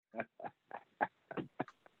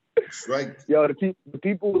right? Yo, the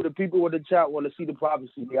people in the chat want to see the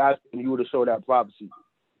prophecy. They asking you to show that prophecy.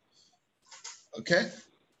 Okay.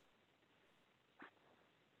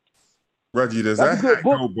 Reggie, does that hat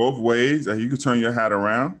go both ways? You can turn your hat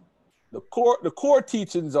around. The core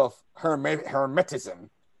teachings of Hermetism.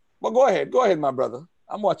 Well, go ahead, my brother.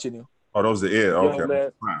 I'm watching you. Oh, those are it. Okay. Yo,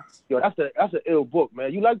 man. Yo, that's an ill book,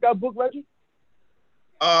 man. You like that book, Reggie?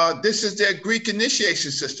 This is their Greek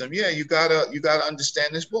initiation system. Yeah, you gotta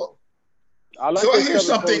understand this book. I so I hear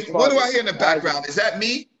something. What do I hear in the background? Is that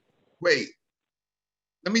me? Wait.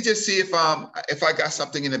 Let me just see if I got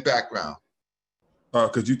something in the background.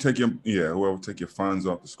 Could you take whoever take your funds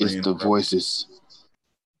off the screen? It's the voices.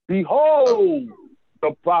 Behold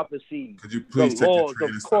the prophecy. Could you please the laws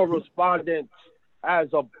of correspondence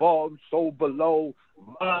as above, so below.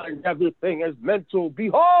 Mind everything is mental.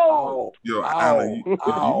 Behold. Yo, Alan,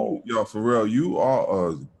 yo, for real, you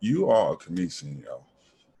are a comedian, yo.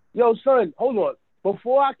 Yo, son, hold on.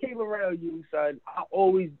 Before I came around you, son,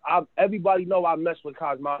 everybody know I mess with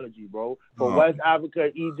cosmology, bro. From West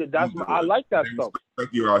Africa, Egypt, I like that stuff.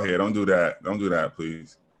 You out here, don't do that. Don't do that,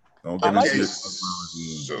 please. Don't give me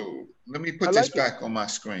cosmology. So let me put this back on my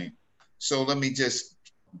screen. So let me just,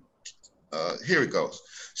 here it goes.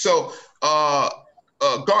 So,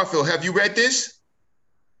 Garfield, have you read this?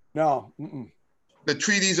 No. The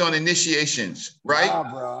treatise on initiations, right?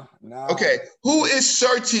 Nah, bro. Nah. Okay. Who is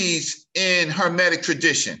Surtees in Hermetic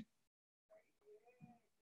tradition?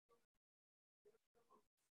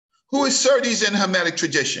 Who is Surtees in Hermetic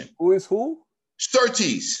tradition? Who is who?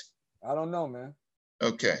 Surtees. I don't know, man.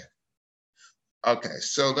 Okay. Okay.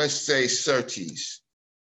 So let's say Surtees.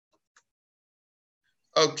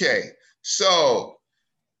 Okay. So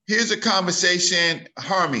here's a conversation.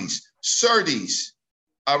 Hermes, Surtees.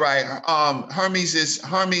 All right. Hermes is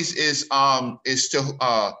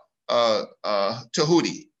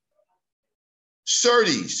Tahuti.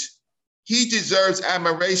 Surtees, he deserves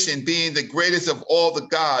admiration, being the greatest of all the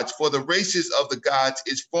gods, for the races of the gods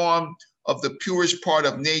is formed of the purest part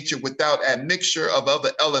of nature without admixture of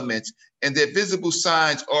other elements, and their visible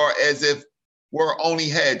signs are as if were only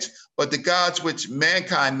heads. But the gods which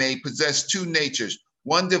mankind made possess two natures,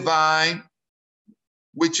 one divine,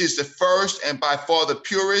 which is the first and by far the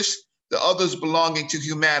purest, the others belonging to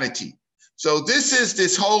humanity. So this is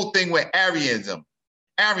this whole thing with Arianism,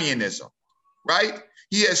 right?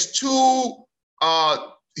 He has two,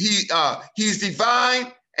 he's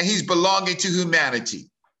divine and he's belonging to humanity.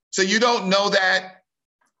 So you don't know that,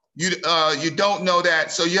 you don't know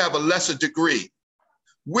that, so you have a lesser degree,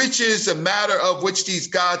 which is a matter of which these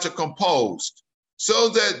gods are composed, so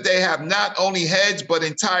that they have not only heads, but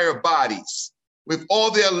entire bodies, with all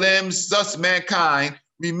their limbs. Thus mankind,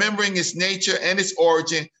 remembering its nature and its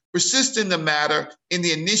origin, persists in the matter in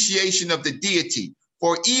the initiation of the deity.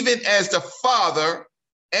 For even as the Father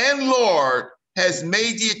and Lord has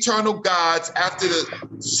made the eternal gods after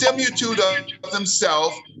the similitude of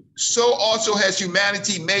himself, so also has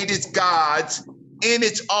humanity made its gods in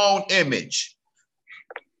its own image.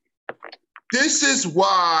 This is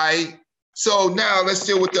why. So now let's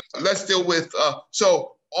deal with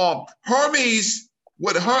Hermes.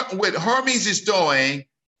 What Hermes is doing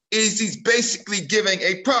is he's basically giving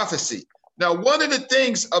a prophecy. Now, one of the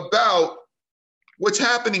things about what's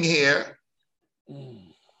happening here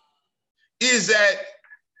is that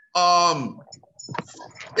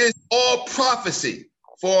it's all prophecy.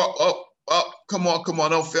 Come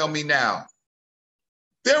on, don't fail me now.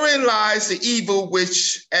 Therein lies the evil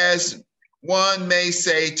which, as one may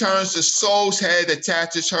say, turns the soul's head,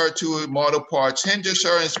 attaches her to immortal parts, hinders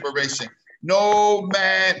her inspiration. No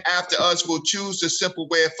man after us will choose the simple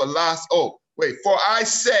way of philosophy. For I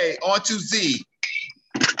say unto thee,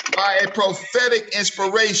 by a prophetic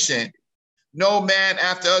inspiration, no man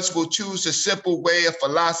after us will choose the simple way of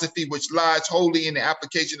philosophy, which lies wholly in the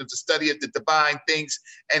application of the study of the divine things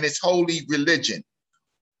and its holy religion.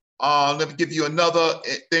 Let me give you another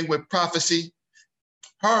thing with prophecy.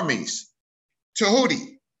 Hermes,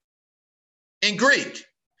 Tahuti, in Greek,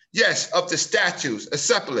 yes, of the statues,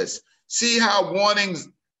 Acephalus. See how warning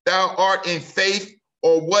thou art in faith,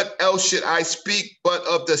 or what else should I speak but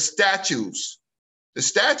of the statues,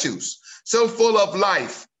 so full of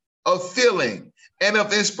life, of feeling, and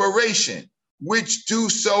of inspiration, which do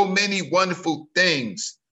so many wonderful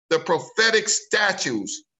things. The prophetic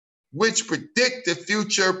statues, which predict the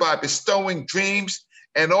future by bestowing dreams,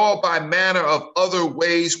 and all by manner of other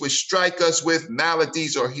ways which strike us with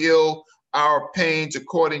maladies or heal our pains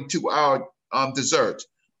according to our desert.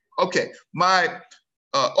 Okay, not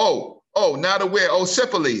aware.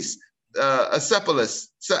 Acephalus, Acephalus,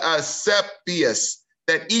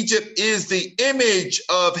 that Egypt is the image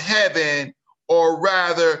of heaven, or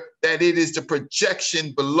rather that it is the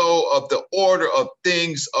projection below of the order of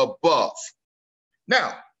things above.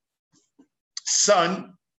 Now,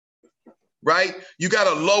 son, right? You got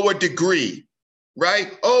a lower degree,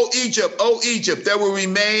 right? O Egypt, there will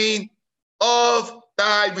remain of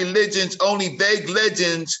thy religions only vague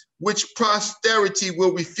legends, which posterity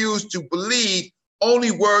will refuse to believe,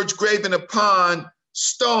 only words graven upon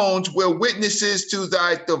stones were witnesses to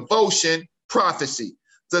thy devotion, prophecy.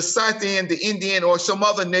 The Scythian, the Indian, or some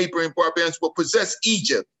other neighboring barbarians will possess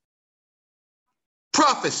Egypt.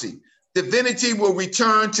 Prophecy. Divinity will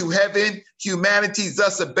return to heaven. Humanity,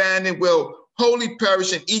 thus abandoned, will wholly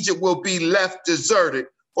perish, and Egypt will be left deserted,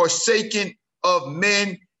 forsaken of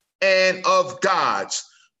men and of gods.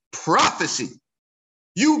 Prophecy.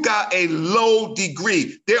 You got a low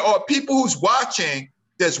degree. There are people who's watching,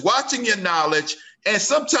 that's watching your knowledge, and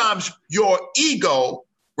sometimes your ego,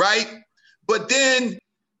 right? But then,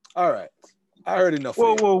 all right, I heard enough.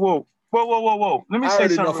 Whoa. Let me say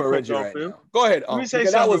something for Reggie right now. Go ahead. Let me say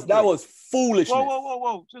something. That was foolishness.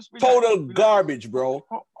 Whoa. Just relax, total garbage, bro.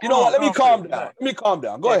 You know what? Let me calm down. Let me calm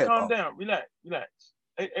down. Go ahead. Calm down. Relax.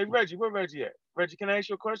 Hey, Reggie, where Reggie at? Reggie, can I ask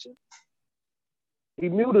you a question? He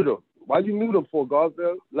muted him. Why'd you mute him for,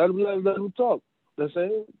 Garfield? Let him talk. Let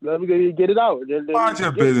him get it out. Mind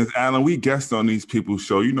your business, Alan. We guest on these people's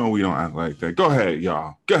show. You know we don't act like that. Go ahead,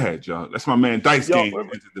 y'all. That's my man Dice Game.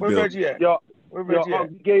 Where Reggie at? We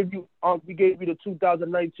gave you the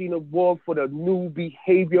 2019 award for the new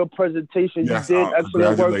behavior presentation. You did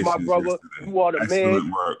excellent work, my brother. You are the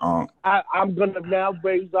man. Work, I'm gonna now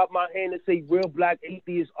raise up my hand and say, "Real Black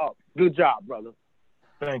Atheist up." Good job, brother.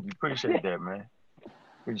 Thank you. Appreciate that, man.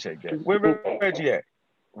 Appreciate that. Where Reggie at?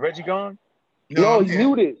 Reggie gone? No, he's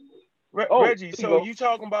muted. Reggie, so you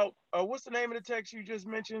talking about what's the name of the text you just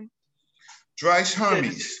mentioned? Dryce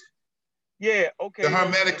Hermes. Yeah, okay. The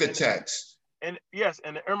Hermetica text. And yes,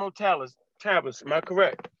 and the Emerald Tablets. Am I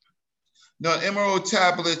correct? No, Emerald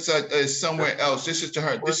Tablets is somewhere else. This is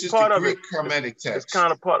the Greek Hermetic text. It's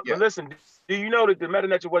kind of part. Yeah. But listen, do you know that the Meta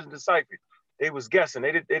Nature wasn't deciphered? They was guessing.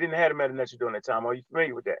 They didn't have the Meta Nature during that time. Are you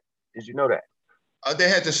familiar with that? Did you know that? They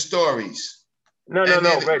had the stories. No,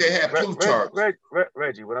 Reggie. They had Plutarch.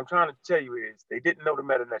 Reggie, what I'm trying to tell you is they didn't know the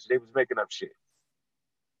Meta Nature. They was making up shit.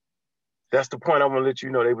 That's the point I want to let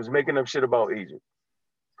you know. They was making up shit about Egypt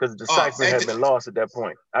because the deciphering had been lost at that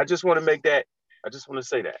point. I just want to make that. I just want to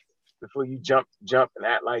say that before you jump and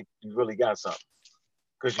act like you really got something.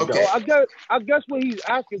 Because you don't. I guess what he's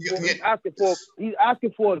asking for, he's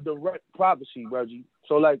asking for a direct prophecy, Reggie.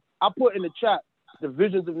 So like I put in the chat, the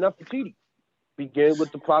visions of Nefertiti begin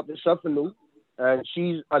with the prophet Shephanut, and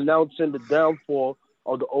she's announcing the downfall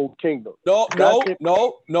of the old kingdom. No. Man,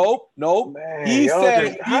 he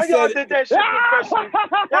said y'all did that shit professionally?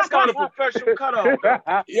 That's kind of professional cutoff.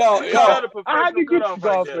 Yo. I had to get you,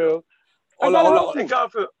 Garfield. Hold on a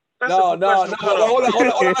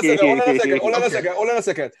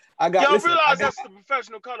second. Y'all realize that's the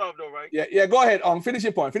professional cutoff, though, right? Yeah. Go ahead. Finish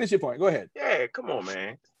your point. Go ahead. Yeah, come on,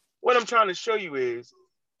 man. What I'm trying to show you is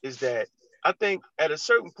that I think at a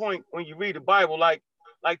certain point when you read the Bible, like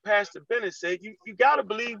Pastor Bennett said, you gotta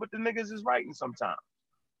believe what the niggas is writing sometimes.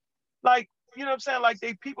 Like, you know what I'm saying? Like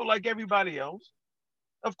they people like everybody else.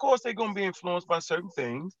 Of course, they're gonna be influenced by certain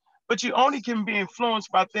things, but you only can be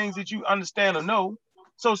influenced by things that you understand or know.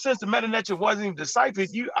 So since the Meta Nature wasn't even deciphered,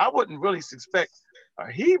 I wouldn't really expect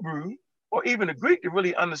a Hebrew or even a Greek to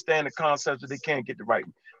really understand the concepts that they can't get to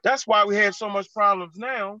writing. That's why we have so much problems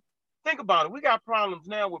now. Think about it. We got problems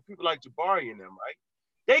now with people like Jabari and them, right?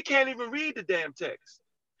 They can't even read the damn text.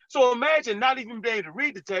 So imagine not even being able to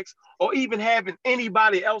read the text or even having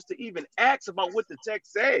anybody else to even ask about what the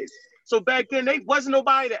text says. So back then, they wasn't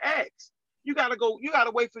nobody to ask. You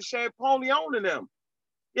gotta wait for Champollion and them.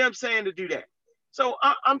 You know what I'm saying, to do that. So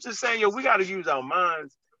I'm just saying, we gotta use our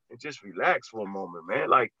minds and just relax for a moment, man.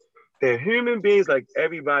 Like, they're human beings like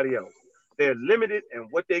everybody else. They're limited in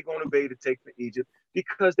what they're gonna be able to take from Egypt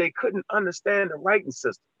because they couldn't understand the writing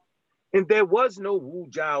system. And there was no Wu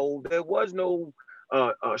Jiao, there was no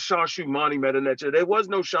Sharshu Mani Meta Nature, there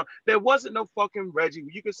wasn't no fucking Reggie.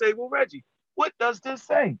 You can say, well, Reggie, what does this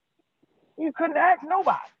say? You couldn't ask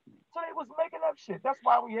nobody. So they was making up shit. That's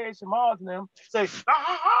why we had Shamars and them say,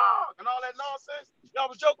 and all that nonsense y'all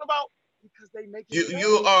was joking about, because they make it.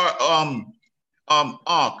 You are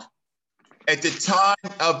Ankh. At the time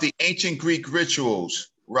of the ancient Greek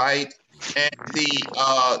rituals, right? And there's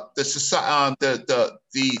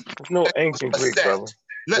no ancient Greek, brother.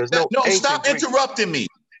 Stop interrupting me.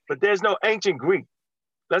 But there's no ancient Greek.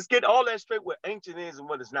 Let's get all that straight, what ancient is and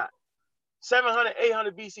what it's not. 700,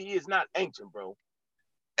 800 BCE is not ancient, bro.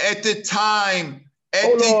 at the time.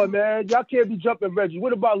 Hold on, man. Y'all can't be jumping, Reggie.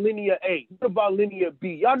 What about linear A? What about linear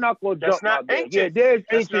B? Y'all not gonna jump out there. Yeah, there's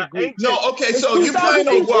ancient Greek. No, okay, so you playing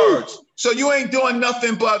on words. So you ain't doing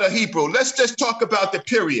nothing but a Hebrew. Let's just talk about the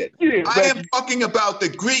period. Yeah, I am talking about the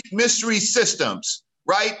Greek mystery systems,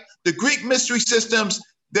 right? The Greek mystery systems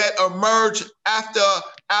that emerged after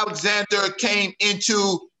Alexander came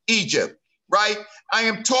into Egypt, right?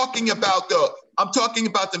 I'm talking about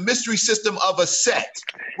the mystery system of a sect,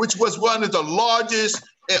 which was one of the largest,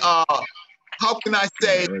 how can I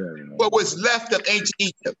say, what was left of ancient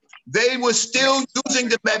Egypt. They were still using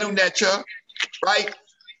the Medu Neter, right?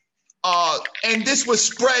 And this was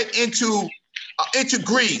spread into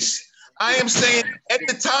Greece. I am saying at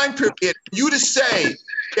the time period, you to say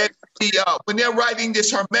that when they're writing this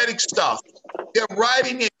Hermetic stuff, they're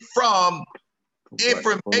writing it from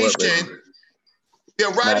information.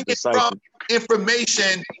 They're writing it from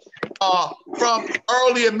information from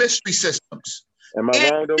earlier mystery systems. Am I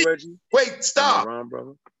wrong though, Reggie? Wait, stop. Am I wrong,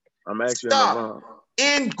 brother? I'm actually am I wrong?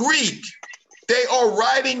 In Greek, they are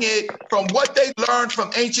writing it from what they learned from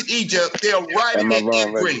ancient Egypt. They are writing it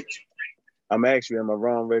in Greek. Am I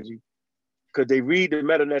wrong, Reggie? Could they read the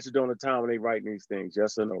Medu Neter during the time when they writing these things?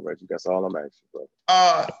 Yes or no, Reggie? That's all I'm asking, brother.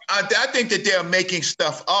 I think that they're making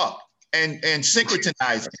stuff up and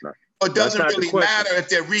synchronizing. It doesn't really matter if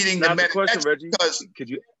they're reading the Medu Neter. Reggie, because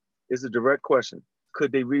it's a direct question.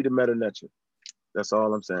 Could they read the Medu Neter? That's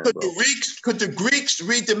all I'm saying. Could the Greeks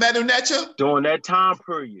read the Medu Neter? During that time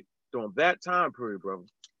period, brother.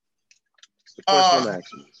 It's the question I'm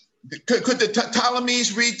asking. Could the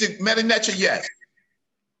Ptolemies read the Medu Neter? Yes.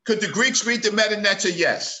 Could the Greeks read the Medu Neter?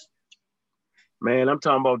 Yes. Man, I'm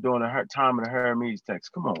talking about during the time of the Hermes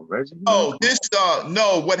text. Come on, Reggie. Oh,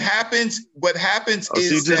 no. What happens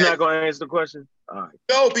is you're just not going to answer the question? All right.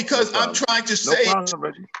 No, because I'm trying to say. No problem,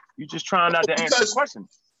 Reggie. You're just trying not to answer the question.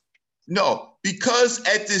 No, because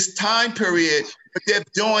at this time period, what they're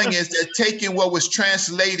doing is they're taking what was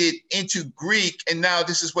translated into Greek, and now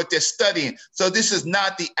this is what they're studying. So this is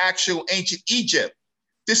not the actual ancient Egypt.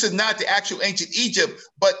 This is not the actual ancient Egypt,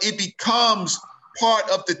 but it becomes part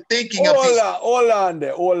of the thinking of these.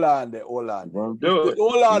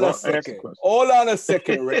 Hold on a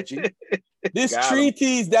second, Reggie. This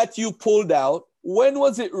treatise that you pulled out, when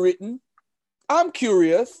was it written? I'm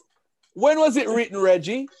curious. When was it written,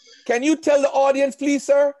 Reggie? Can you tell the audience, please,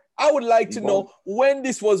 sir? I would like to know when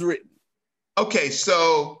this was written. Okay,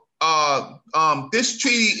 so this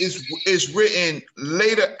treaty is written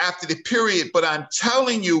later after the period, but I'm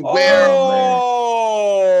telling you where.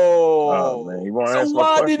 Oh man. So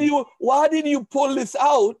why did you pull this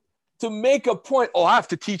out to make a point? Oh, I have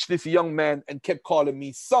to teach this young man, and kept calling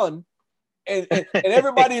me son. And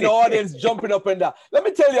everybody in the audience jumping up and down. Let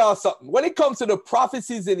me tell y'all something. When it comes to the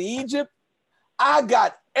prophecies in Egypt, I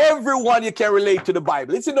got everyone you can relate to the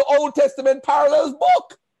Bible. It's in the Old Testament parallels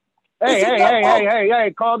book.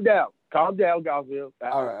 Hey, calm down. Calm down, Garfield.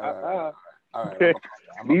 All right.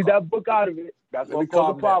 Leave that book out of it. That's what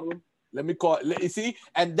cause the problem. Let me call it. You see,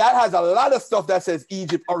 and that has a lot of stuff that says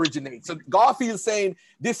Egypt originates. So Garfield saying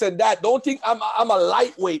this and that. Don't think I'm a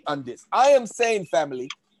lightweight on this. I am saying, family,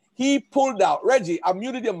 he pulled out. Reggie, I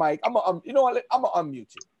muted your mic. You know what? I'm gonna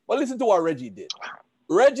unmute you. But listen to what Reggie did.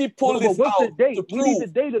 Reggie pulled this out the date? To prove. We need the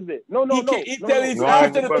date of it. No. He tell he's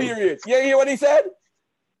after the period. You hear what he said?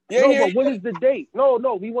 But what is the date? No,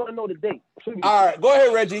 we want to know the date. All right, go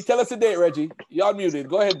ahead, Reggie. Tell us the date, Reggie. You're muted.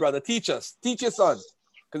 Go ahead, brother. Teach us. Teach your son.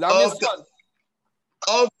 Because I'm his son.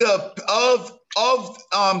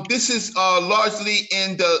 This is largely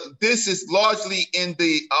in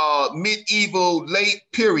the medieval late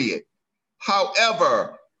period.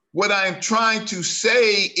 However, what I'm trying to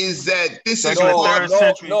say is that this is second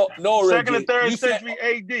and third century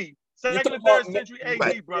AD. Second and third century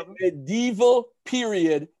AD, brother. Medieval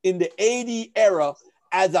period in the AD era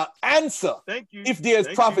as an answer. Thank you. If there's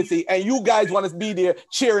prophecy, and you guys want to be there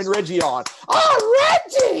cheering Reggie on. Oh,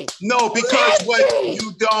 Reggie! No, because what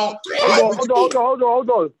you don't.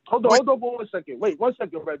 Hold on for 1 second. Wait 1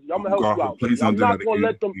 second, Reggie. I'm gonna help you out. Please I'm not gonna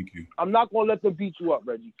let them beat you up,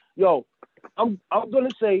 Reggie. Yo, I'm gonna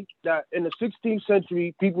say that in the 16th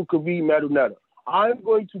century, people could read Medu Neter. I'm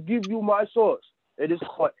going to give you my source. It is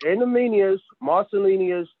called Ennomenius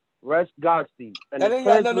Marcellinus Res Godspeed. And no.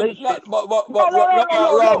 I'm gonna mute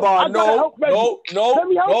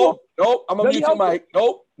your mic.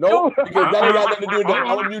 Nope. Because that ain't got nothing to do with that.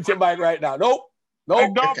 I'm gonna mute your mic right now. Nope.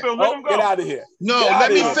 Hey, Garfield, let him go. Get out of here. No,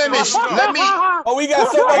 let me finish. Oh, we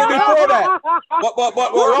got somebody before that.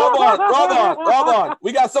 Rob on.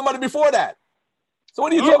 We got somebody before that. So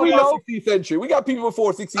what are you talking about 16th century? We got people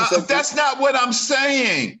before 16th century. That's not what I'm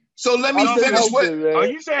saying. So let me finish what. Are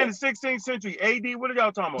you saying the 16th century AD? What are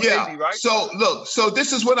y'all talking about? Yeah. AD, right? So look. So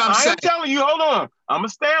this is what I'm saying. I'm telling you. Hold on. I'm gonna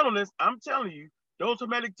stand on this. I'm telling you, those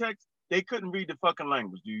Hermetic texts, they couldn't read the fucking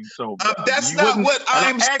language, dude. So that's not what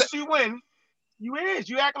I'm saying. Actually, when you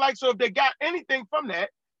act like so. If they got anything from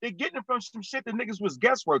that, they're getting it from some shit that niggas was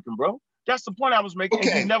guessworking, bro. That's the point I was making.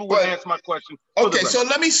 Okay, and you never would answer my question. Okay, so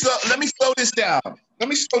let me slow this down. Let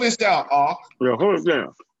me slow this down, Yeah, hold it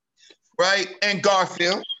down. Right, and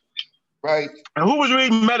Garfield. Right. And who was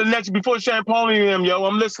reading Meta next before Champollion? Yo,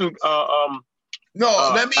 I'm listening.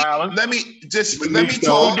 No, let me talk.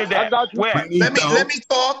 Who did that? Where? Let me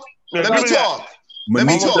talk. Yeah, let me talk. Let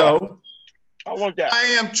me talk. I want that. I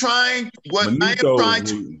am trying.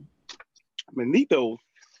 Manito.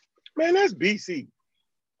 Man, that's BC.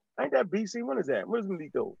 Ain't that BC? When is that? Where's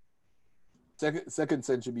Manito? Second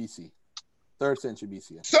century BC. 3rd century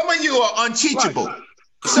BC. Some of you are unteachable. Right.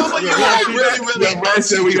 Some of you are really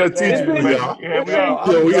unteachable. We gotta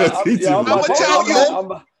teach you, y'all. I'm gonna tell you.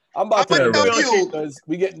 I'm gonna tell you.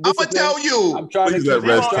 I'm gonna tell you. I'm trying to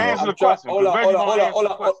answer the question.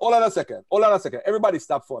 Hold on a second. Everybody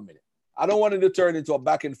stop for a minute. I don't want it to turn into a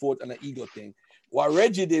back and forth and an ego thing. What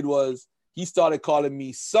Reggie did was he started calling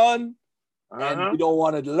me son, and you don't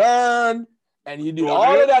want to learn, and you did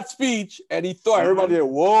all of that speech, and he thought everybody,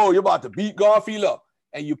 whoa, you're about to beat Garfield up.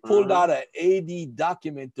 And you pulled out an AD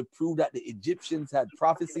document to prove that the Egyptians had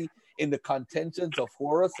prophecy in the contentions of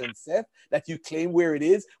Horus and Seth, that you claim where it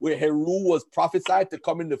is, where Heru was prophesied to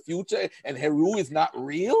come in the future, and Heru is not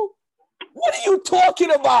real? What are you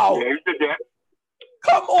talking about? Yeah, you did that.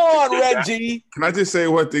 Come on, Reggie. Can I just say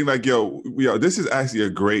one thing? Like, yo, this is actually a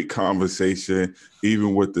great conversation,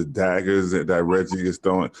 even with the daggers that Reggie is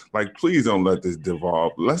throwing. Like, please don't let this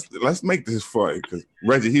devolve. Let's make this fun, because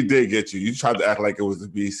Reggie, he did get you. You tried to act like it was the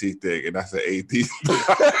BC thing, and that's an AD.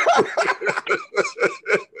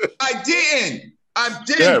 I didn't.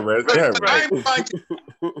 Yeah, Reg.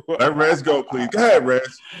 Let Reg go, please. Go ahead, Reg.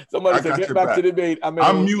 Somebody said, get back to the debate. I'm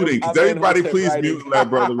muting. Everybody, please mute and let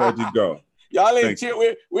Brother Reggie go. Y'all ain't cheer.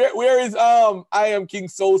 Where is I am King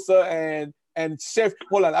Sosa and Chef?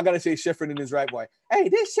 Hold on, I gotta say Sheffrin in his right boy. Hey,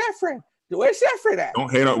 this Sheffrin. Where's Sheffrin at? Don't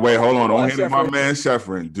hate on. Wait, hold on. Don't hate on my man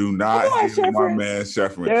Sheffrin. Do not hate on my man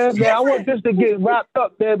Sheffrin. Yeah, man. I want this to get wrapped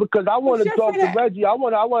up, man, because I want to talk to Reggie. I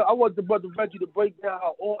want the brother Reggie to break down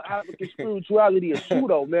how all African spirituality is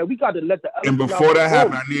pseudo, man. We got to let the. And before that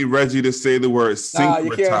happens, I need Reggie to say the word syncretized.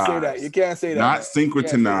 You can't say that. You can't say that. Not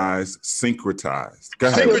synchronized, syncretized. Go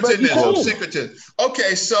ahead. Syncretism.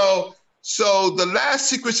 Okay, so the last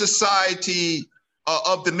secret society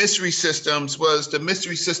of the mystery systems was the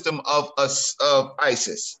mystery system of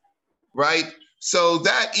ISIS, right? So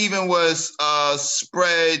that even was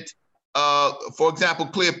spread. For example,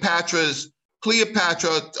 Cleopatra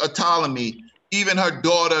Ptolemy, even her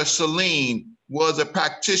daughter Selene was a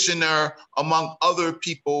practitioner among other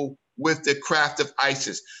people with the craft of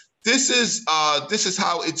ISIS. This is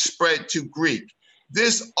how it spread to Greek.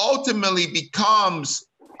 This ultimately becomes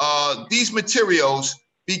these materials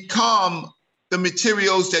become the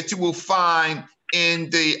materials that you will find in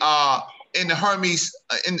the Hermes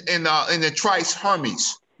in the Trice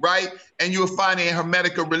Hermes, right? And you will find it in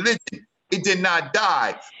Hermetica religion. It did not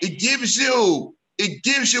die. It gives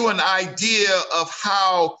you an idea of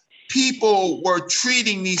how people were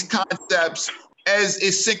treating these concepts as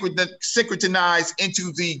is synchronized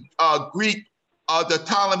into the Greek, the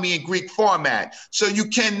Ptolemy and Greek format. So you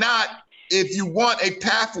cannot, if you want a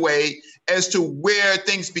pathway as to where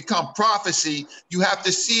things become prophecy, you have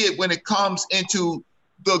to see it when it comes into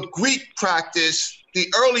the Greek practice, the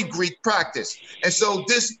early Greek practice. And so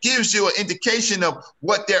this gives you an indication of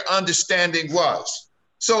what their understanding was.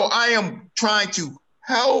 So I am trying to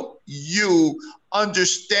help you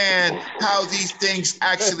understand how these things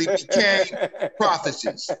actually became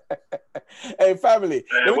prophecies. Hey, family,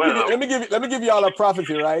 let me give you all a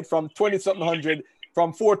prophecy, right? From 20-something hundred,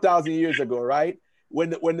 from 4,000 years ago, right?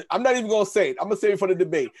 When I'm not even gonna say it, I'm gonna say it for the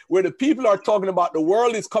debate. Where the people are talking about the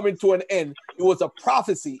world is coming to an end, it was a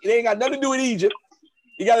prophecy. It ain't got nothing to do with Egypt.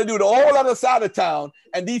 You got to do the whole other side of town,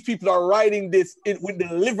 and these people are writing this with the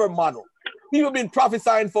liver model. People been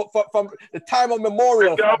prophesying from the time of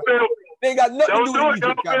memorial. They ain't got nothing to do with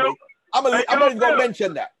Egypt, family. I'm not even gonna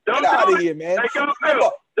mention that. Get out of here, man.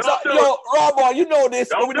 Yo, Rob, you know this.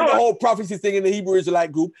 When we do the whole prophecy thing in the Hebrew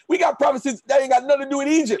Israelite group, we got prophecies that ain't got nothing to do with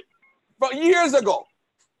Egypt. From years ago.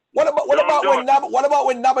 What about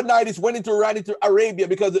when Nabonidus ran into Arabia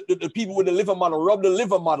because the people with the liver model rubbed the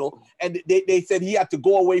liver model, and they said he had to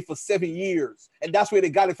go away for 7 years, and that's where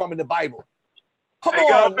they got it from in the Bible. Come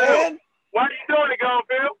on, man. Why you doing it,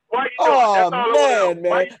 Garfield? Why you doing Oh, it? That's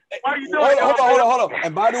man. Why you doing it? Hold on.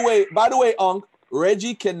 And by the way, Unc,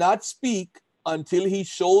 Reggie cannot speak until he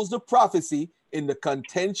shows the prophecy in the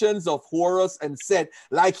contentions of Horus and Set,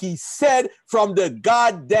 like he said from the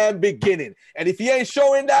goddamn beginning. And if he ain't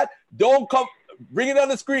showing that, don't come. Bring it on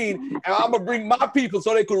the screen, and I'm gonna bring my people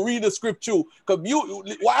so they can read the script too. Cause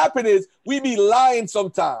what happened is we be lying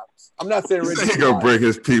sometimes. I'm not saying Reggie. He's gonna bring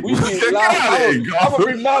his people. We be lying. I'm gonna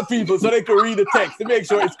bring my people so they can read the text to make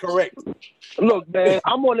sure it's correct. Look, man,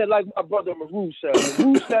 I'm on it like my brother Maru said.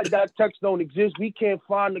 Maru said that text don't exist. We can't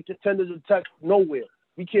find the contenders of text nowhere.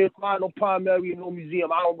 We can't find no primary, no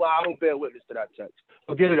museum. I don't bear witness to that text.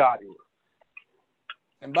 So get it out of here.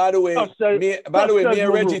 And by the way, me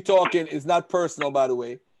and Reggie talking is not personal. By the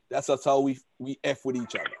way, that's how we f with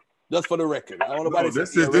each other. Just for the record, I don't know about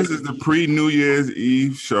this is the pre-New Year's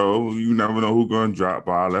Eve show. You never know who's gonna drop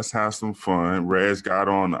by. Let's have some fun. Reg got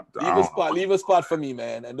on. Leave a spot for me,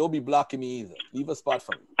 man, and don't be blocking me either. Leave a spot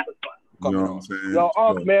for me. You know what I'm saying? Yo,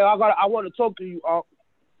 man, I want to talk to you.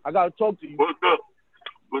 I gotta talk to you.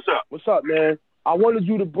 What's up? What's up, man? I wanted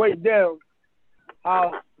you to break down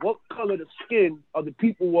what color the skin of the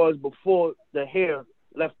people was before the hair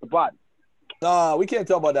left the body. Nah, we can't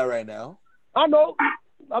talk about that right now. I know.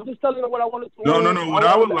 I'm just telling you what I wanted to. No. What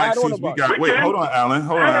I would like, since we got. Wait, hold on, Alan.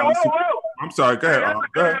 I'm sorry. Go ahead.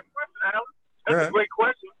 Go ahead. That's a great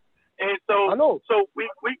question. And so, we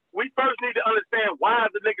first need to understand why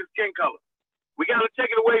the nigga's skin color. We got to take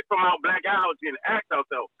it away from our blackology and ask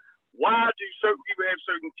ourselves, why do certain people have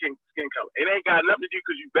certain skin color? It ain't got nothing to do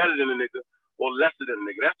because you better than a nigga or lesser than a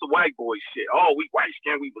nigga. That's the white boy shit. Oh, we white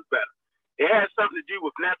skin, we was better. It has something to do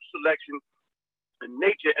with natural selection and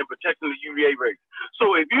nature and protecting the UVA rays.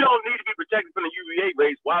 So if you don't need to be protected from the UVA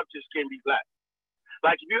rays, why would your skin be black?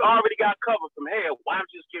 Like if you already got covered from hair, why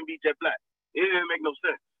would your skin be jet black? It didn't make no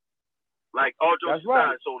sense. Like all jokes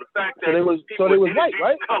aside, so the fact that they was white,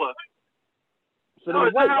 right? Color, so they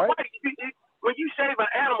was white, right? When you shave an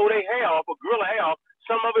animal, they hair off, a gorilla hair off,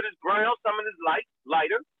 some of it is brown, some of it is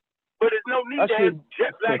lighter. But there's no need to have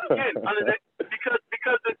jet black skin under that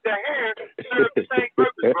because the hair serves the same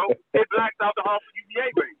purpose, bro. It blacks out the harmful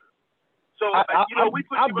UVA rays. So I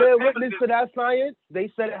bear witness to that science.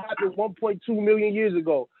 They said it happened 1.2 million years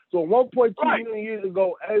ago. So 1.2 million years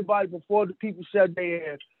ago, everybody before the people shed their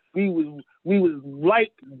hair, we was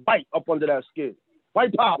light white up under that skin.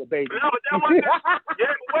 White power, baby. No, but that wasn't.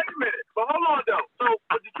 Yeah, but wait a minute. But hold on though. So,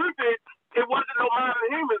 but the truth is, it wasn't no modern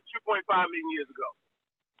humans 2.5 million years ago.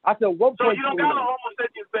 I said 1.2. So you don't got a Homo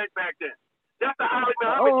sapiens back then. That's the Ali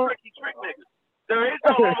Muhammad trick nigga. There is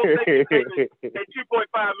no Homo sapiens at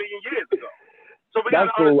 2.5 million years ago. So we got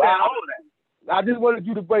to understand all of that. I just wanted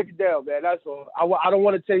you to break it down, man. That's all. I don't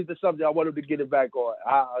want to change the subject. I wanted to get it back on.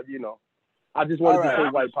 I just wanted to say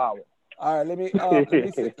white power. All right, let me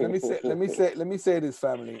say this,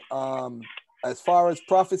 family. As far as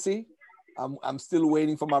prophecy, I'm still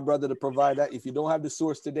waiting for my brother to provide that. If you don't have the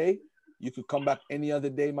source today, you could come back any other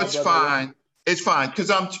day. It's fine. It's fine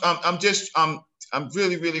because I'm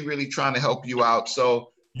really trying to help you out.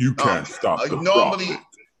 So you can't stop the normally. prophet.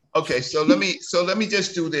 Okay, so let me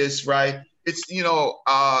just do this, right? It's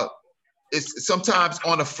it's sometimes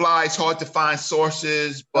on the fly. It's hard to find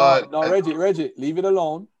sources, but no, Reggie, leave it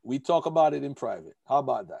alone. We talk about it in private. How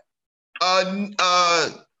about that?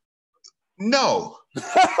 No.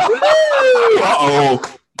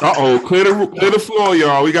 Uh-oh. Clear the floor,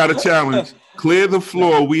 y'all. We got a challenge. Clear the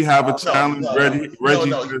floor. We have a challenge. Reggie.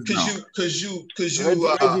 Because you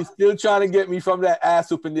Reggie's still trying to get me from that ass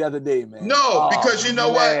whooping the other day, man. No, because you know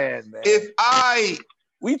what? If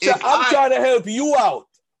I'm trying to help you out.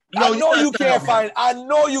 No, I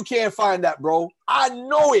know you can't find that, bro. I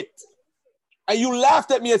know it. And you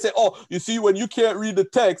laughed at me and said, "Oh, you see, when you can't read the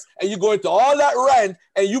text and you go into all that rant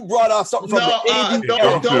and you brought out something from the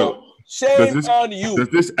don't. Shame on you. Does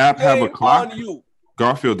this app have a clock? On you.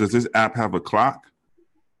 Garfield, does this app have a clock?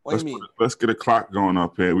 What do you mean? Let's get a clock going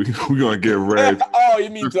up here. We're gonna get ready. Oh, you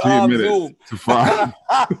mean to Zoom? To 5.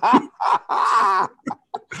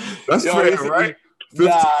 That's fair, right?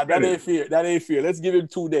 Nah, that ain't fair. Let's give him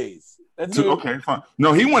 2 days. Okay, fine.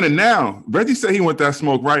 No, he want it now. Reggie said he want that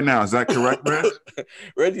smoke right now. Is that correct, Reg?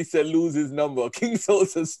 Reggie said lose his number. King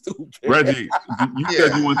Sosa's stupid. Reggie, you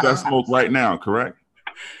said you want that smoke right now, correct?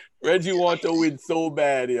 Reggie want to win so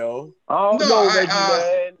bad, yo. Oh no, Reggie,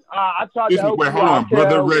 man. I tried to help you. Wait, hold on,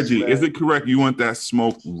 brother Reggie. Is it correct you want that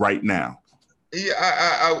smoke right now? Yeah,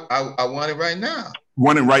 I want it right now.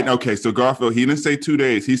 Want it right now? Okay, so Garfield, he didn't say 2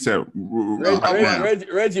 days. He said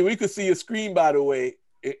Reggie, we could see your screen, by the way.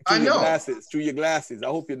 I know. Through your glasses. I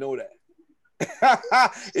hope you know that.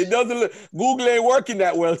 It doesn't look. Google ain't working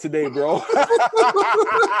that well today, bro.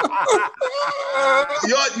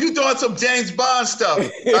 You doing some James Bond stuff,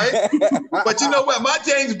 right? But you know what? My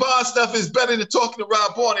James Bond stuff is better than talking to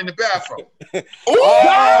Rob Bourne in the bathroom.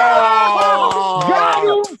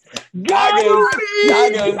 Got him.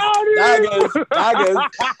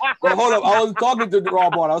 Well, hold up. I wasn't talking to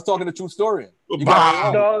Rob Bourne. I was talking to True Story. You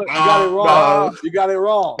got it wrong. You got it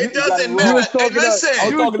wrong. It doesn't matter. Hey, listen. I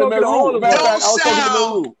was talking to Meru. Don't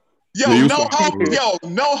sound.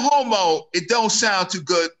 No homo. It don't sound too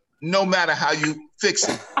good, no matter how you fix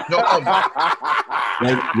it. No homo.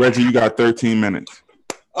 Reggie, you got 13 minutes.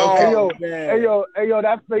 Okay. Hey yo,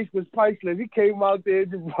 that face was priceless. He came out there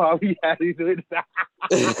just probably had it.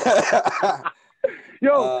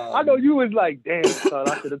 Yo, I know you was like, damn, son,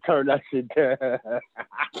 I should have turned that shit down.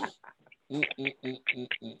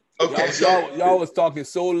 Okay, y'all was talking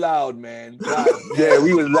so loud, man. God, yeah,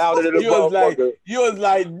 we was louder than a motherfucker. You was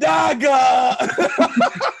like, Dagger.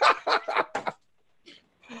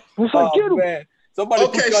 What's up, kid? Man. Somebody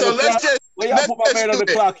okay, so let's just put my man on the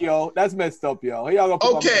clock, yo. That's messed up, yo. Y'all gonna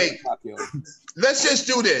put my man on the clock, yo. Let's just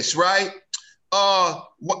do this, right?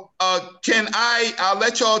 Can I'll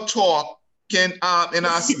let y'all talk. And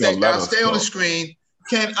I'll stay on the screen.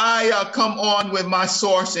 Can I come on with my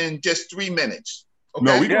source in just 3 minutes?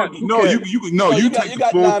 Okay? You take the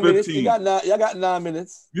full 15. Y'all got 9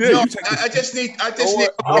 minutes. Yeah, no, I just need.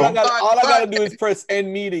 All I gotta do is press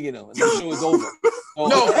end meeting, and the show is over.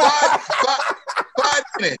 No, 5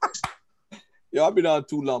 minutes. Yo, I've been on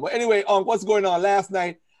too long. But anyway, what's going on? Last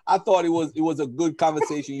night, I thought it was a good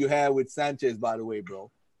conversation you had with Sanchez, by the way,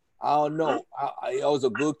 bro. I don't know. It was a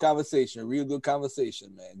good conversation, a real good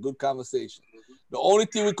conversation, man. Good conversation. The only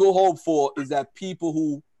thing we could hope for is that people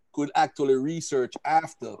who could actually research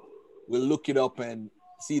after will look it up and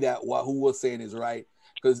see that who was saying is right.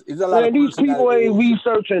 Because it's a lot of these people ain't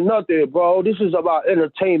researching nothing, bro. This is about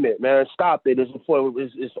entertainment, man. Stop it.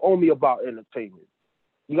 It's only about entertainment.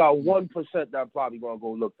 You got 1% that probably gonna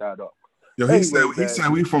go look that up. Yo, he said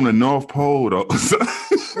we from the North Pole though.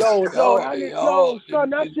 Yo, son,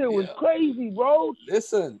 that shit was crazy, bro.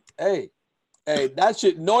 Listen, hey, that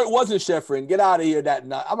shit. No, it wasn't Sheffrin. Get out of here that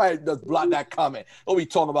night. I might just block that comment. Don't be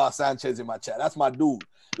talking about Sanchez in my chat. That's my dude.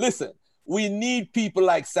 Listen, we need people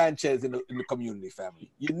like Sanchez in the community, family.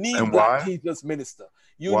 You need a Jesus minister.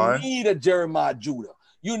 You need a Jeremiah Judah.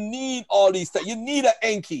 You need all these things. You need an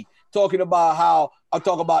Enki talking about how I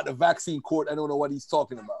talk about the vaccine court. I don't know what he's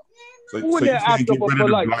talking about. Who in there acting for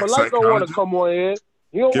Polite? Polite don't want to come on here.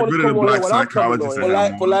 He don't want to come on here when I'm coming on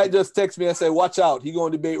here. Polite just text me and say, watch out. He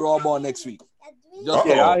going to debate Raw Ball next week.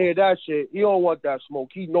 I hear that shit. He don't want that smoke.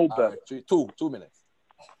 He know better. Right, 2 minutes.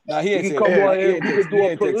 Now he ain't saying come on here. We can do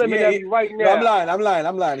a preliminary right now. I'm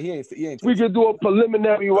lying. He ain't. We can do a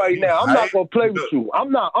preliminary right now. I'm not gonna play with you.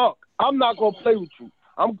 I'm not gonna play with you.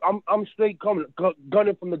 I'm straight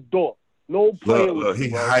gunning from the door. No playing. Look, he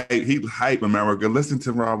hype America. Listen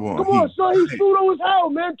to Rob Bourne. Come on, son. He's pseudo as hell,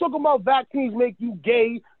 man. Talking about vaccines make you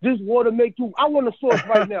gay. This water make you. I want the source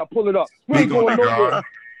right now. Pull it up. We ain't going nowhere.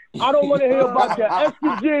 I don't want to hear about your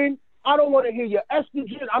estrogen. I don't want to hear your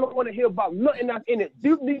estrogen. I don't want to hear about nothing that's in it.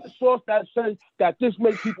 You need a source that says that this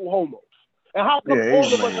makes people homos. And how come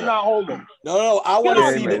all of us are not homos? No. I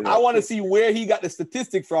want to see where he got the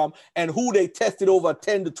statistic from and who they tested over a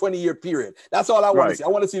 10 to 20 year period. That's all I want to see. I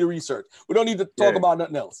want to see the research. We don't need to talk about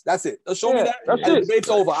nothing else. That's it. Show me that. That's it. The debate's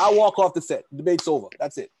over. I walk off the set. The debate's over.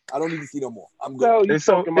 That's it. I don't need to see no more. I'm good. It's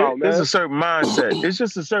a certain mindset. It's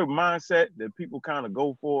just a certain mindset that people kind of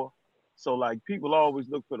go for. So like people always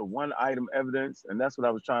look for the one item evidence, and that's what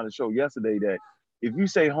I was trying to show yesterday. That if you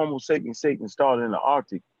say Homo sapiens started in the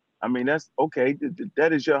Arctic, I mean, that's okay.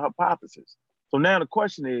 That is your hypothesis. So now the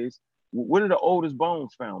question is, what are the oldest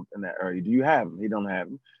bones found in that area? Do you have them? He don't have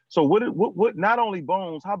them. So what not only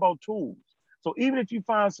bones, how about tools? So even if you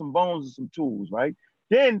find some bones and some tools, right?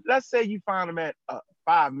 Then let's say you find them at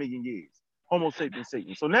 5 million years, Homo sapiens.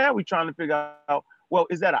 So now we're trying to figure out, well,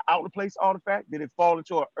 is that an out of place artifact? Did it fall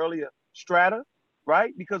into an earlier strata,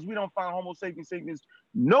 right? Because we don't find Homo sapiens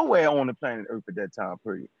nowhere on the planet Earth at that time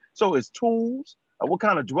period. So it's tools. What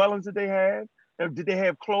kind of dwellings did they have? Did they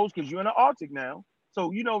have clothes? Because you're in the Arctic now.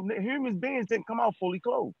 So, human beings didn't come out fully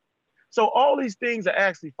clothed. So all these things are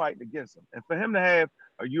actually fighting against them. And for him to have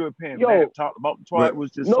a European map talk about the Twilight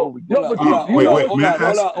was just so ridiculous. Hold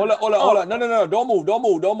on. No.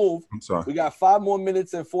 Don't move. I'm sorry. We got 5 more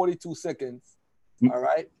minutes and 42 seconds. All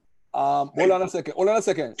right. Hold on a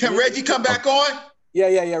second. Can Reggie come back on?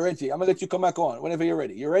 Yeah, Reggie. I'm gonna let you come back on whenever you're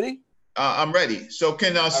ready. You ready? I'm ready. So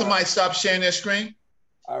can somebody stop sharing their screen?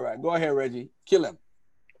 All right, go ahead, Reggie. Kill him.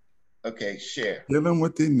 Okay, share. Kill them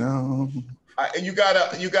what they know. And you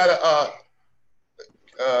gotta.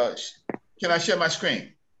 Can I share my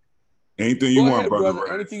screen? Anything you want, brother.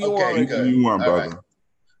 brother. Anything you Okay, want. Anything you want, brother. Right.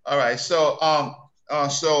 All right. So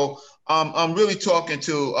I'm really talking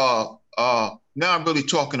to now I'm really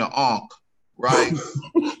talking to Ankh, right?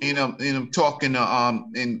 and I'm talking to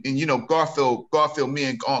and you know Garfield, me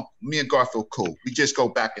and Garfield cool. We just go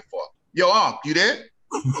back and forth. Yo, Ankh, you there?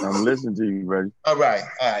 I'm listening to you, buddy. All right,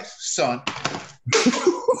 son.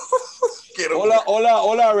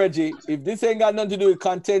 Hola, Reggie. If this ain't got nothing to do with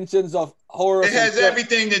contentions of Horus, it has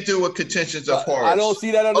everything to do with contentions of Horus. I don't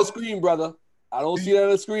see that on the screen, brother. I don't see that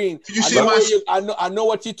on the screen. You see I know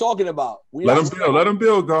what you're talking about. Let him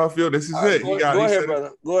build, Garfield. This is it. Go ahead,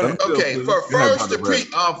 brother. Go ahead. Okay,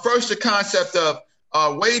 first the concept of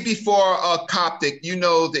way before Coptic, you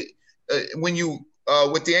know that when you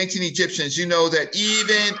with the ancient Egyptians, you know that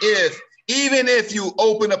even if you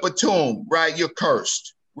open up a tomb, right, you're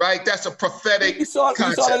cursed. Right, that's a prophetic. You saw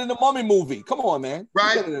it in the Mummy movie. Come on, man.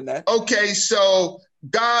 Right. Better than that. Okay, so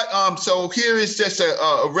God, so here is just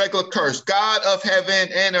a regular curse. God of heaven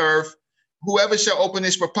and earth, whoever shall open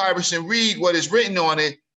this papyrus and read what is written on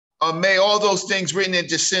it, may all those things written in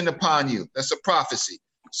descend upon you. That's a prophecy.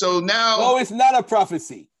 So now, no, it's not a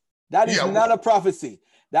prophecy. That is not a prophecy.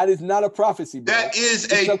 That is not a prophecy, bro. That is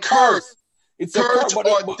a curse. It's curse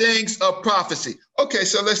or things of prophecy. Okay,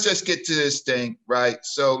 so let's just get to this thing, right?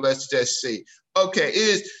 So let's just see. Okay,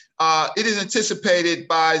 it is anticipated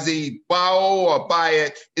by the Bao or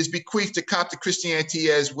Bayat is bequeathed to Coptic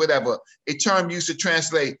Christianity as whatever, a term used to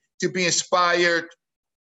translate to be inspired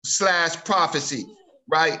 / prophecy,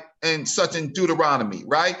 right? And such in Deuteronomy,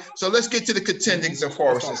 right? So let's get to the contendings of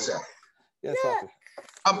Horus and Seth. Yes,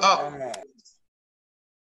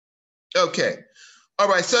 okay. All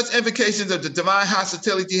right, such invocations of the divine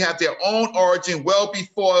hospitality have their own origin well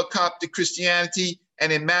before Coptic Christianity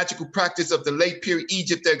and in magical practice of the late period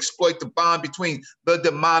Egypt that exploit the bond between the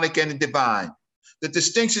demonic and the divine. The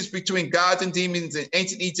distinctions between gods and demons in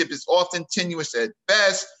ancient Egypt is often tenuous at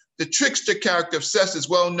best. The trickster character of Seth is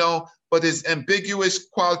well known, but his ambiguous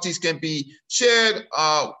qualities can be shared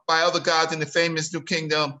by other gods in the famous New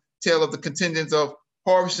Kingdom tale of the contendings of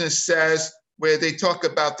Horus and Seth, where they talk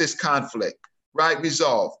about this conflict. Right,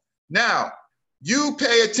 resolve. Now, you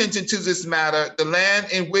pay attention to this matter. The land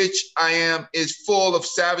in which I am is full of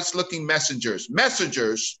savage-looking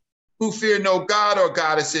messengers who fear no god or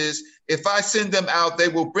goddesses. If I send them out, they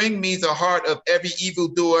will bring me the heart of every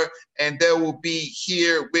evildoer, and they will be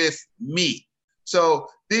here with me. So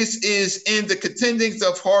this is in the contendings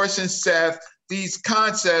of Horus and Seth, these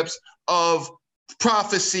concepts of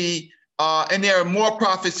prophecy, and there are more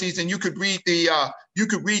prophecies, and you could read the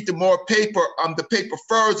more paper the paper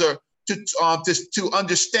further to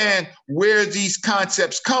understand where these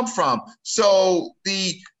concepts come from. So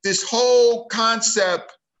this whole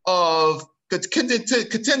concept of the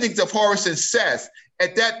contendings of Horus and Seth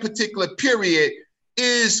at that particular period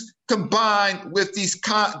is combined with these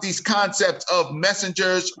concepts of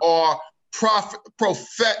messengers or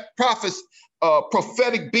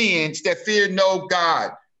prophetic beings that fear no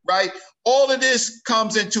God. Right? All of this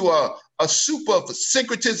comes into a soup of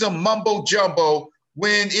syncretism, mumbo jumbo,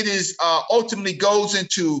 when it is ultimately goes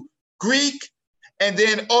into Greek, and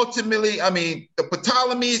then ultimately, the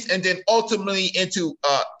Ptolemies, and then ultimately into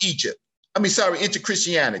into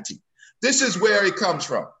Christianity. This is where it comes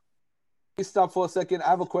from. Stop for a second. I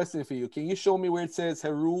have a question for you. Can you show me where it says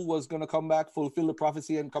Heru was going to come back, fulfill the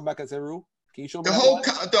prophecy, and come back as Heru? Can you show me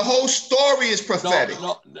the whole story is prophetic?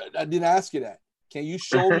 No, I didn't ask you that. Can you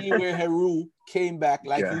show me where Heru came back,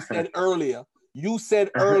 like you said earlier? You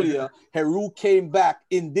said earlier, Heru came back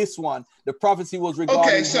in this one. The prophecy was regarding.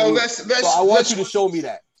 Okay, so Heru. let's. So I want you to show me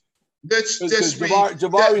that. Let's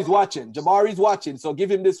Jabari's watching. Jabari's watching. So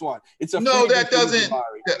give him this one. It's a no. That doesn't.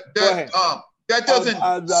 That doesn't.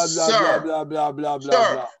 Blah blah blah.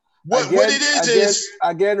 Sir, what it is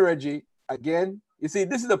again, Reggie. Again, you see,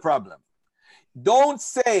 this is the problem. Don't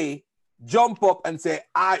say. Jump up and say,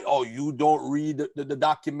 you don't read the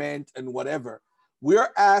document and whatever. We're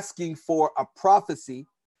asking for a prophecy,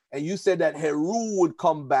 and you said that Heru would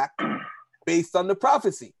come back based on the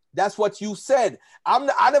prophecy. That's what you said.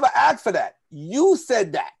 I never asked for that. You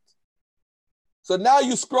said that. So now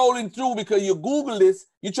you're scrolling through because you Google this,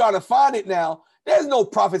 you're trying to find it now. There's no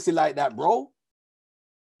prophecy like that, bro.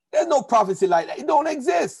 There's no prophecy like that. It don't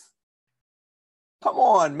exist. Come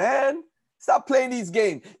on, man. Stop playing these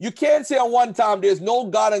games. You can't say on one time there's no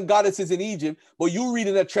god and goddesses in Egypt, but you read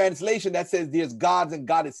in a translation that says there's gods and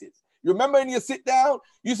goddesses. You remember in your sit down,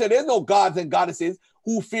 you said there's no gods and goddesses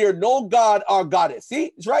who fear no god or goddess.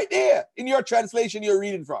 See, it's right there in your translation you're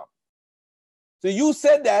reading from. So you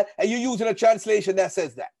said that, and you're using a translation that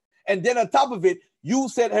says that. And then on top of it, you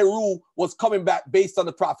said Heru was coming back based on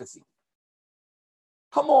the prophecy.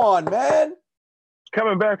 Come on, man.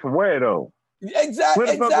 Coming back from where, though?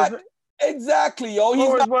 Exactly, yo.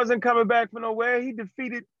 Horus wasn't coming back from nowhere. He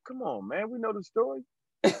defeated. Come on, man. We know the story.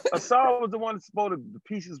 Asar was the one that supposed the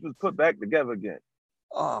pieces was put back together again.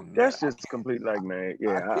 Oh, man. That's just complete, like, man.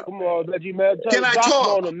 Yeah. Come on, Reggie, man. Can I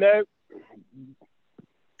talk? On him, man.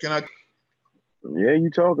 Can I? Yeah, you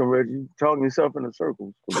talking, Reggie. Talking yourself in a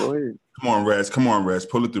circle. So go ahead. Come on, Reg. Come on, Reg.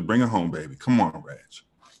 Pull it through. Bring it home, baby. Come on, Reg.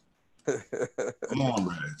 Come on,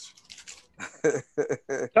 Reg.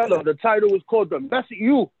 Tell him the title was called The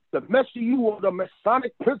Messiah. The Messiah, or the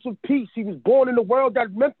Masonic Prince of Peace. He was born in the world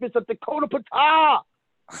at Memphis at Dakota Patah.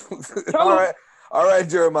 All right,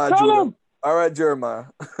 Jeremiah. Tell him. All right, Jeremiah.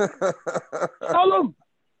 Tell him.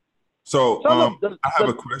 So I have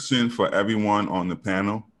a question for everyone on the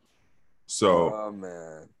panel. So, oh,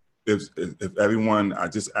 man. If everyone, I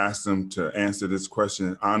just asked them to answer this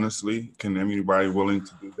question honestly. Can anybody willing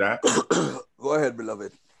to do that? Go ahead,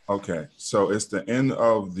 beloved. Okay, so it's the end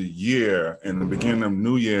of the year and the beginning of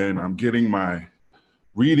New Year, and I'm getting my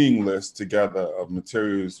reading list together of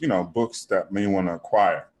materials, books that may want to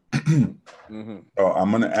acquire. Mm-hmm. So I'm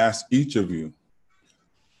going to ask each of you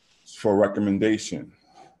for a recommendation.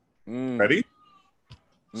 Ready?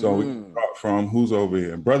 So we can start from who's over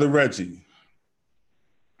here, Brother Reggie.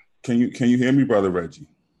 Can you hear me, Brother Reggie?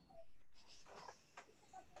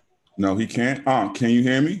 No, he can't. Can you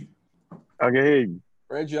hear me? I can hear you.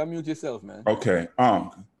 Reggie, unmute yourself, man. Okay.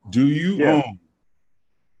 Do you own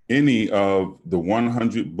any of the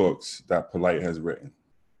 100 books that Polite has written?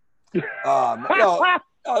 Let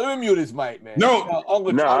me mute his mic, man. No.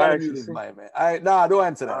 Uncle Charlie, mute his mic, man. Don't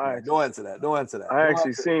answer that. Don't answer that. I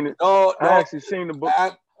actually seen it. No. I actually seen the book.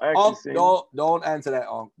 Don't answer that,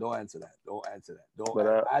 Unc. Don't answer that.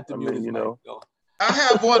 I have to mute his mic. I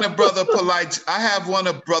have one of Brother Polite's. I have one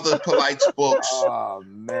of Brother Polite's books. Oh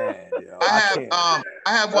man, yo, I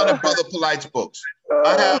have one of Brother Polite's books.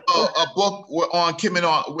 I have a book on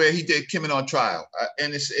Kemet where he did Kemet on trial,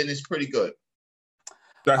 and it's pretty good.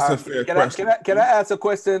 That's a fair question. Can I ask a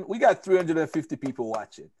question? We got 350 people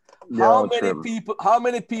watching. How many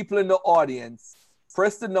people in the audience?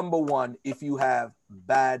 Press the number 1 if you have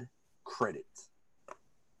bad credit.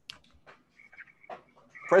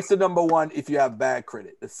 Press the number 1 if you have bad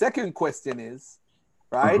credit. The second question is,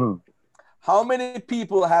 right? How many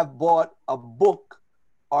people have bought a book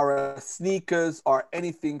or a sneakers or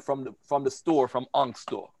anything from the store, from Unc's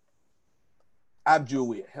store?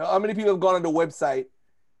 Abjuweer. How many people have gone on the website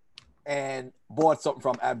and bought something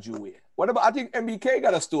from Abjuweer? What about, I think MBK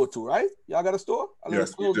got a store too, right? Y'all got a store?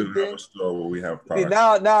 Yes, we do have a store where we have products.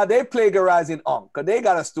 See, now they plagiarizing Unc, because they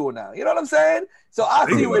got a store now. You know what I'm saying? So I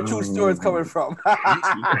see where True Story is coming from.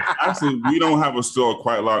 Actually, we don't have a store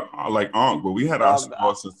quite like Unc, but we had our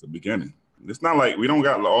store since the beginning. It's not like we don't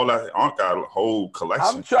got all that. Unc got a whole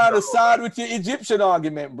collection. I'm trying to side with your Egyptian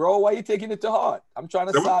argument, bro. Why are you taking it to heart? I'm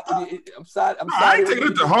trying to side with you. I ain't taking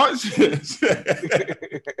it to heart.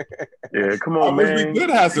 Yeah, come on, man. We did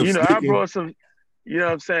have some I brought some, you know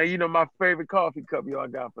what I'm saying? My favorite coffee cup y'all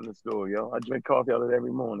got from the store, yo. I drink coffee out of it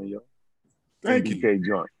every morning, yo. Thank you.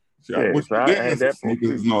 Joint. Yeah, so I had that.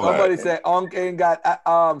 Somebody said Unc ain't got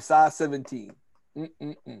size 17.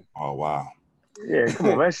 Oh, wow. Yeah,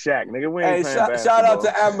 come on, that's Shaq, nigga. We ain't shout out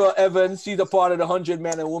to Amber Evans. She's a part of the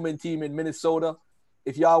 100-man and woman team in Minnesota.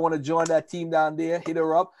 If y'all want to join that team down there, hit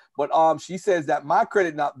her up. But she says that my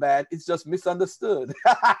credit not bad. It's just misunderstood.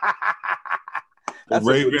 The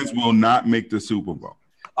Ravens will not make the Super Bowl.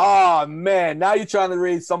 Oh, man. Now you're trying to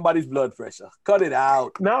raise somebody's blood pressure. Cut it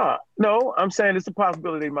out. No, I'm saying it's a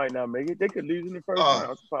possibility they might not make it. They could lose in the first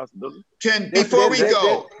round. It's a possibility. Before we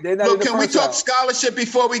go, can we talk scholarship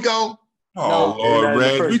before we go? Oh, Lord,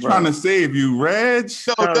 Reg. We trying to save you, Reg.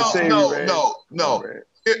 No.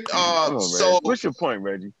 So what's your point,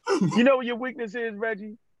 Reggie? You know what your weakness is,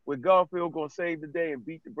 Reggie? With Garfield gonna save the day and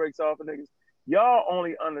beat the brakes off of niggas. Y'all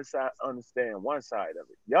only understand one side of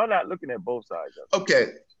it. Y'all not looking at both sides of it.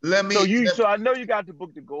 Okay, let me. So I know you got the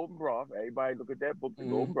book, The Golden Broth. Everybody look at that book, The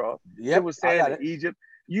Golden Broth. Yep, it was saying in Egypt.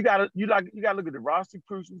 You gotta look at the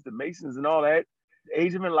Rosicrucians, the Masons, and all that. The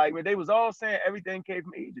Age of Enlightenment. They was all saying everything came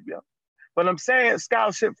from Egypt, yo. But I'm saying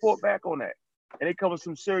scholarship fought back on that. And it comes with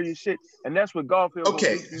some serious shit. And that's what Garfield.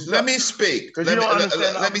 Okay, let me speak.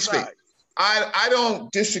 Let me speak. I don't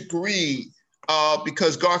disagree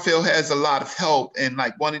because Garfield has a lot of help. And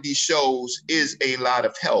like one of these shows is a lot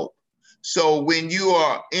of help. So when you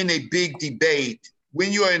are in a big debate,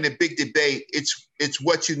 it's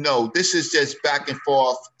what you know. This is just back and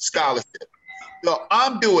forth scholarship. So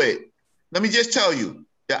I'm doing let me just tell you,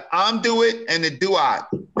 the Amduit and the Duat,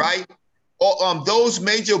 right? Those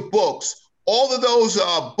major books, all of those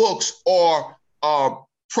books are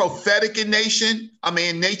prophetic in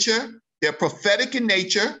nature. They're prophetic in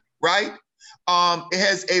nature, right? It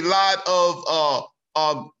has a lot of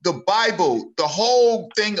the Bible, the whole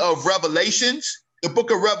thing of Revelations. The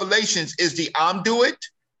book of Revelations is the Amduit,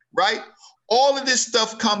 right? All of this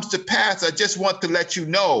stuff comes to pass. I just want to let you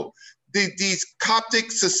know these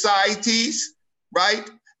Coptic societies, right?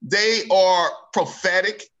 They are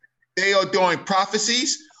prophetic. They are doing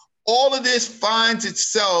prophecies. All of this finds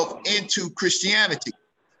itself into Christianity.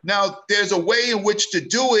 Now, there's a way in which to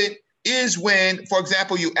do it is when, for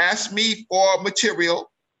example, you asked me for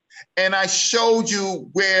material and I showed you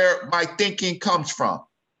where my thinking comes from,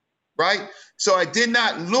 right? So I did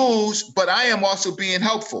not lose, but I am also being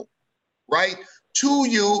helpful, right, to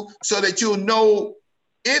you so that you'll know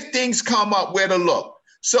if things come up where to look.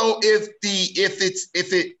 So if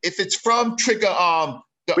it's from Trigger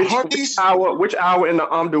the Hermes, which hour in the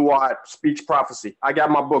Amduat speech prophecy? I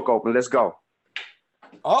got my book open. Let's go.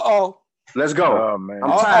 Let's go. Oh, man.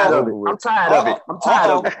 I'm tired of it. I'm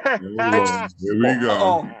tired of it. Here we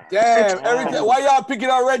go. Damn, everything. Why y'all picking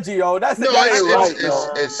on Reggie, yo? Let's go. Let's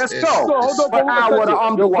go. What hour the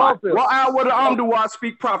Amduat? What hour the Amduat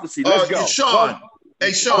speak prophecy? Let's go. Sean.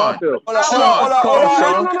 Hey, Sean. Hold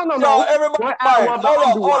on. No, everybody.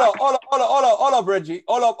 Hold up, Reggie.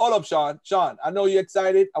 Hold up, Sean. Sean, I know you're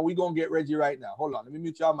excited, and we're going to get Reggie right now. Hold on. Let me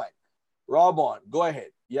mute your mic. Rob on. Go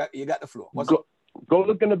ahead. Yeah, you got the floor. Go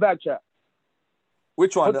look in the back chat.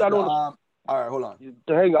 Which one? All right, hold on.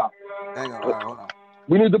 Hang on. All right, hold on.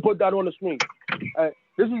 We need to put that on the screen.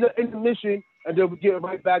 This is an intermission, and then we get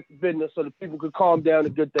right back to business so the people can calm down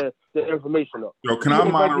and get the information up. Yo, can I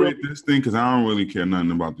moderate this thing? Because I don't really care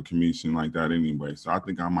nothing about the commission like that anyway. So I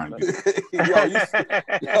think I might be.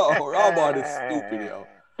 yo, Rob is stupid, yo.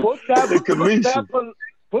 Put that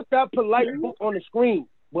polite book on the screen.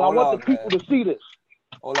 Well, I want the people to see this.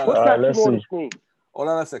 Hold on. Put that on the screen. Hold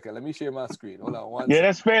on a second. Let me share my screen. Hold on one second.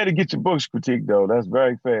 That's fair to get your books critiqued, though. That's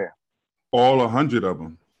very fair. All 100 of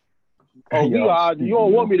them. Oh, you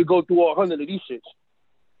don't want me to go through all 100 of these shits.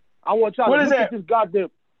 I want y'all to look at this goddamn.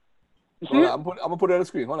 I'm gonna put it on the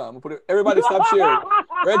screen. Hold on. I'm gonna put it. Everybody, stop sharing.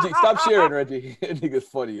 Reggie, stop sharing. Reggie, that nigga's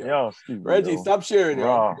funny. Yo, Reggie, stop sharing.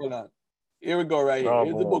 Yo. Hold on. Here we go. Right here.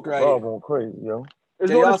 Here's the book right here. Going crazy, yo.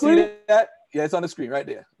 Can y'all see that? Yeah, it's on the screen right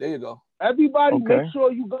there. There you go. Everybody, make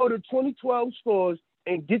sure you go to 2012 stores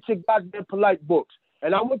and get your goddamn polite books.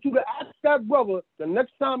 And I want you to ask that brother the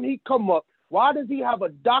next time he come up, why does he have a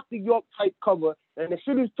Dr. York type cover? And the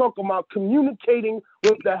shit is talking about communicating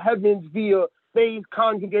with the heavens via phase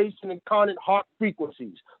conjugation and consonant heart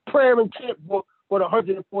frequencies. Prayer and chant book for the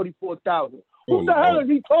 144,000. Who the hell is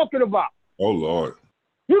he talking about? Oh, Lord.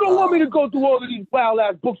 You don't want me to go through all of these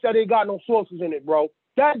wild-ass books that ain't got no sources in it, bro.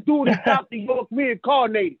 That dude is Dr. York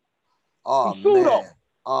reincarnated. Oh, man.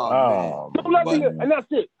 Don't let me, and that's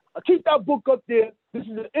it. I keep that book up there. This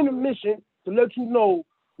is an intermission to let you know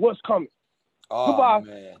what's coming. Goodbye.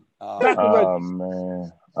 Man.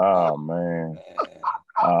 Man.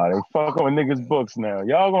 They fucking with niggas' books now.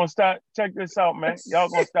 Y'all gonna stop. Check this out, man. Y'all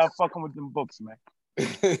gonna stop fucking with them books, man.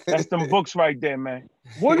 That's them books right there, man.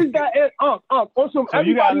 What is that? Awesome. So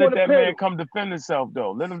you gotta let that man come defend himself,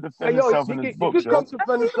 though. Let him defend himself in his books. He can come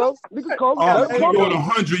defend himself. He can come. You go to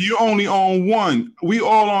 100. You only own one. We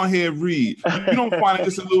all on here read. You don't find it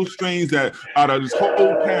just a little strange that out of this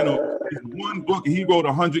whole panel, one book and he wrote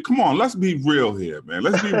 100. Come on, let's be real here, man.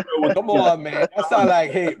 Let's be real. Come on, man. That sound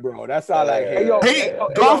like hate, bro. That sound like hate. Hate,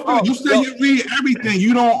 Garfield, you say you read everything.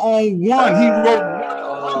 You don't own one. He wrote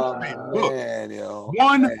 100 books. Man, yo.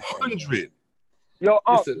 100. Yo,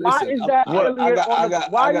 why is that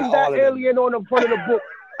alien on the front of the book?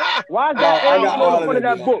 Why is that alien on the front of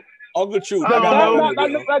that book? Uncle Truth. I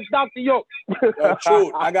look like Dr. York.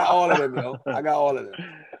 Truth. I got all of them, yo. I got all of them.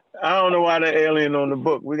 I don't know why the alien on the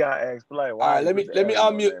book. We gotta ask polite. All right, let me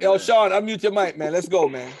unmute. Yo, Sean, unmute your mic, man. Let's go,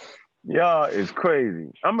 man. Y'all is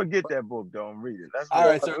crazy. I'm gonna get that book though and read it. All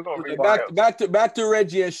right, so back to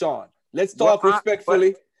Reggie and Sean. Let's talk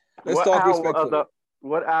respectfully. Let's talk respectfully.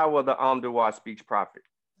 What hour the Amduat speaks prophet?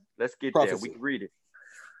 Let's get there. We can read it.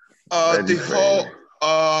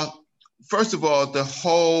 First of all, the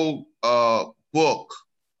whole book.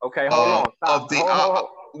 Okay, hold on.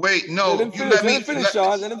 Wait, no. Let him finish,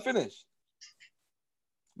 Sean. Let him finish.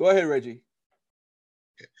 Go ahead, Reggie.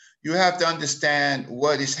 You have to understand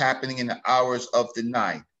what is happening in the hours of the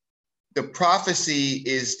night. The prophecy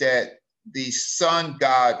is that the sun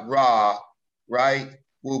god Ra, right,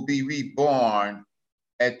 will be reborn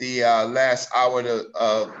at the last hour. He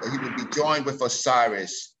will be joined with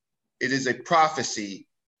Osiris it is a prophecy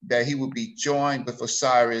that he will be joined with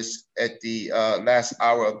Osiris at the last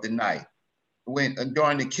hour of the night. When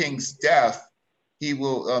during the king's death, he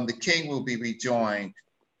will the king will be rejoined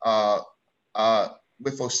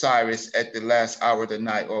with Osiris at the last hour of the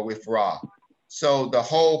night, or with Ra. So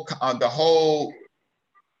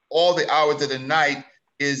all the hours of the night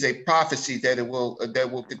is a prophecy that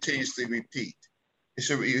will continuously repeat. It's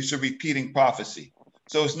a repeating prophecy.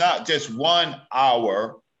 So it's not just 1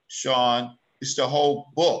 hour, Sean. It's the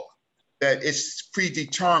whole book that it's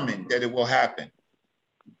predetermined that it will happen.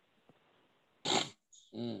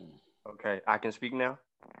 Okay, I can speak now?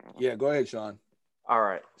 Yeah, go ahead, Sean. All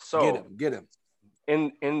right. So get him.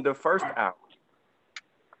 In the first hour,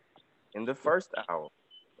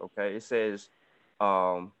 okay, it says,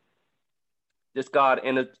 this God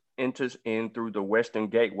enters in through the western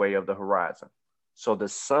gateway of the horizon. So the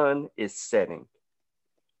sun is setting.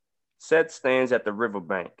 Set stands at the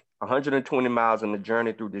riverbank, 120 miles in the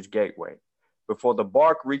journey through this gateway, before the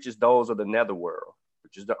bark reaches those of the netherworld,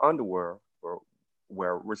 which is the underworld,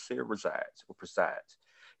 where Rasir presides.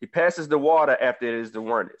 He passes the water after it is the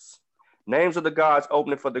Wernus. Names of the gods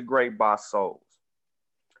opening for the great boss souls.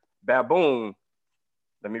 Baboon,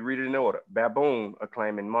 let me read it in order. Baboon,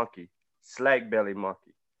 acclaiming monkey. Slack-belly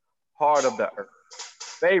monkey. Heart of the earth.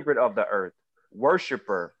 Favorite of the earth.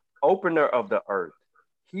 Worshipper. Opener of the earth.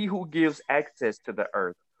 He who gives access to the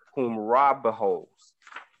earth, whom Ra beholds.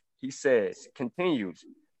 He says, continues,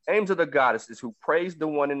 names of the goddesses who praise the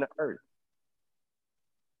one in the earth.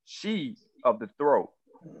 She of the throat,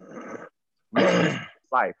 mistress of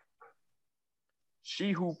life.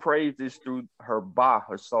 She who praises through her Ba,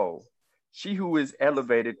 her soul. She who is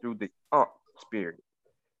elevated through the spirit.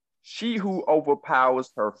 She who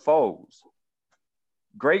overpowers her foes.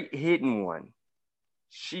 Great hidden one.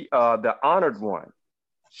 She, the honored one.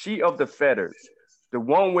 She of the fetters, the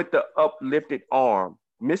one with the uplifted arm,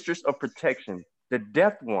 mistress of protection, the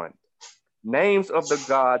death one. Names of the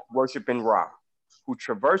gods worshiping Ra, who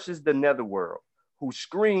traverses the netherworld, who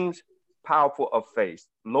screams, powerful of face,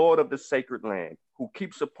 Lord of the sacred land, who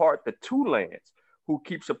keeps apart the two lands, who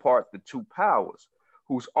keeps apart the two powers,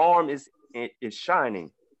 whose arm is shining,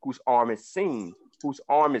 whose arm is seen, whose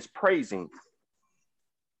arm is praising.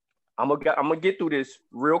 I'm gonna get through this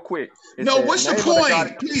real quick. What's the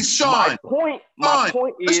point? Please, Sean. My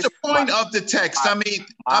point what's the point of the text? I mean,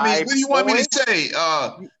 what do you want me to say?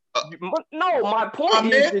 No, my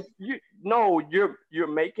point is that you're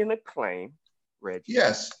making a claim, Reggie.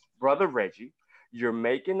 Yes, brother Reggie, you're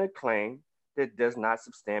making a claim that does not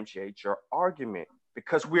substantiate your argument,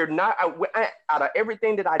 because we're not out of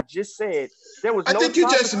everything that I just said. There was. I think you're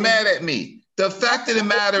just mad at me. The fact of the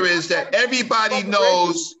matter is that everybody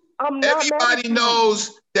knows. Everybody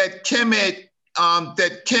knows that Kemet,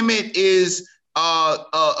 is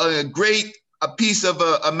a great piece of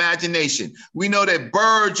imagination. We know that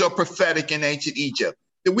birds are prophetic in ancient Egypt.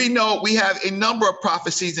 We know we have a number of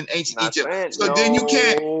prophecies in ancient Egypt. So then you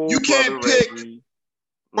can't pick.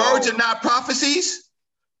 Birds are not prophecies.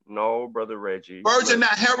 No, brother Reggie. Birds are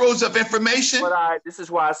not heralds of information. But this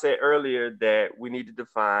is why I said earlier that we need to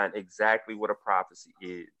define exactly what a prophecy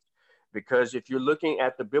is. Because if you're looking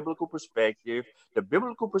at the biblical perspective,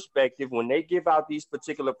 when they give out these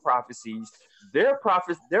particular prophecies, they're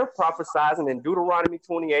prophesizing in Deuteronomy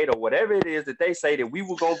 28 or whatever it is that they say that we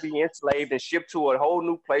were going to be enslaved and shipped to a whole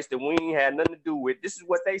new place that we ain't had nothing to do with. This is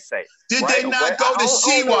what they say. Did they not go to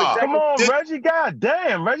Siwa? Exactly. Come on, Reggie. God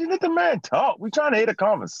damn, Reggie, let the man talk. We're trying to hit a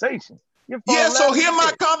conversation. Yeah, so hear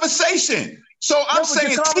my conversation. So I'm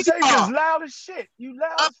saying your conversation is loud as shit. You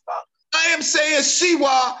loud as fuck. I am saying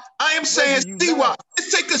Siwa. I am saying Siwa.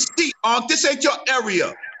 Let's take a seat, This ain't your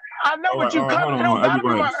area. I know what you coming on,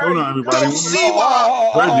 everybody. Hold on, everybody.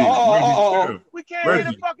 Siwa. We can't hear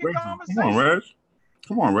the fucking conversation. Come on, Reg.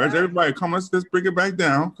 Come on, Reg. Everybody, come. Let's bring it back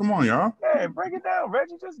down. Come on, y'all. Yeah, break it down,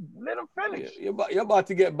 Reggie. Just let him finish. You're about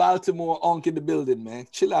to get Baltimore Onk in the building, man.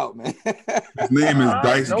 Chill out, man. His name is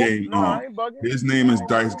Dice Game Onk. His name is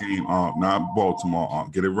Dice Game Onk, not Baltimore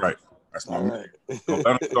Onk. Get it right. That's my man. Don't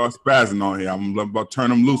let him start spazzing on here. I'm about to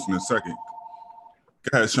turn him loose in a second.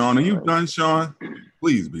 Go ahead, Sean. Are you done, Sean?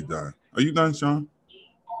 Please be done. Are you done, Sean?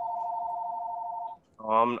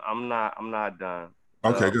 I'm not done.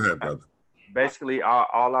 Okay, go ahead, brother. Basically,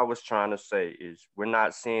 all I was trying to say is we're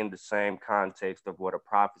not seeing the same context of what a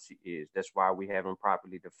prophecy is. That's why we haven't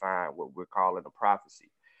properly defined what we're calling a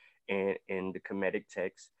prophecy in the Kemetic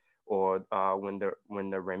text, or when the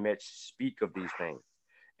Remech speak of these things.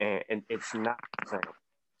 And it's not the same.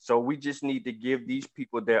 So we just need to give these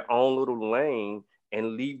people their own little lane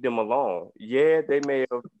and leave them alone. Yeah, they may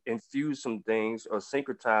have infused some things or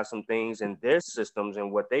syncretized some things in their systems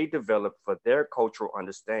and what they developed for their cultural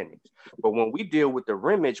understandings. But when we deal with the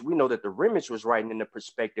Rimage, we know that the Rimage was writing in the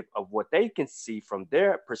perspective of what they can see from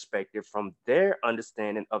their perspective, from their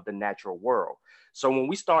understanding of the natural world. So when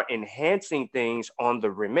we start enhancing things on the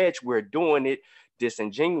Rimage, we're doing it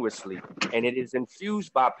disingenuously, and it is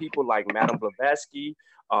infused by people like Madame Blavatsky,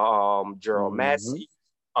 Gerald Massey,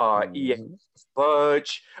 E.A.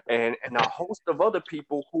 Budge, and a host of other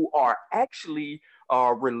people who are actually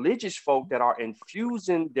religious folk that are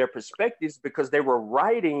infusing their perspectives because they were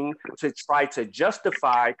writing to try to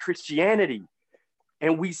justify Christianity.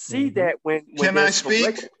 And we see that when Can I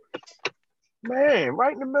speak? Man,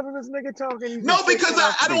 right in the middle of this nigga talking. No, because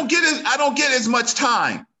I don't get as much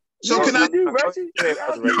time. So yes, can I do, Reggie?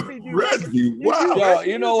 Reggie, wow. Yo,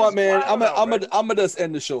 you know what, man? I'm gonna just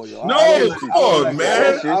end the show, yo. No, come on,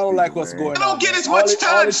 man. I don't like what's going on. I don't get as much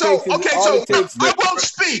time. So okay, so I won't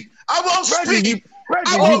speak. I won't speak.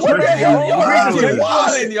 Reggie,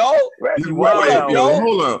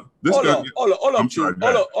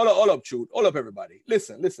 Hold up, everybody.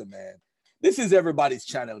 Listen, man. This is everybody's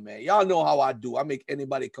channel, man. Y'all know how I do. I make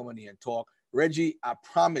anybody come in here and talk. Reggie, I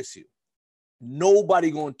promise you, nobody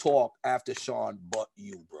gonna talk after Sean but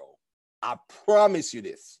you, bro. I promise you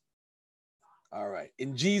this. All right.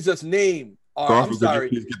 In Jesus' name. I'm sorry.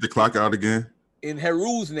 Could you please get the clock out again? In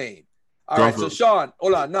Heru's name. All right. So Sean,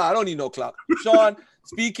 hold on. No, I don't need no clock. Sean,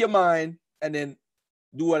 speak your mind and then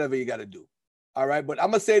do whatever you got to do. All right. But I'm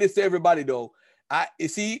gonna say this to everybody though. You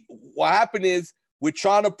see, what happened is we're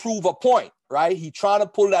trying to prove a point, right? He trying to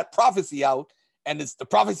pull that prophecy out, and the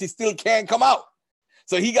prophecy still can't come out.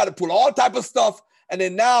 So he got to pull all type of stuff. And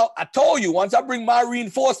then now I told you, once I bring my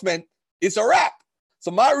reinforcement, it's a wrap.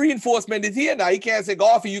 So my reinforcement is here now. He can't say,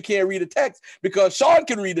 Golfy, you can't read the text because Sean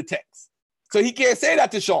can read the text. So he can't say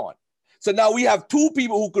that to Sean. So now we have two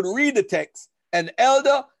people who can read the text, an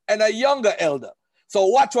elder and a younger elder. So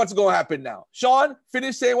watch what's going to happen now. Sean,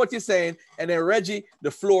 finish saying what you're saying. And then Reggie,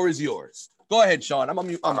 the floor is yours. Go ahead, Sean. I'm on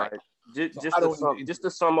mute. All right. Just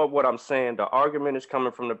to sum up what I'm saying, the argument is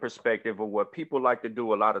coming from the perspective of what people like to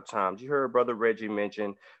do a lot of times. You heard Brother Reggie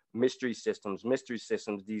mention mystery systems,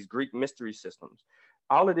 these Greek mystery systems.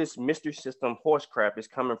 All of this mystery system horse crap is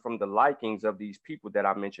coming from the likings of these people that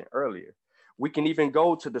I mentioned earlier. We can even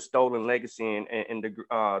go to the Stolen Legacy and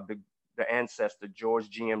the ancestor George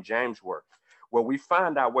G.M. James work, where we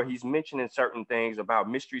find out where he's mentioning certain things about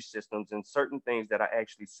mystery systems and certain things that I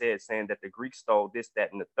actually said, saying that the Greeks stole this,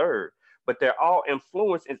 that, and the third. But they're all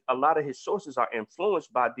influenced, and a lot of his sources are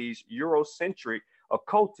influenced by these Eurocentric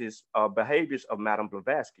occultist behaviors of Madame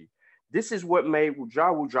Blavatsky. This is what made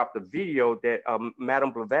Jawu drop the video that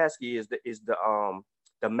Madame Blavatsky is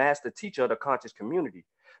the master teacher of the conscious community,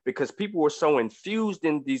 because people were so infused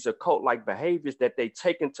in these occult-like behaviors that they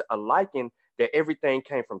take into a liking that everything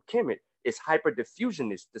came from Kemet. It's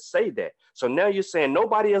hyper-diffusionist to say that. So now you're saying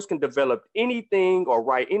nobody else can develop anything or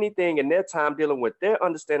write anything in their time dealing with their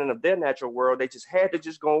understanding of their natural world. They just had to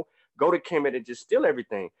just go to Kemet and just steal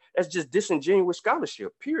everything. That's just disingenuous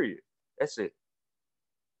scholarship, period. That's it.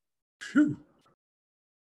 Phew.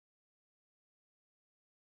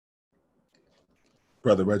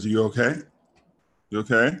 Brother Reggie, you okay? You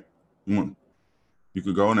okay? You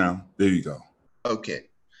could go now. There you go. Okay.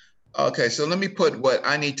 Okay, so let me put what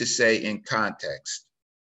I need to say in context.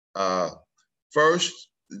 First,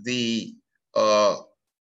 the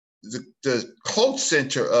cult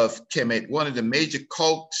center of Kemet, one of the major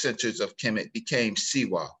cult centers of Kemet, became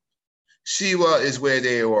Siwa. Siwa is where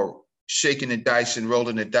they are shaking the dice and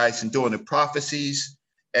rolling the dice and doing the prophecies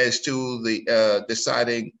as to the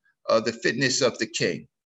deciding the fitness of the king,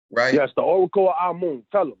 right? Yes, the Oracle of Amun.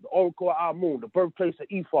 Tell them. The Oracle of Amun, the birthplace of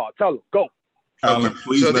Ifa. Tell them. Go. Alan,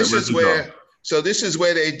 please so this is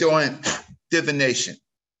where they're doing divination,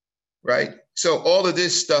 right? So all of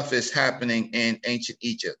this stuff is happening in ancient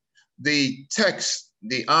Egypt. The text,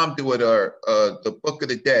 the Amduat, or the Book of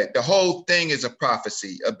the Dead, the whole thing is a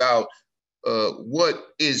prophecy about what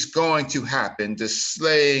is going to happen, the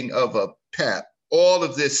slaying of a Pep. All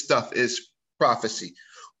of this stuff is prophecy.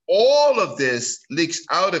 All of this leaks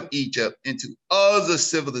out of Egypt into other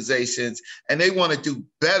civilizations, and they want to do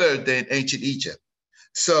better than ancient Egypt.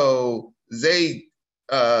 So they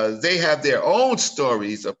have their own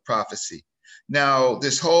stories of prophecy. Now,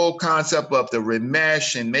 this whole concept of the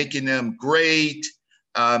Ramesh and making them great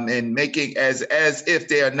and making as if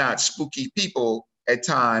they are not spooky people at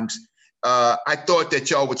times, I thought that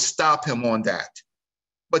y'all would stop him on that,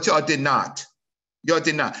 but y'all did not. Y'all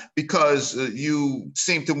did not, because you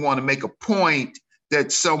seem to want to make a point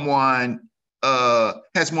that someone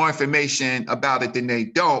has more information about it than they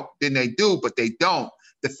do, but they don't.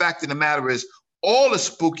 The fact of the matter is, all the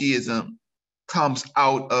spookyism comes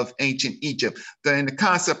out of ancient Egypt. And the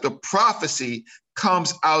concept of prophecy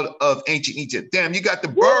comes out of ancient Egypt. Damn, you got the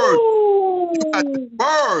birds. You got the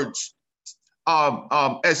birds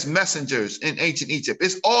as messengers in ancient Egypt.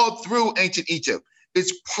 It's all through ancient Egypt.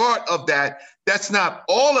 It's part of that. That's not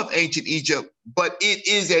all of ancient Egypt, but it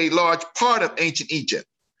is a large part of ancient Egypt.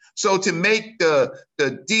 So to make the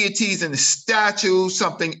deities and the statues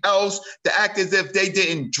something else, to act as if they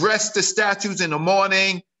didn't dress the statues in the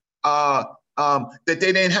morning, that they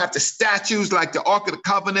didn't have the statues like the Ark of the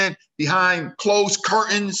Covenant behind closed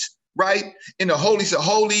curtains, right? In the holies of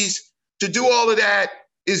holies. To do all of that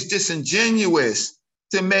is disingenuous.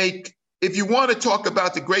 To make, if you want to talk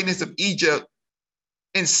about the greatness of Egypt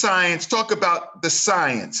in science, talk about the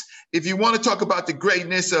science. If you want to talk about the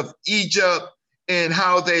greatness of Egypt and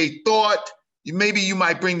how they thought, maybe you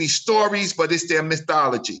might bring these stories, but it's their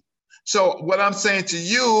mythology. So what I'm saying to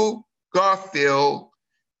you, Garfield,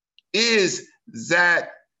 is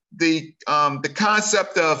that the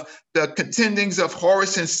concept of the contendings of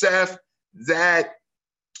Horus and Seth, that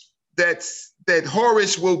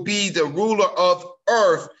Horus will be the ruler of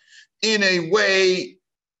earth in a way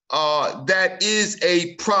that is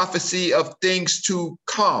a prophecy of things to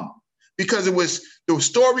come, because the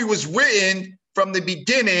story was written from the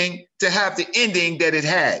beginning to have the ending that it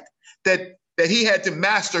had, that he had to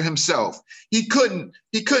master himself. He couldn't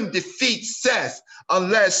defeat Seth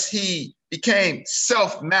unless he became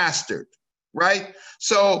self-mastered, right?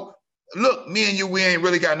 So look, me and you, we ain't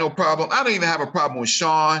really got no problem. I don't even have a problem with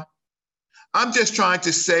Sean. I'm just trying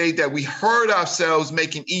to say that we hurt ourselves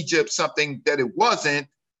making Egypt something that it wasn't.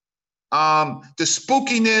 The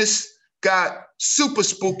spookiness got super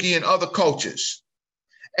spooky in other cultures,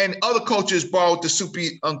 and other cultures borrowed the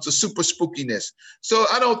super spookiness. So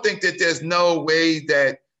I don't think that there's no way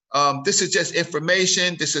that this is just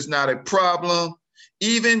information. This is not a problem,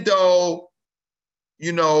 even though,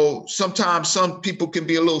 you know, sometimes some people can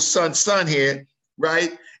be a little sun here,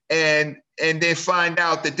 right? And then find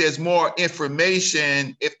out that there's more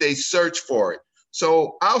information if they search for it.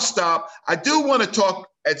 So I'll stop. I do want to talk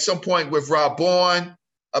at some point with Rob Bourne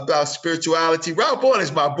about spirituality. Rob Bourne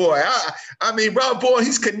is my boy. I mean, Rob Bourne,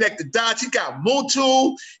 he's connected dots. He got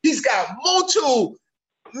Mutu. He's got Mutu.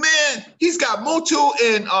 Man, he's got Mutu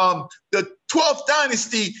in the 12th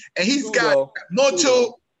dynasty, and he's got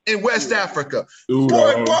Mutu in West Africa. Boy,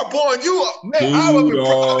 Rob Bourne,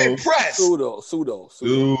 I'm impressed. Pseudo.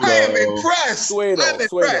 I am impressed. I'm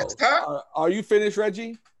impressed. Huh? Are you finished,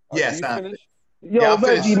 Reggie? Yes. Yo,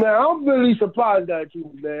 Reggie, man, I'm really surprised at you,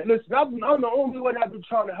 man. Listen, I'm the only one that's been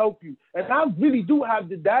trying to help you. And I really do have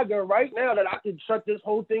the dagger right now that I can shut this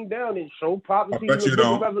whole thing down and show prophecy in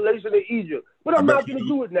the Revelation of Egypt. But I'm not going to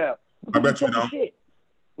do it now. I bet you don't.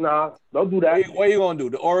 Nah, don't do that. What are you going to do?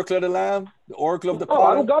 The Oracle of the Lamb? The Oracle of the Potter?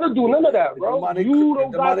 I don't got to do none of that, bro. You don't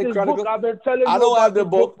got this book. I've been telling you. I don't have the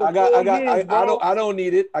book. I don't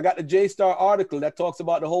need it. I got the J-Star article that talks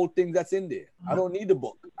about the whole thing that's in there. I don't need the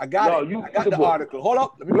book. I got it. I got the article. Hold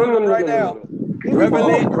up. Let me put it right now.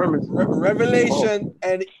 Revelation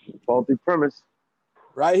and faulty premise.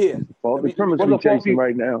 Right here. Faulty premise we're chasing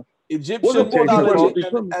right now. Egyptian mythology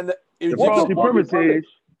and the faulty premise is.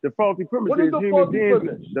 The faulty premise is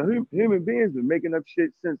human beings been making up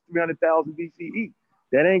shit since 300,000 BCE.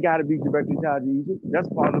 That ain't got to be directly tied to Egypt. That's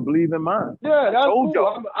part of believing mine. Yeah, that's cool.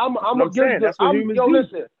 I'm against that's what humans do.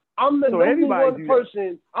 Listen, I'm the number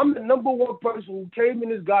one person who came in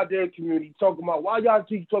this goddamn community talking about why y'all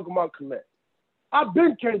keep talking about Kemet. I've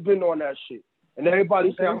been on that shit. And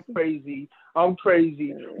everybody say I'm crazy. Well,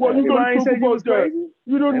 you don't talk about that.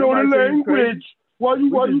 You don't know the language. Why you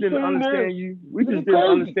didn't understand you? We just didn't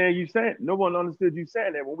understand you saying. No one understood you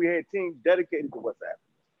saying that when we had teams dedicated to what's happening.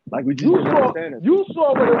 Like we just didn't understand it. You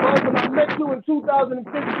saw what it was when I met you in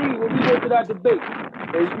 2015 when we went to that debate.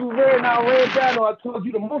 And you ran down, or I told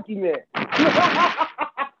you the monkey man. You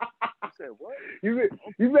said what? You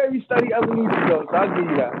made me study evolution, though, so I'll give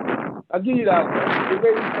you that. Man. You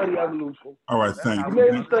made me study evolution. All right, thanks. You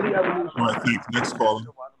made me study evolution. All right, thanks. Next caller.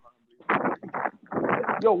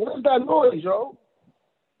 Yo, what's that noise, yo?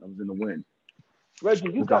 I was in the wind. Reggie,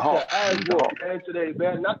 you got your ass whooped, man, today,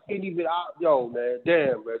 man. I can't even, yo, man.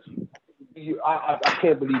 Damn, Reggie. I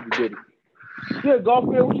can't believe you did it. Yeah,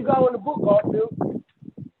 Garfield, what you got on the book, Garfield?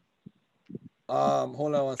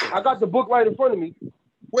 Hold on one second. I got the book right in front of me.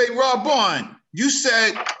 Wait, Rob Bourne, you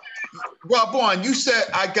said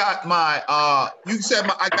I got my I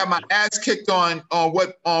got my ass kicked on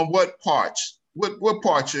what parts? What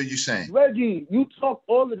part are you saying? Reggie, you talk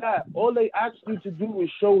all of that. All they asked you to do is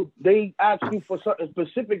show. They asked you for something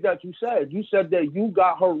specific that you said. You said that you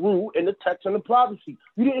got Haru in the text and the prophecy.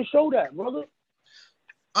 You didn't show that, brother.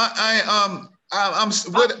 I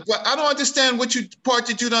don't understand what you part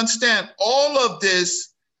that you don't understand. All of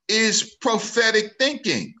this is prophetic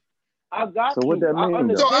thinking. I got so what that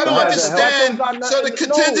means? So I don't understand. So the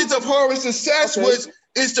contingents of Horus and Seth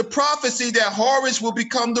is the prophecy that Horus will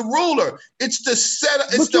become the ruler. It's the setup.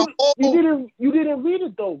 It's the whole. You didn't read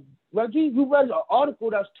it though, Reggie. You read an article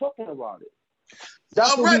that's talking about it.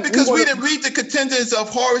 That's right, because we didn't read the contingents of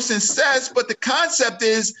Horus and Seth, but the concept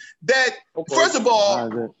is that first of all,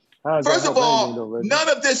 none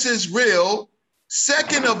of this is real.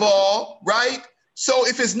 Second of all, right? So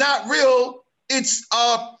if it's not real, it's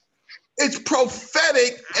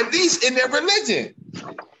prophetic, at least in their religion.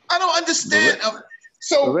 I don't understand.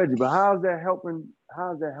 So Reggie, but how's that helping?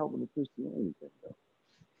 How's that helping the Christianity thing, though?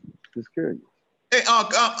 Just curious. Hey,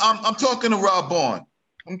 I'm talking to Rob Bourne.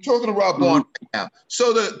 I'm talking to Rob Bourne right now.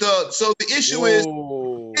 So the issue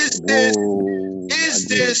is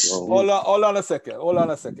this? Hold on a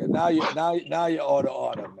second. Now you're out of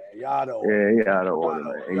order, man. You're out of order. Yeah, out of order,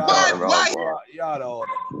 man. You're out of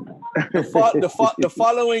order. The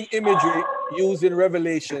following imagery used in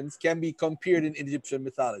Revelations can be compared in Egyptian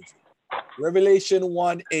mythology. Revelation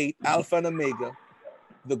 1:8, Alpha and Omega.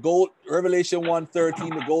 Revelation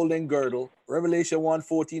 1:13, the golden girdle. Revelation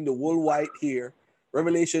 1:14, the wool white hair.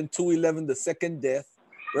 Revelation 2:11, the second death.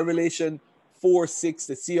 Revelation 4:6,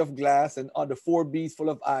 the sea of glass, and on the four beasts full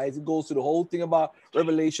of eyes. It goes to the whole thing about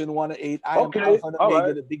Revelation 1:8. I am Alpha and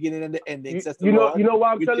Omega, the beginning and the ending. You know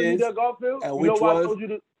why I'm telling you that, Garfield? And you know why I told you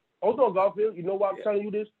this? Hold on, Garfield. You know why I'm telling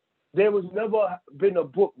you this? There was never been a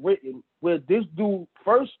book written where this dude,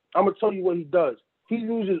 first, I'm going to tell you what he does. He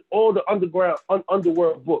uses all the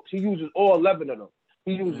underworld books. He uses all 11 of them.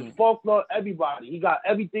 He uses Faulkner, everybody. He got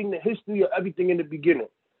everything, the history of everything in the beginning.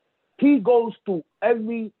 He goes through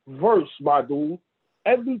every verse, my dude,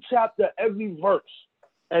 every chapter, every verse.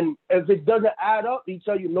 And if it doesn't add up, he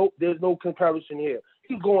tell you, nope, there's no comparison here.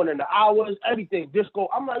 He's going in the hours, everything, disco.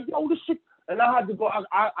 I'm like, yo, this shit. And I had to go,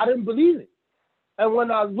 I didn't believe it. And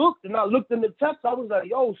when I looked in the text, I was like,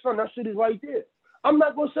 yo, son, that shit is right there. I'm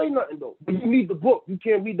not going to say nothing, though. But you need the book. You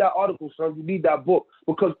can't read that article, son. You need that book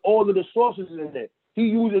because all of the sources is in there. He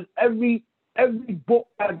uses every book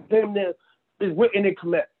that damn near is written in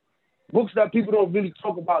Kemet. Books that people don't really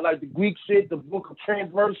talk about, like the Greek shit, the book of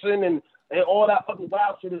transversion, and all that other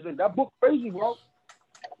wild shit is in that book. Crazy, bro.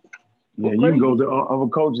 Yeah, you can go to other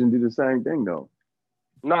coaches and do the same thing, though.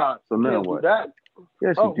 Nah. So now what? That.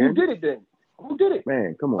 Yes, you can. Who did it then? Who did it?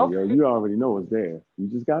 Man, come on, yo. You already know it's there. You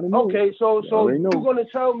just got to know. Okay, so you're going to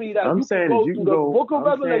tell me that you can go to the book of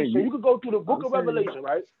Revelation. You can go to the book of Revelation,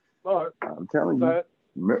 right? All right. I'm telling you.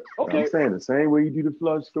 Okay. I'm saying the same way you do the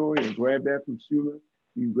flood story and grab that from Schumer,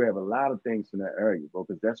 you grab a lot of things from that area, bro,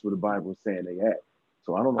 because that's what the Bible is saying they had.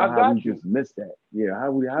 So I don't know how we just missed that. Yeah,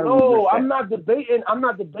 how we No, I'm not debating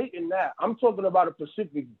that. I'm talking about a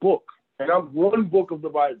specific book. And I'm one book of the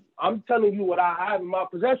Bible. I'm telling you what I have in my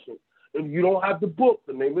possession. If you don't have the book,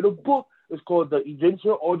 the name of the book is called the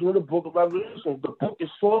Egyptian Origin of the Book of Revelation. The book is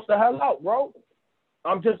sourced the hell out, bro.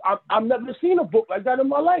 I've never seen a book like that in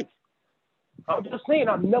my life. I'm just saying,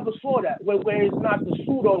 I never saw that where it's not the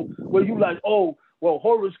pseudo where you like, oh, well,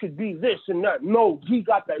 Horus could be this and that. No, he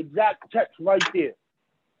got the exact text right there.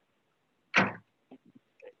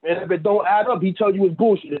 And if it don't add up, he tell you it's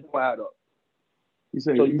bullshit. It don't add up. He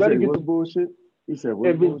said, so you better get the bullshit. He said,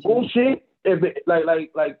 if it's bullshit, if it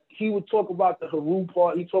like he would talk about the Haru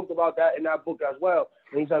part. He talked about that in that book as well.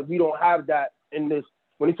 And he's like, we don't have that in this.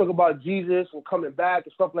 When he talk about Jesus and coming back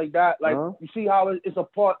and stuff like that, like you see how it's a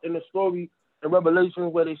part in the story in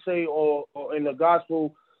Revelation where they say, or in the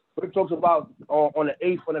gospel, where it talks about on the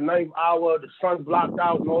 8th or the 9th hour, the sun blocked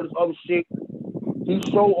out and all this other shit. He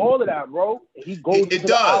showed all of that, bro. He goes. It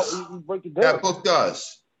does. He break it down. That book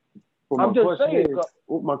does. Well, I'm just saying.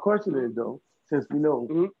 My question is though, since we know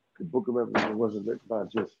the Book of Revelation wasn't written by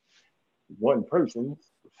just one person,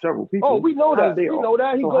 several people. Oh, we know that. We know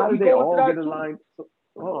that. How did they all get aligned?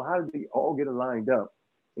 How did they all get aligned up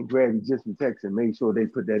and grab Egyptian text and make sure they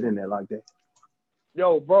put that in there like that?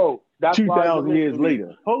 Yo, bro, that's 2,000 years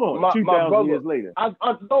later. Hold on, 2,000 years later. I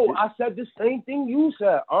said the same thing you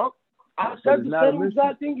said, I said the same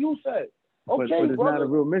exact thing you said. Okay, but it's not a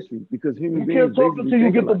real mystery because human beings. You can't talk until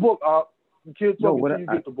you get the book, You can't talk until you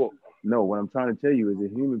get the book. No, what I'm trying to tell you is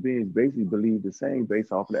that human beings basically believe the same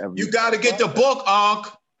based off of the evidence. You got to get the book, Ankh.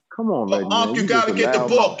 Come on, lady, Ankh, you got to get the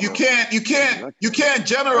book. You can't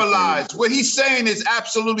generalize. What he's saying is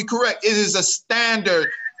absolutely correct. It is a standard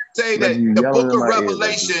say that the Book of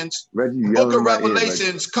Revelations, Book of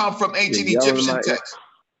Revelations come from ancient Egyptian texts.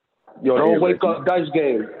 Yo, don't wake up Dice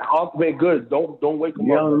Game. Hawk been good. Don't wake him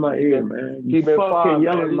up. Yelling in my ear, man. You fucking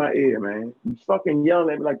yelling in my ear, man. You fucking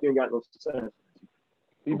yelling at me like you ain't got no sense.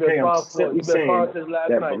 He been fine since last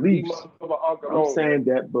night. I'm saying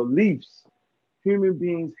that beliefs, human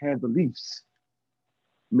beings have beliefs,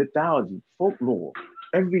 mythology, folklore,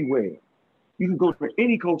 everywhere. You can go to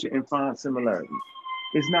any culture and find similarities.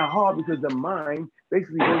 It's not hard because the mind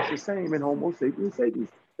basically works the same in Homo sapiens sapiens.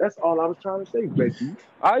 That's all I was trying to say, Becky.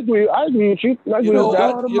 I agree with you. You know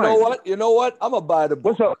what? I'm gonna buy the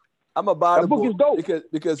book. What's up? I'm gonna buy the book is dope.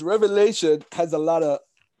 because Revelation has a lot of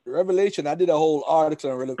Revelation. I did a whole article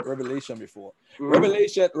on Revelation before.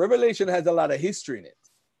 Mm-hmm. Revelation has a lot of history in it.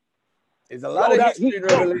 There's a lot of history in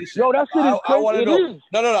Revelation. Yo, that shit is crazy. I want to know.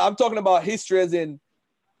 No. I'm talking about history as in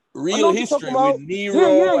real history with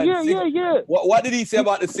Nero. What did he say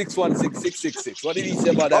about the 616-666? What did he say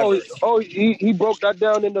about that? He broke that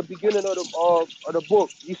down in the beginning of the book.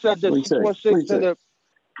 He said that 616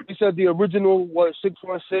 he said the original was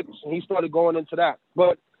 616, and he started going into that.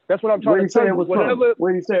 But that's what I'm trying to tell you.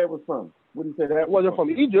 Where did he say it was from? What did he say that wasn't from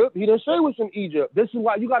Egypt? He didn't say it was from Egypt. This is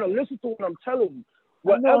why you got to listen to what I'm telling you.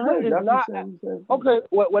 Whatever is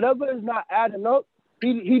not adding up,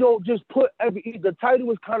 he don't just put the title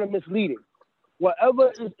is kind of misleading.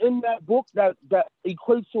 Whatever is in that book that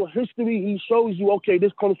equates to history, he shows you, okay,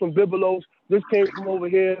 this comes from Biblos, this came from over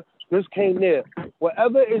here, this came there.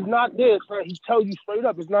 Whatever is not there, sir, he tells you straight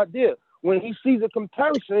up, it's not there. When he sees a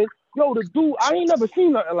comparison, yo, the dude, I ain't never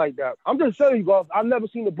seen nothing like that. I'm just telling you, guys, I've never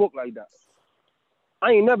seen a book like that.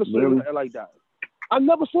 I ain't never seen nothing like that. I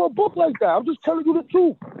never saw a book like that. I'm just telling you the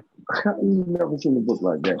truth. You've never seen a book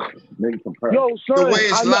like that. Make comparison. Yo, son, the way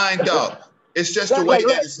it's lined up. It's just the way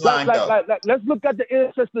that it's lined up. Let's look at the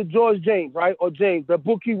ancestor George James, right? Or James, the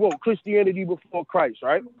book he wrote, Christianity Before Christ,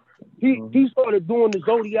 right? He started doing the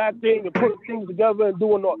Zodiac thing and putting things together and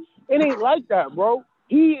doing all. It ain't like that, bro.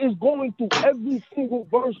 He is going through every single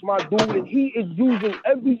verse, my dude, and he is using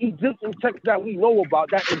every Egyptian text that we know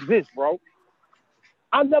about that exists, bro.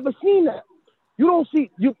 I've never seen that. You don't see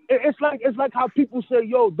you. It's like how people say,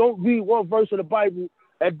 "Yo, don't read one verse of the Bible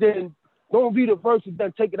and then don't read a verse and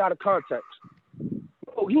then take it out of context."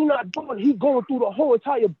 No, he not doing. He going through the whole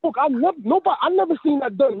entire book. I never seen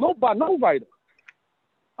that done. No writer.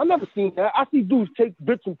 I never seen that. I see dudes take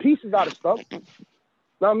bits and pieces out of stuff. Know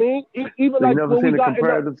what I mean? Even so like you never seen a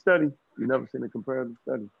comparative study. You never seen a comparative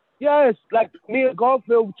study. Yes, like me and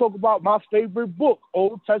Garfield talk about my favorite book,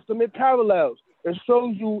 Old Testament Parallels. It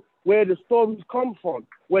shows you where the stories come from,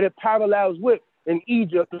 where the parallels with in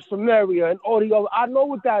Egypt, and Samaria, and all the other. I know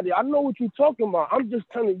what that is. I know what you're talking about. I'm just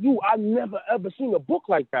telling you, I've never ever seen a book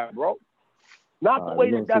like that, bro. Not the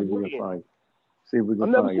way that's written. See if we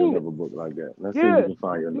can find you another book like that. Let's see if we can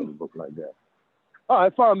find you another book like that. All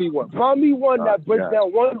right, find me one. Find me one that breaks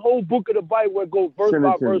down one whole book of the Bible and goes verse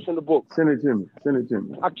by verse in the book. Send it to me.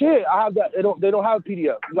 I can't. I have that. They don't have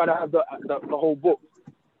PDF. You gotta have the whole book.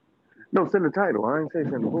 No, send the title. I ain't saying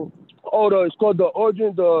send the book. Oh, it's called the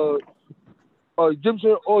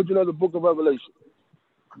Egyptian origin of the Book of Revelation.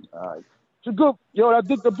 All right. It's a good. I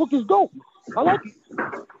think the book is dope. I like it.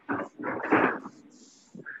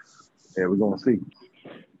 Yeah, we're gonna see.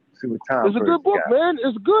 See what time. It's a good book, man.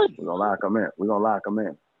 It's good. We're gonna lock them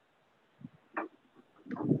in.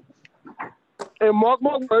 And mark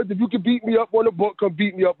my words, if you can beat me up on the book, come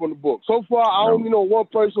beat me up on the book. So far, I only know one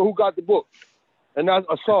person who got the book. And that's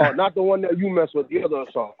Asar, not the one that you mess with, the other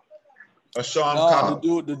Asar.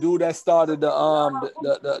 The dude that started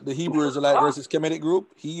the Hebrew Israelite versus Kemetic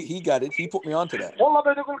group, he got it. He put me onto that.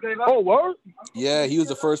 Oh, word? Yeah, he was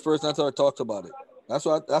the first person I started talked about it. That's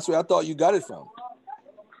where I thought you got it from.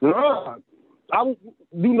 Nah,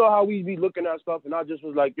 you know how we be looking at stuff, and I just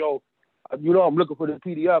was like, yo, I'm looking for the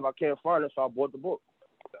PDF. I can't find it, so I bought the book.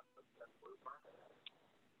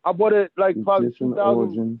 I bought it like probably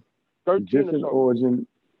 2013 or something. Origin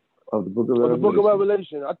of the Book of Revelation. The Book of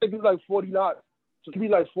Revelation. I think it's like $49. It could be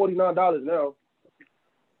like $49 now.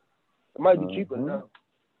 It might be cheaper now.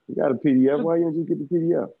 You got a PDF? Why you don't just get the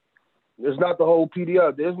PDF? It's not the whole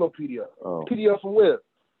PDF. There's no PDF. Oh. PDF from where?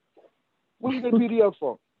 Where you get PDF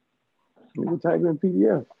from? You can type in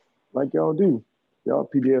PDF like y'all do. Y'all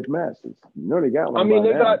PDF masters. You know they got one. I mean,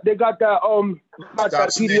 they got that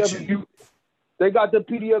PDF. They got the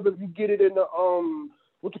PDF if you get it in the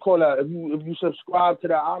what you call that? If you subscribe to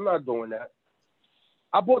that, I'm not doing that.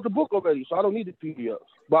 I bought the book already, so I don't need the PDF.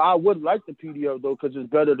 But I would like the PDF though, because it's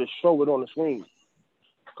better to show it on the screen.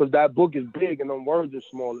 Because that book is big and them words are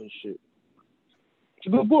small and shit. It's a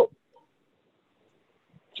good book.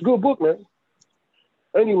 It's a good book, man.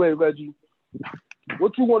 Anyway, Reggie,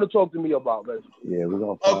 what you want to talk to me about, Reggie? Yeah, we're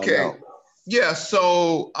gonna find out. Yeah.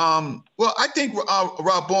 So, well, I think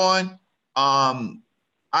Rabon,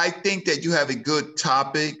 I think that you have a good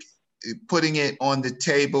topic. Putting it on the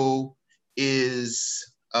table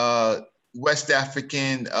is West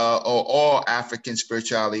African or all African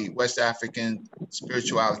spirituality. West African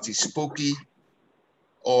spirituality spooky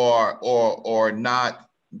or not?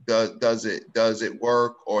 Does it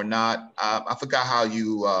work or not? I forgot how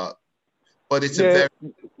you. But it's a very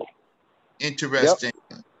interesting.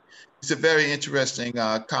 Yep. It's a very interesting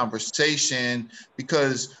conversation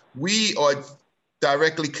because we are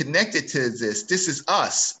directly connected to this. This is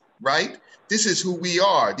us, right? This is who we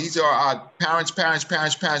are. These are our parents,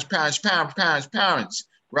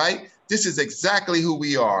 right? This is exactly who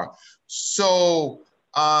we are. So,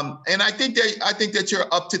 and I think that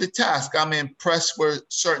you're up to the task. I'm impressed with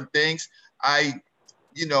certain things. And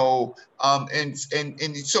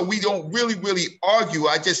so we don't really argue.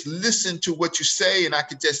 I just listen to what you say and I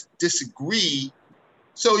could just disagree.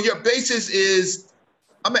 So your basis is,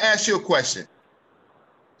 I'm gonna ask you a question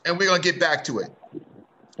and we're gonna get back to it.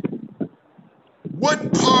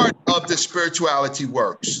 What part of the spirituality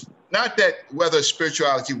works? Not that whether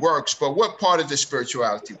spirituality works, but what part of the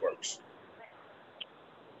spirituality works?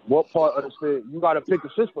 What part of the spirit? You gotta pick a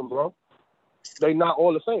system, bro. They not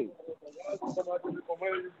all the same.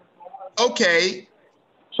 Okay.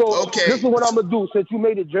 So this is what I'm gonna do. Since you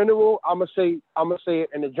made it general, I'm gonna say it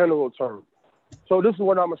in a general term. So this is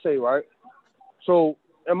what I'm gonna say, right? So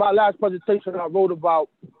in my last presentation, I wrote about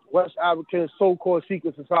West African so-called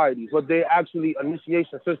secret societies, but they're actually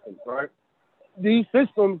initiation systems, right? These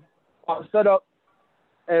systems are set up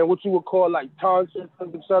and what you would call like time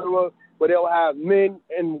systems, etc., where they'll have men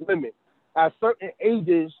and women at certain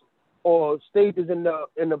ages or stages in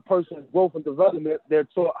the person's growth and development. They're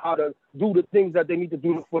taught how to do the things that they need to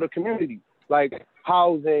do for the community, like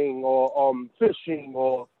housing or fishing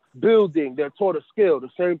or building. They're taught a skill. The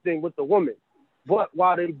same thing with the woman. But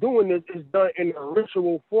while they're doing this, it's done in a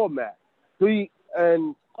ritual format.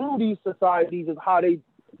 And through these societies is how they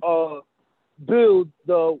build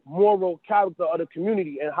the moral character of the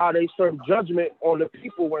community and how they serve judgment on the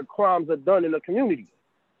people when crimes are done in the community.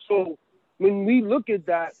 So when we look at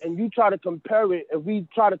that and you try to compare it, if we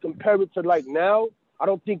try to compare it to like now, I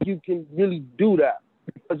don't think you can really do that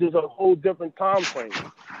because it's a whole different time frame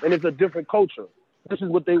and it's a different culture. This is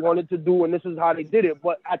what they wanted to do and this is how they did it.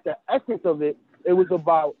 But at the essence of it, it was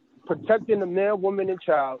about protecting the man, woman, and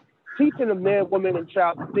child, teaching the man, woman, and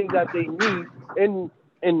child the things that they need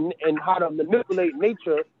and how to manipulate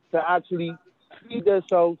nature to actually feed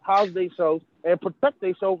themselves, house themselves, and protect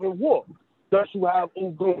themselves in war. Thus you have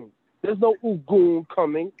Ogun. There's no Ogun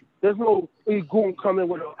coming. There's no Ogun coming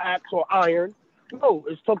with an axe or iron. No,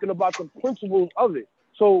 it's talking about the principles of it.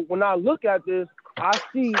 So when I look at this, I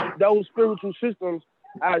see those spiritual systems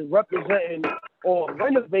as representing or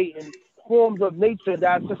renovating forms of nature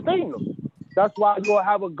that sustain them. That's why you'll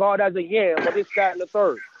have a god as a yam, but it's that and the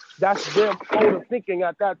third. That's their mode of thinking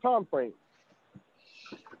at that time frame.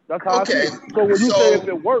 That's how I see it. So when you say if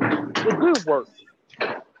it works, it did work.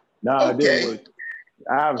 Nah, it didn't work.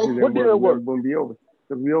 Obviously, what did it work? Wouldn't be over.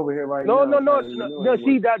 Because we over here right now. No.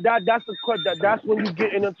 See, that's when you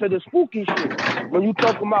get into the spooky shit. When you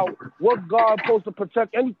talk about what God supposed to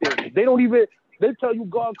protect anything, they tell you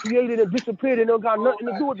God created and disappeared and it don't got nothing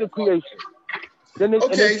to do with the creation. Then and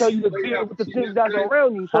they tell you to deal with the things that's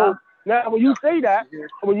around you. So now when you say that,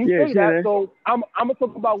 so I'm gonna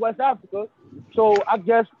talk about West Africa. So I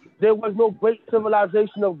guess there was no great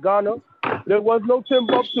civilization of Ghana, there was no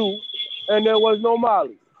Timbuktu, and there was no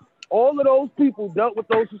Mali. All of those people dealt with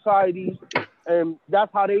those societies, and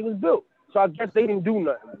that's how they was built. So I guess they didn't do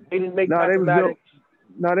nothing. They didn't make mathematics.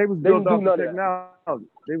 They was built off of technology.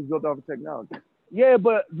 They was built off of technology. Yeah,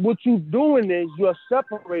 but what you're doing is you're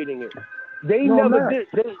separating it. They never did.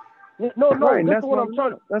 Right, that's what I'm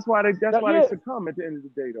trying to. That's why they succumb at the end of the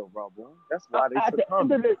day, though, bro. That's why they succumb.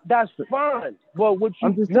 The end of it, that's fine. But what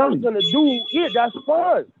you're not gonna do, that's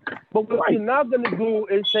fine. But what you're not gonna do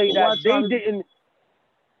is say that they didn't.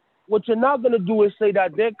 What you're not gonna do is say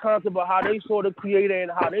that their concept of how they saw the creator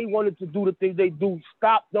and how they wanted to do the things they do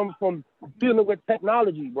stopped them from dealing with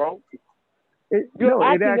technology, bro. It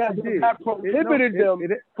actually did. That prohibited them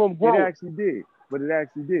from growing. It actually did. But it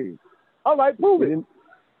actually did. All right, prove it.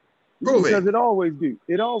 Prove it. Because it always do.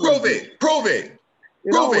 It always prove do. it. Prove it.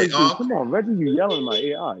 It always do. Come on, Reggie, you yelling in my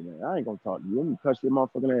ear. All right, man. I ain't gonna talk to you. Let me cuss your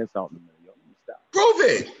motherfucking ass out in a minute. Yo, stop. Prove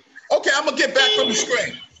it. Okay, I'm gonna get back from the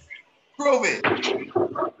screen. Prove it.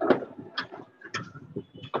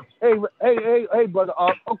 Hey, brother.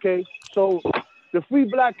 Okay, so the free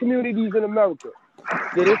black communities in America,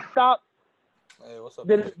 Did it stop? Hey, what's up?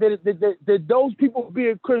 Did those people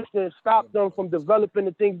being Christians stop them from developing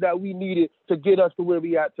the things that we needed to get us to where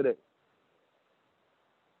we at today?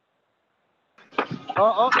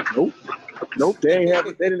 Nope. They didn't have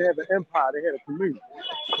an empire. They had a community.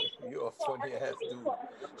 You're a funny ass dude.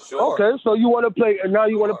 Sure. Okay, so you want to play, and now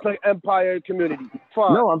you want to play Empire and Community.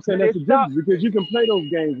 Fine. No, I'm saying that's the difference because you can play those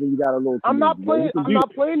games when you got a little. I'm not playing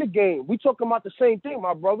the game. We talking about the same thing,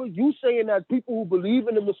 my brother. You saying that people who believe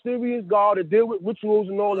in the mysterious God and deal with rituals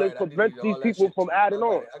and all that prevent these people from adding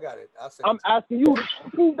on. I got it. I'm asking you to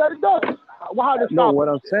prove that it does. No, what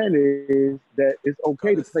I'm saying is that it's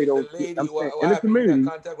okay to play those. I'm saying in the community,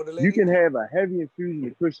 you can have a heavy infusion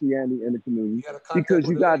of Christianity in the community because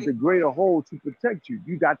you got the greater whole to protect you.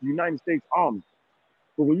 You got the United States Army.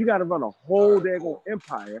 But when you got to run a whole daggone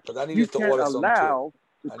empire, you can't allow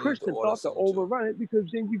the Christian thought to overrun it because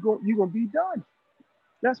then you're gonna be done.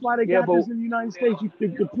 That's why they got this in the United States.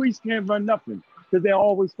 The priests can't run nothing because they're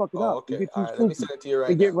always fucking up. Okay. They get too spooky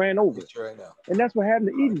and get ran over. Right now. And that's what happened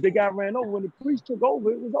to Egypt. They got ran over. When the priests took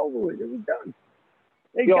over, it was over with. It was done.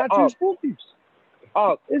 They got too spooky.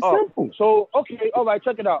 It's simple. So, okay, all right,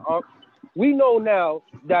 check it out. We know now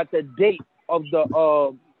that the date of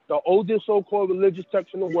the oldest so-called religious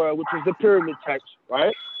text in the world, which is the pyramid text,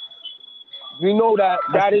 right? We know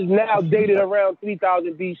that is now dated around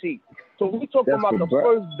 3000 BC. So we talking about the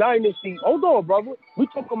first dynasty. Hold on, brother. We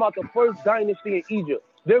talking about the first dynasty in Egypt.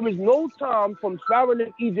 There is no time from Pharaoh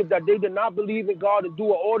Egypt that they did not believe in God and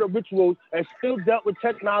do all the rituals and still dealt with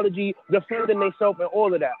technology, defending themselves and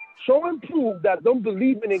all of that. Show and prove that them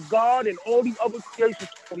believing in God and all these other creation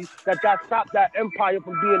stories that stopped that empire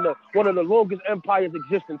from being one of the longest empires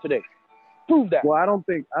existing today. Prove that. Well, I don't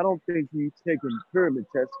think he's taking pyramid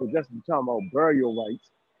tests because that's what you're talking about burial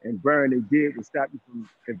rights and burying they did would stop you from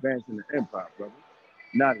advancing the empire, brother.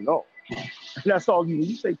 Not at all. That's all when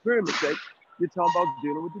you say pyramid text, you're talking about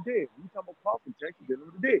dealing with the dead. When you talking about coffin text, you're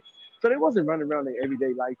dealing with the dead. So they wasn't running around their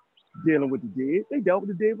everyday life dealing with the dead. They dealt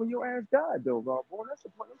with the dead when your ass died, though, Rob. Boy, that's the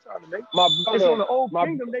point I'm trying to make. It's on the old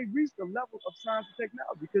kingdom, they reached the level of science and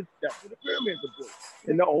technology because that's where the pyramids are built.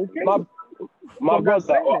 In the old kingdom. My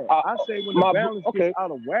brother, I say when the balance gets out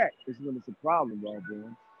of whack is when it's a problem, Rob.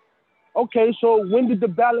 Okay, so when did the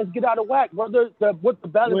balance get out of whack, brother? What the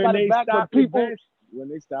balance out of whack when people... When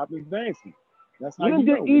they stopped advancing. That's how when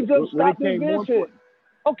did Egypt stop advancing?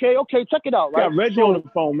 Okay, check it out, right? Got Reggie on the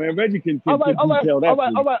phone, man. Reggie can tell that. All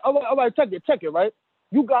right, check it, right?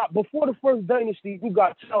 You got, before the first dynasty, you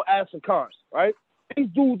got Tel Assakhan, right? These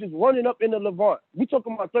dudes is running up in the Levant. We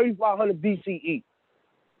talking about 3500 BCE.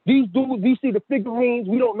 These dudes, we see the figurines.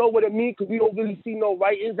 We don't know what it means because we don't really see no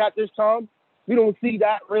writings at this time. We don't see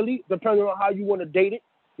that really, depending on how you want to date it.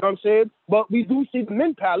 You know what I'm saying? But we do see the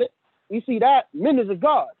Men palette. We see that Men is a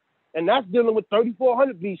god. And that's dealing with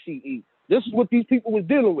 3400 BCE. This is what these people was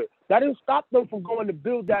dealing with. That didn't stop them from going to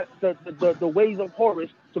build the ways of Horus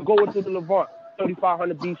to go into the Levant,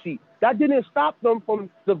 3500 BC. That didn't stop them from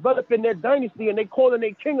developing their dynasty and they calling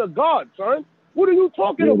their king a god, son. What are you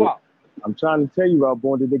talking about? I'm trying to tell you, Rob,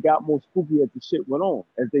 that they got more spooky as the shit went on.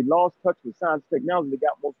 As they lost touch with science and technology, they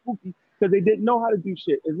got more spooky because they didn't know how to do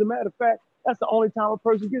shit. As a matter of fact, that's the only time a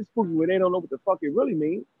person gets spooky when they don't know what the fuck it really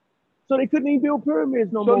means. So they couldn't even build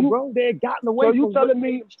pyramids no more, bro. They had gotten away from telling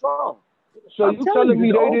me strong. So you telling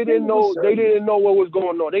me they didn't know what was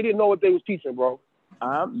going on. They didn't know what they was teaching, bro.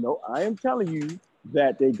 I am telling you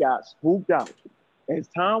that they got spooked out. As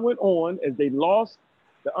time went on, as they lost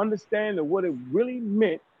the understanding of what it really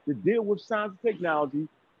meant to deal with science and technology,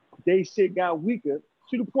 they shit got weaker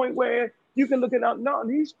to the point where you can look at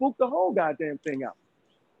he spooked the whole goddamn thing out.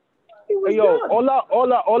 Hey, yo, all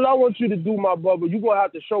I want you to do, my brother, you're going to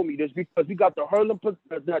have to show me this because we got the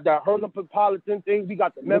Herlepolitan thing. We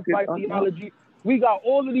got the Memphite theology. We got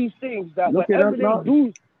all of these things that whatever they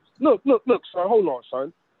do. Look, son. Hold on,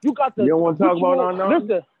 son. You got the... You don't want to talk about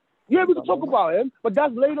Listen. Yeah, we can talk about him, but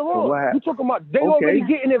that's later on. You talking about they already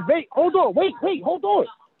getting invaded. Hold on. Wait. Hold on.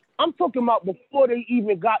 I'm talking about before they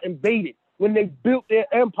even got invaded, when they built their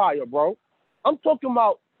empire, bro. I'm talking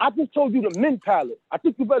about... I just told you the Men palette. I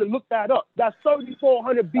think you better look that up. That's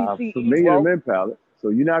 3400 BCE, familiar to Men palette. So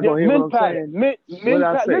you're not going to hear what I'm saying?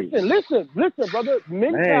 Listen, brother.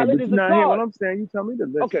 Men palette is a not god. Hear what I'm saying. You tell me to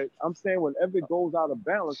listen. Okay. I'm saying whenever it goes out of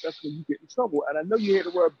balance, that's when you get in trouble. And I know you hear the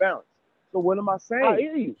word balance. So what am I saying? I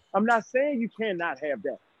hear you. I'm not saying you cannot have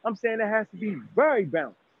that. I'm saying it has to be very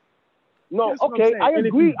balanced. No, okay. I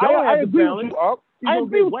agree. I agree with you, Ark. I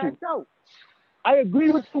agree with you. I agree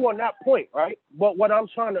with you on that point, right? But what I'm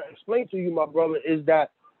trying to explain to you, my brother, is that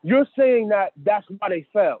you're saying that that's why they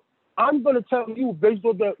fell. I'm going to tell you, based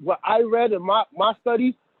on what I read in my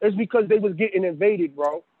studies, It's because they was getting invaded,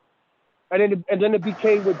 bro. And then it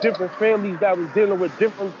became with different families that was dealing with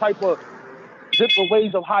different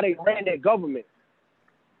ways of how they ran their government.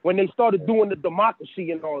 When they started doing the democracy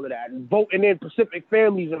and all of that, and voting in Pacific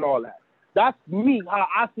families and all that. That's me, how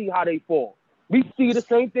I see how they fall. We see the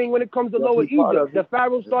same thing when it comes to Lower Egypt. The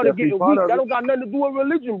pharaohs started getting weak. That don't got nothing to do with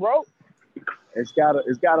religion, bro. It's got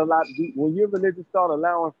a lot to do. When your religion start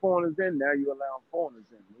allowing foreigners in, now you're allowing foreigners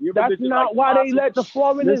in. That's not why they let the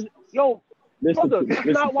foreigners. Brother, that's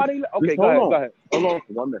not why they let. Okay, go ahead. Hold on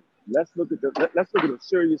for 1 minute. Let's look at the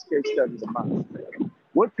serious case study of the Mafia.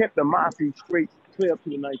 What kept the Mafia straight clear up to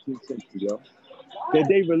the 19th century, yo? That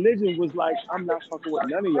their religion was like, I'm not fucking with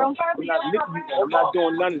none of y'all. I'm not licking you. I'm not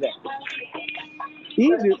doing none of that.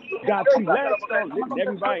 Egypt got too lax, started licking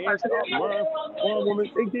everybody and started one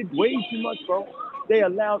woman. They did way too much, bro. They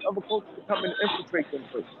allowed other cultures to come and infiltrate them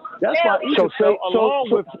first. That's why Egypt fell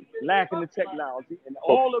along with lacking the technology and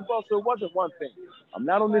all of us. So it wasn't one thing. I'm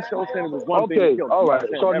not on this show saying it was one thing. Okay, all right.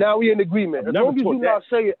 So now we in agreement. As long as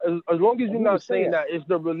you're not saying that it's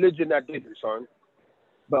the religion that did it, son.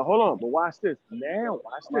 But hold on, but watch this. Now,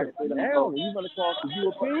 when you run across the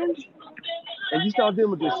Europeans and you start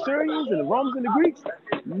dealing with the Syrians and the Romans and the Greeks,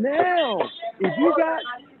 now, if you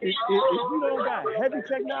don't got heavy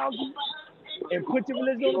technology and put your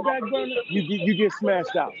religion on the back burner, you get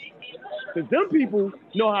smashed out. Because them people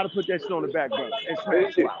know how to put that shit on the back burner and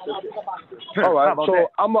smash it out. All right, so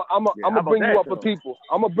I'm gonna bring you up for people.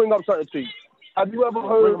 I'm gonna bring up something to you. Have you ever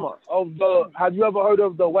heard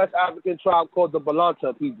of the West African tribe called the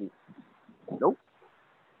Balanta people? Nope.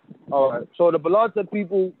 All right. So the Balanta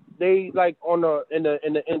people, they like in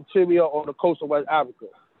the interior or the coast of West Africa.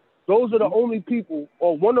 Those are the only people,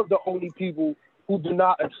 or one of the only people, who do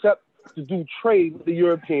not accept to do trade with the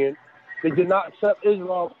Europeans. They did not accept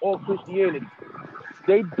Islam or Christianity.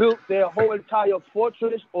 They built their whole entire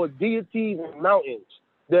fortress or deities in mountains.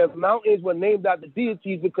 The mountains were named after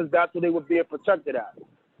deities because that's where they were being protected at.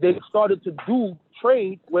 They started to do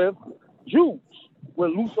trade with Jews,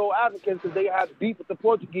 with Luso-Africans, because they had beef with the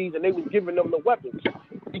Portuguese and they was giving them the weapons.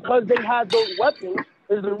 Because they had those weapons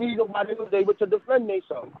is the reason why they was able to defend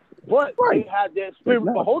themselves. But they had their spirit.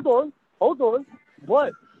 But hold on.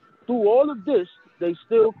 But through all of this, they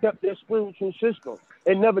still kept their spiritual system.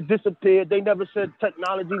 It never disappeared. They never said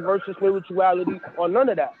technology versus spirituality or none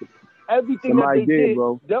of that. Everything somebody that they did,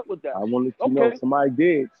 bro. Dealt with that. I want to let you know somebody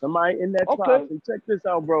did. Somebody in that tribe. So check this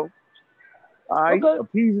out, bro. All right,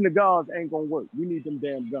 appeasing the gods ain't gonna work. We need them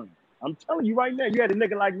damn guns. I'm telling you right now. You had a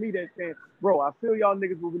nigga like me that saying, "Bro, I feel y'all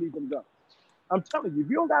niggas will need them guns." I'm telling you, if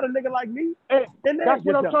you don't got a nigga like me, then that's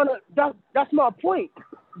what I'm trying to. That's my point.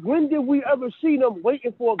 When did we ever see them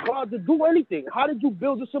waiting for a god to do anything? How did you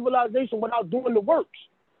build a civilization without doing the works?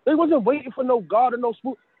 They wasn't waiting for no god or no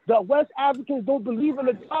spook. The West Africans don't believe in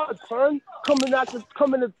a God, son. Coming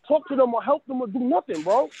to talk to them or help them or do nothing,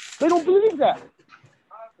 bro. They don't believe that.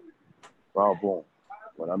 Bro, boom.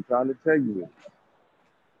 What I'm trying to tell you is,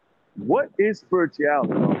 what is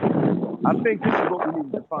spirituality, bro? I think this is what we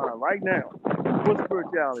need to define right now. What's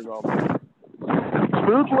spirituality, bro?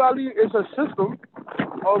 Spirituality is a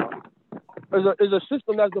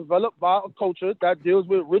system that's developed by a culture that deals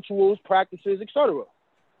with rituals, practices, etc.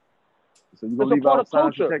 So you're gonna leave out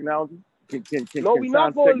science and technology? No, we're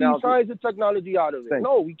not going to leave science and technology out of it.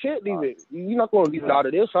 No, we can't leave it. We're not going to leave it out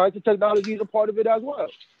of there. Science and technology is a part of it as well.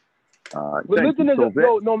 Religion is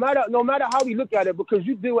no matter how we look at it, because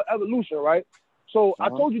you deal with evolution, right? So I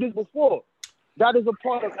told you this before. That is a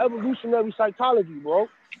part of evolutionary psychology, bro.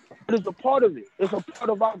 It is a part of it. It's a part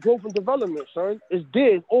of our growth and development, son. It's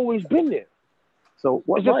there. It's always been there. So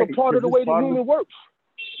it's just a part of the way the human works.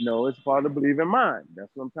 No, it's part of believing mind. That's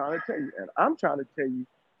what I'm trying to tell you. And I'm trying to tell you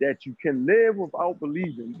that you can live without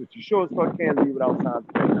believing, but you sure as fuck can't live without science.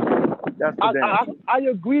 That's the I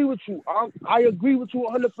agree with you. I agree with you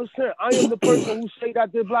 100%. I am the person who say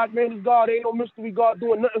that the black man is God. Ain't no mystery God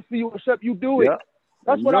doing nothing for you except you do it. Yep.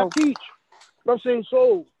 That's what I teach. You know what I'm saying?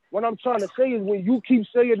 So what I'm trying to say is, when you keep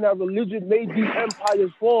saying that religion made these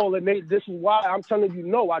empires fall and this is why, I'm telling you,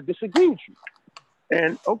 no, I disagree with you.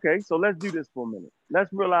 And okay, so let's do this for a minute.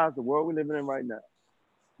 Let's realize the world we're living in right now,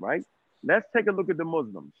 right? Let's take a look at the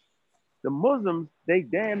Muslims. The Muslims, they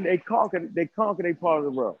conquer a part of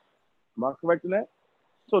the world. Am I correct in that?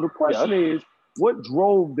 So the question is, what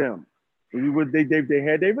drove them? They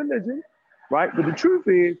had their religion, right? But the truth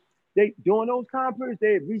is, during those time periods,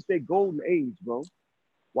 they had reached their golden age, bro.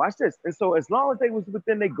 Watch this. And so as long as they was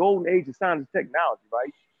within their golden age of science and technology,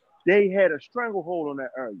 right, they had a stranglehold on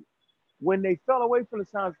that area. When they fell away from the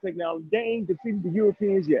science and technology, they ain't defeated the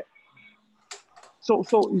Europeans yet. So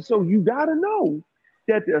you gotta know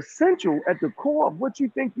that the essential at the core of what you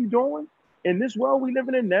think you're doing in this world we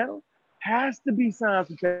living in now has to be science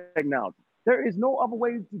and technology. There is no other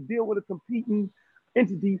way to deal with a competing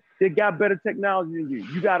entity that got better technology than you.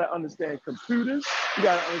 You got to understand computers. You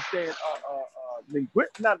got to understand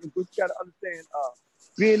linguistics. You got to understand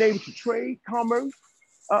being able to trade, commerce.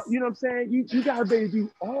 You know what I'm saying? You got to be able to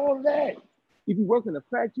do all that. If you work in a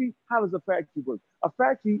factory, how does a factory work? A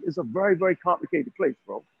factory is a very, very complicated place,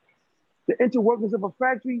 bro. The interworkings of a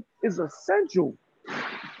factory is essential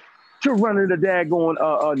to running the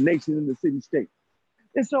daggone nation in the city-state.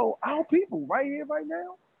 And so our people right here, right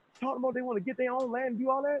now, talking about they want to get their own land and do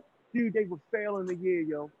all that, dude, they would fail in the year,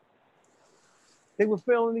 yo. They would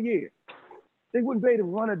fail in the year. They wouldn't be able to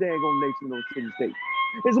run a daggone nation in those city-states.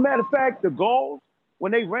 As a matter of fact, the Gauls,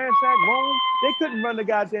 when they ransacked Rome, they couldn't run the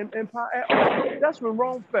goddamn empire at all. That's when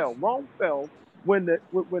Rome fell. Rome fell when the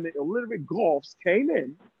illiterate Goths came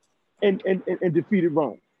in and defeated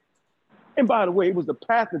Rome. And by the way, it was the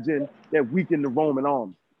pathogen that weakened the Roman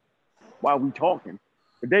army. While we talking,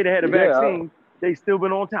 if they'd had a vaccine, they still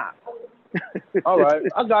been on top. All right,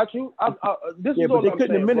 I got you. This is all they I'm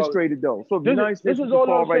couldn't saying, administrate it though. So this is all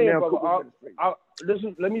I'm saying, brother.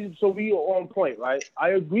 So we are on point, right?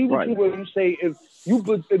 I agree with you when you say if you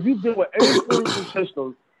deal with any spiritual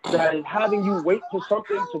system that is having you wait for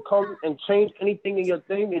something to come and change anything in your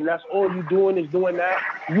thing, and that's all you doing is doing that,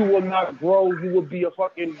 you will not grow. You will be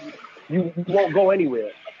you won't go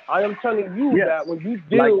anywhere. I am telling you that when you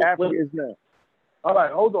deal like Africa is now. All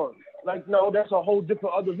right, hold on. Like, no, that's a whole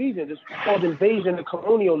different other reason. It's called invasion and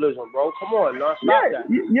colonialism, bro. Come on, no, stop that.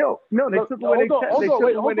 They took away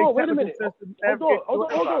wait a minute.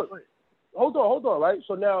 Hold on, right?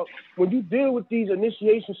 So now, when you deal with these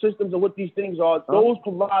initiation systems and what these things are, those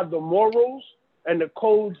provide the morals and the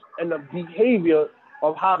codes and the behavior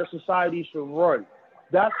of how the society should run.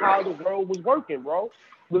 That's how the world was working, bro.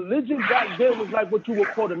 Religion back then was like what you would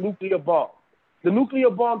call the nuclear bomb. The nuclear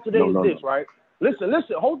bomb today is this, right? Listen,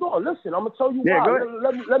 hold on, listen. I'm gonna tell you why.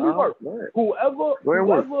 Let me work.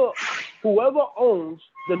 Whoever owns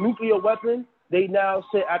the nuclear weapon, they now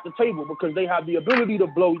sit at the table because they have the ability to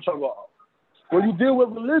blow each other up. When you deal with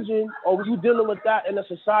religion or when you're dealing with that in a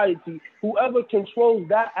society, whoever controls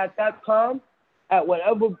that at that time, at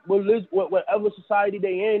whatever society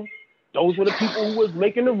they in, those were the people who was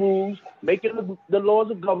making the rules, making the laws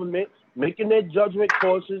of government, making their judgment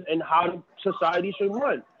courses and how the society should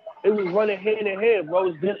run. It was running hand in hand,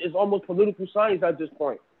 bro. It's almost political science at this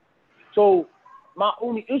point. So my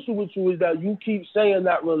only issue with you is that you keep saying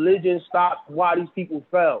that religion stopped why these people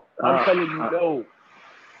fell. I'm telling you no.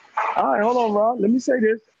 All right, hold on, Rob. Let me say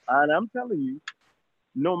this. And I'm telling you,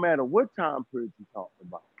 no matter what time period you're talking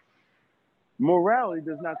about, morality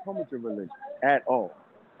does not come with your religion at all.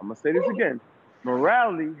 I'm going to say this again.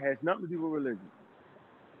 Morality has nothing to do with religion.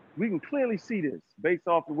 We can clearly see this based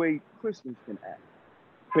off the way Christians can act,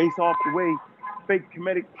 based off the way fake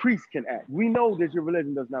Kemetic priests can act. We know that your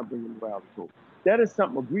religion does not bring you morality. That is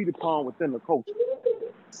something agreed upon within the culture.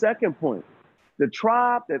 Second point, the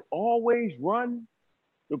tribe that always run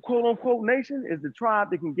the quote-unquote nation is the tribe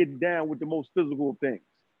that can get down with the most physical things.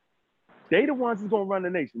 They the ones that's going to run the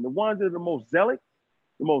nation. The ones that are the most zealot,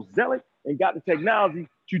 and got the technology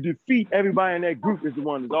to defeat everybody in that group is the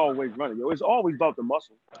one that's always running. Yo, it's always about the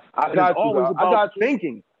muscle. It's always about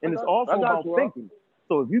thinking, and it's also about thinking.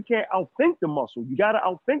 So if you can't outthink the muscle, you got to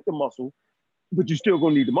outthink the muscle, but you're still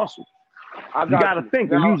going to need the muscle. You got to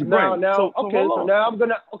think and use your brain. So now I'm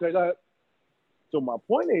going to, go ahead. So my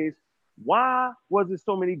point is, why was there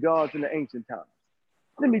so many gods in the ancient times?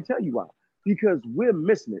 Let me tell you why. Because we're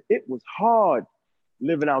missing it. It was hard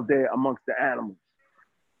living out there amongst the animals.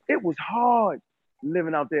 It was hard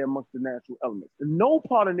living out there amongst the natural elements. And no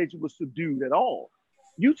part of nature was subdued at all.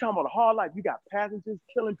 You talking about a hard life. You got pathogens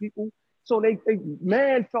killing people. So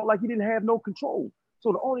man felt like he didn't have no control.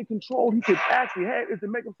 So the only control he could actually have is to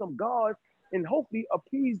make him some gods and hopefully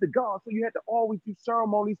appease the gods. So you had to always do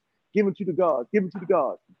ceremonies, giving to the gods.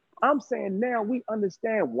 I'm saying now we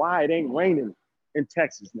understand why it ain't raining in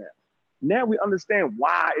Texas now. Now we understand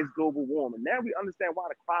why it's global warming. Now we understand why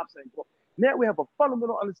the crops ain't growing. Now we have a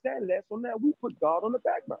fundamental understanding of that. So now we put God on the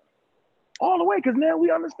back burner. All the way, because now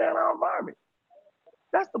we understand our environment.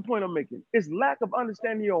 That's the point I'm making. It's lack of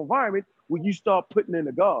understanding your environment when you start putting in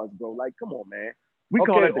the gods, bro. Like, come on, man. We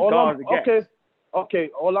call it the gods again. Okay,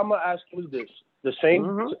 all I'm going to ask you is this. The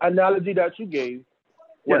same analogy that you gave,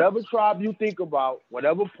 whatever tribe you think about,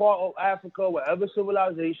 whatever part of Africa, whatever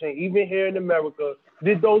civilization, even here in America,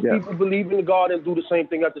 did those people believe in God and do the same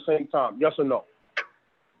thing at the same time? Yes or no?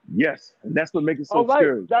 Yes, and that's what makes it so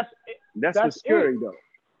scary. That's what's scary, though.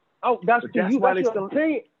 Oh, that's your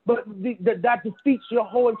opinion. But that defeats your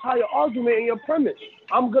whole entire argument and your premise.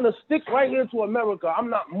 I'm gonna stick right here to America. I'm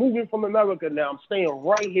not moving from America now. I'm staying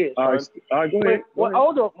right here, son. All right, go ahead.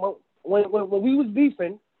 Hold on. When we was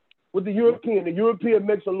beefing with the European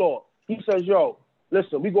makes a law. He says, yo,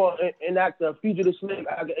 listen, we're going to enact the Fugitive Slave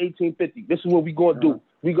Act of 1850. This is what we're going to do.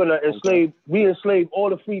 We're going to enslave all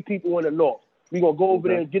the free people in the North. We're going to go over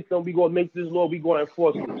there and get them. We're going to make this law. We're going to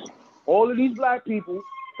enforce this. All of these black people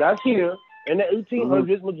that's here in the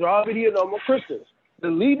 1800s, majority of them are Christians. The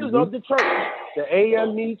leaders of the church, the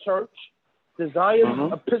AME Church, the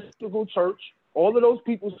Zion Episcopal Church, all of those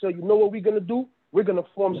people say, you know what we're going to do? We're going to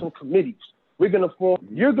form some committees. You're going to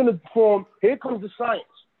form, here comes the science.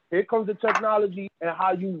 Here comes the technology and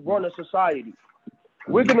how you run a society.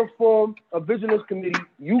 We're going to form a vigilance committee.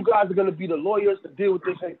 You guys are going to be the lawyers to deal with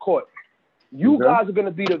this in court. You guys are going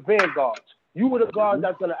to be the vanguards. You are the guards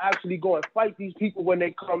that's going to actually go and fight these people when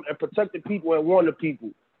they come and protect the people and warn the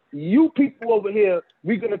people. You people over here,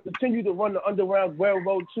 we're going to continue to run the Underground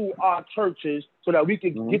Railroad to our churches so that we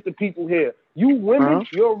can get the people here. You women,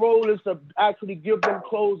 your role is to actually give them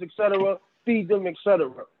clothes, etc., feed them,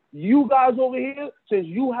 etc. You guys over here, since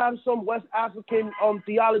you have some West African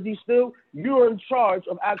theology still, you're in charge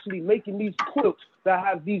of actually making these quilts that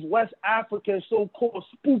have these West African so-called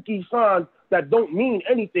spooky signs that don't mean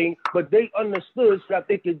anything, but they understood so that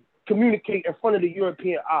they could communicate in front of the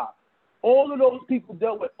European eye. All of those people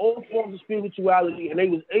dealt with all forms of spirituality, and they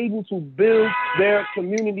was able to build their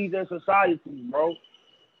communities and societies, bro.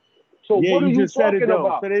 So what are you talking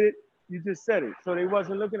about? You just said it. So they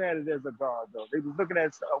wasn't looking at it as a God, though. They was looking at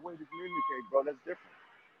a way to communicate, bro. That's different.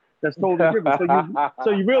 That's totally different. So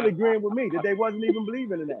you really agreeing with me that they wasn't even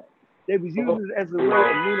believing in that. They was using it as a way of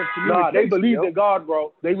mean of communication. Nah, they believed in God,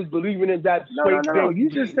 bro. They was believing in that. No. You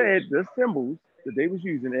just said the symbols that they was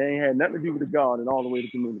using, they ain't had nothing to do with the God and all the way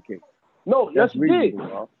to communicate. No, yes, you did.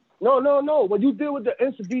 No. When you deal with the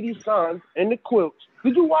Nsabidi signs and the quilts,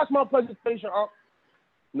 did you watch my presentation?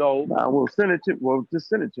 No. Nah, well, just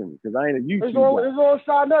send it to me because I ain't a YouTube. It's on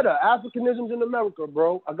Sinetta, Africanisms in America,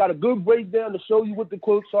 bro. I got a good breakdown to show you what the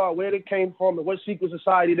quilts are, where they came from, and what secret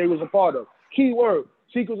society they was a part of. Keyword,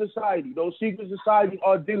 secret society. Those secret societies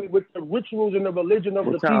are dealing with the rituals and the religion of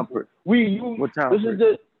the people. What time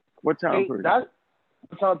period? What time period?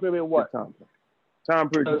 What time period what? Time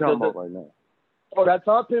period you're talking about right now. Oh, that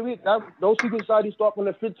time period? Those secret societies start from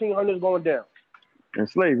the 1500s going down. And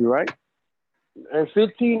slavery, right? And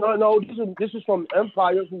this is from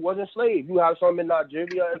empires who wasn't slaves. You have some in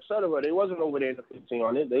Nigeria, etc. They wasn't over there in the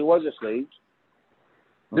 1500s. They wasn't slaves.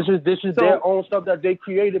 This is their own stuff that they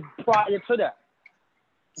created prior to that.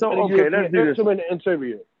 So okay, let's do this. In the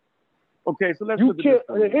interior. Okay, so let's.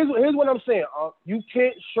 Here's what I'm saying. You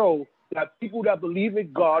can't show that people that believe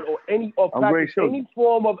in God or practice any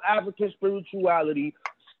form of African spirituality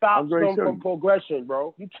stops them from progression,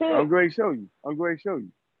 bro. You can't. I'm going to show you.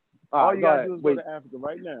 All you gotta do is go to Africa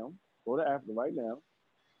right now.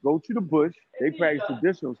 Go to the bush. They practice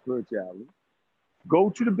traditional spirituality. Go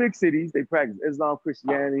to the big cities. They practice Islam,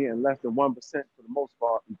 Christianity, and less than 1% for the most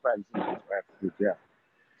part who practice spirituality.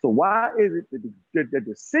 So why is it that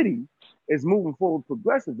the city is moving forward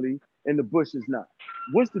progressively and the bush is not?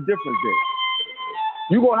 What's the difference there?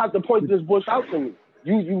 You're gonna have to point this bush out to me.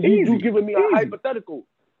 You giving me a hypothetical.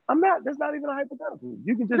 I'm not. That's not even a hypothetical.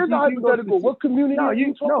 You can just. It's a hypothetical. What community are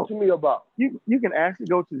you talking to me about? You can actually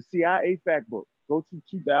go to the CIA fact book. Go to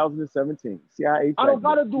 2017 CIA. Fact I don't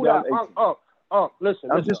gotta do that.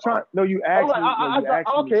 Listen. I'm just trying. No, you asked me.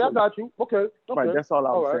 Okay, I got you. Okay. Right. That's all I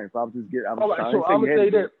was saying. If I was just getting. All right. So I'm gonna say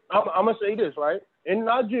this. I'm gonna say this. Right. In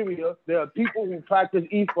Nigeria, there are people who practice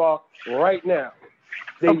Ifa right now.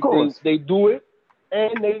 Of course. They do it,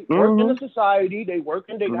 and they work in the society. They work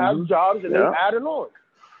and they have jobs, and they add it on.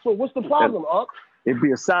 So what's the problem, Unc? It'd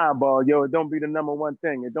be a sidebar, yo. It don't be the number one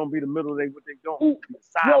thing. It don't be the middle of what they doing.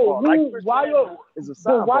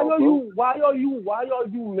 Why are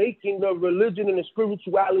you making the religion and the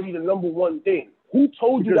spirituality the number one thing? Who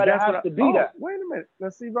told you that it has to be that? Wait a minute.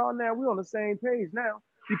 Let's see, right now we're on the same page now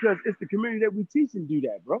because it's the community that we teach and do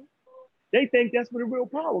that, bro. They think that's where the real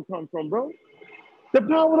power comes from, bro. The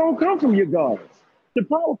power don't come from your gods. The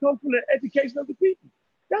power comes from the education of the people.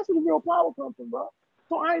 That's where the real power comes from, bro.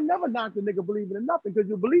 So I ain't never knocked a nigga believing in nothing because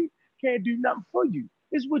your belief can't do nothing for you.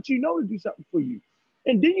 It's what you know to do something for you.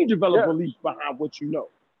 And then you develop belief behind what you know.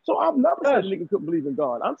 So I've never said a nigga couldn't believe in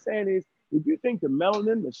God. I'm saying is, if you think the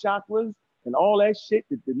melanin, the chakras, and all that shit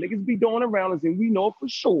that the niggas be doing around us, and we know for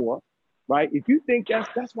sure, right? If you think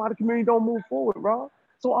that's why the community don't move forward, bro.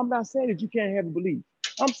 So I'm not saying that you can't have a belief.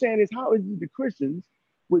 I'm saying is how is it the Christians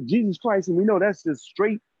with Jesus Christ, and we know that's just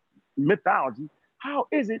straight mythology, how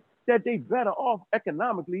is it that they better off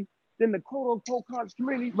economically than the quote-unquote college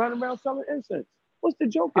community running around selling incense. What's the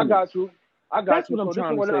joke? I got you. That's what I'm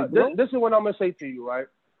trying to say, bro. This is what I'm going to say to you, right?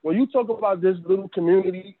 When you talk about this little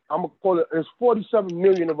community, I'm going to call it, there's 47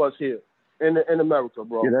 million of us here in America,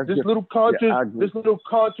 bro. Yeah, this little conscious this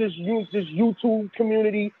YouTube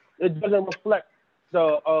community, it doesn't reflect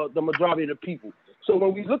the majority of the people. So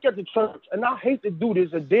when we look at the church, and I hate to do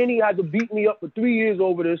this, and Danny had to beat me up for 3 years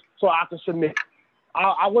over this so I could submit.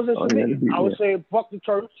 I wasn't submitting. I was saying, fuck the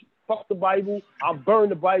church, fuck the Bible, I'll burn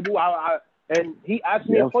the Bible. And he asked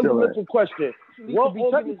me a fundamental question. What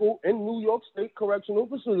technical in New York State Correctional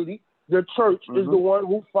Facility, the church is the one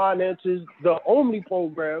who finances the only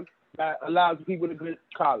program that allows people to go to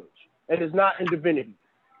college. And it's not in divinity.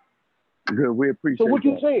 Good, we appreciate. So what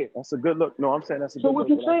you saying? That's a good look. No, I'm saying that's a good look.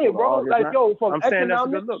 So what you saying, bro? Like, yo, from I'm saying that's a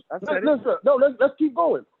good look. look. Let's keep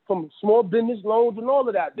going. From small business loans and all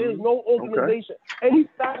of that. There's no organization, any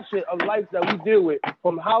facet of life that we deal with,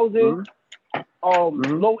 from housing,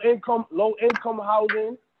 low income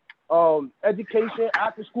housing, education,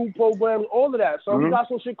 after school programs, all of that. So we got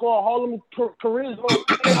some shit called Harlem Careers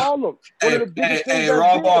in Harlem. Hey,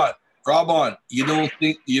 Rob on. You don't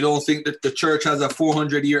think that the church has a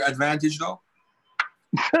 400-year advantage though?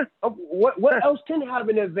 What else can have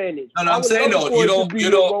an advantage? No, I'm saying no. You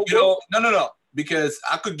don't. No. Because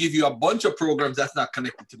I could give you a bunch of programs that's not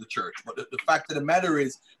connected to the church. But the fact of the matter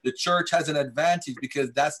is the church has an advantage because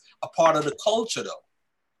that's a part of the culture, though.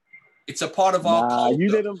 It's a part of our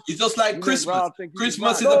culture. It's just like Christmas.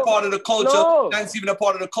 Christmas is a part of the culture. Thanksgiving a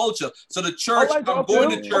part of the culture. So the church, going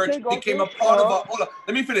to church became a part of our... Hold on.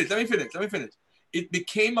 Let me finish. It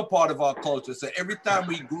became a part of our culture. So every time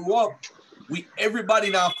we grew up, everybody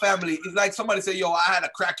in our family, it's like somebody say, yo, I had a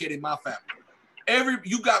crackhead in my family.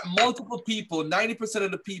 You got multiple people, 90%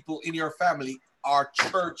 of the people in your family are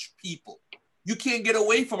church people. You can't get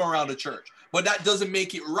away from around the church, but that doesn't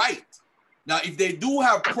make it right. Now, if they do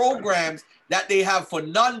have programs that they have for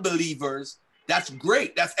non-believers, that's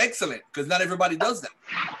great. That's excellent because not everybody does that.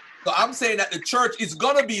 So I'm saying that the church is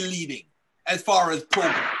going to be leading as far as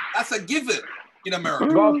programs. That's a given in America.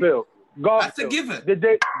 Garfield. That's a given.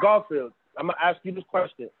 Garfield, I'm going to ask you this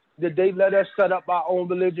question. Did they let us set up our own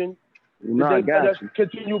religion? Did they let us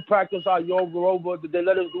continue to practice our yoga? Did they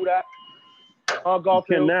let us do that?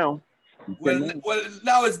 Garfield? Now. Well,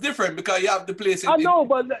 now it's different because you have the place. I know,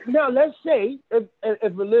 but now let's say if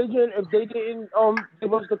religion, if they didn't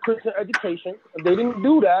give us the Christian education, if they didn't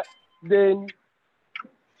do that, then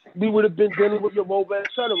we would have been dealing with Jehovah,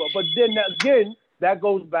 etc. But then again, that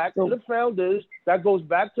goes back to the founders. That goes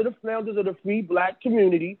back to the founders of the free black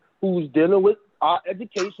community who's dealing with our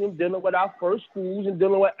education, dealing with our first schools, and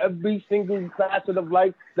dealing with every single facet of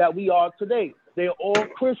life that we are today. They're all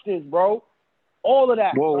Christians, bro. All of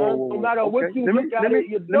that. Whoa. No matter what you look at it,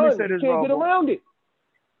 you're done. You can't get around it.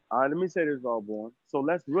 All right, let me say this, Valborn. So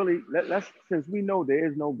let's since we know there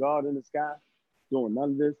is no God in the sky doing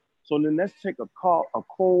none of this, so then let's take a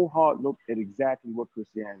cold, hard look at exactly what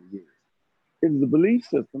Christianity is. It is a belief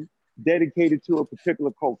system dedicated to a particular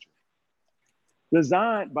culture,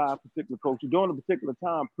 designed by a particular culture during a particular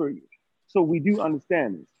time period. So we do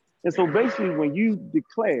understand this. And so basically when you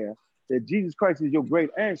declare that Jesus Christ is your great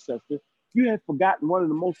ancestor, you have forgotten one of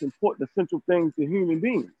the most important essential things to human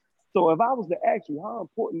beings. So if I was to ask you, how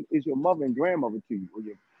important is your mother and grandmother to you, or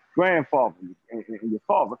your grandfather and your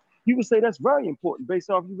father, you would say that's very important based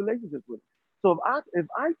off your relationship with them. So if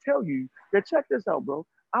I tell you that, check this out, bro,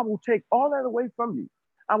 I will take all that away from you.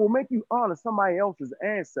 I will make you honor somebody else's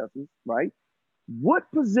ancestors, right? What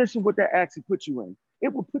position would that actually put you in?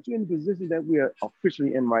 It will put you in the position that we are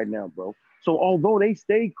officially in right now, bro. So although they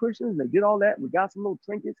stayed Christians, they did all that, we got some little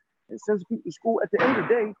trinkets and sent people to school, at the end of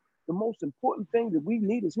the day, the most important thing that we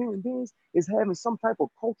need as human beings is having some type of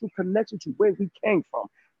cultural connection to where we came from.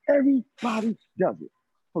 Everybody does it.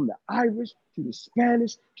 From the Irish to the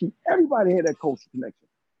Spanish to everybody had that cultural connection.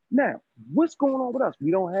 Now, what's going on with us?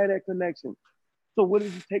 We don't have that connection. So what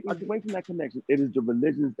is it taking us away from that connection? It is the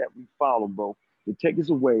religions that we follow, bro, that take us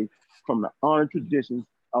away from the honored traditions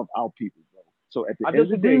of our people, bro. So at the end of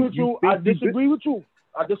the day, I disagree with you.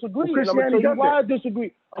 I disagree. And I'm gonna tell you why I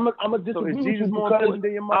disagree. I'm gonna disagree with you because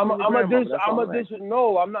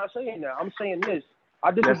no, I'm not saying that. I'm saying this.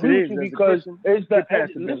 I disagree with you because it's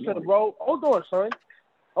listen, bro. Hold on, son.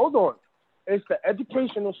 Hold on. It's the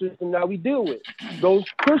educational system that we deal with. Those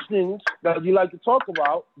Christians that you like to talk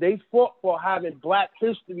about, they fought for having Black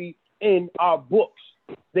history in our books.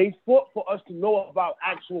 They fought for us to know about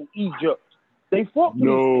actual Egypt. They fought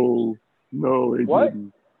for No, they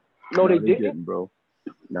didn't. No, they didn't, bro.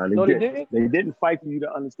 No, they didn't. They didn't fight for you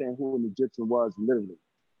to understand who an Egyptian was, literally.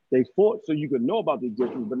 They fought so you could know about the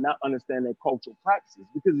Egyptians, but not understand their cultural practices.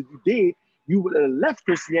 Because if you did, you would have left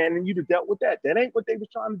Christianity and you'd have dealt with that. That ain't what they was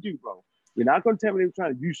trying to do, bro. You're not gonna tell me they were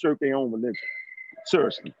trying to usurp their own religion.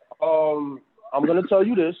 Seriously. I'm gonna tell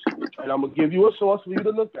you this, and I'm gonna give you a source for you to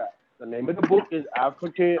look at. The name of the book is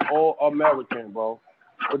African or American, bro.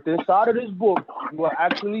 But inside of this book, you will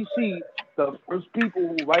actually see the first people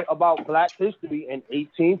who write about Black history in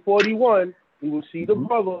 1841. You will see the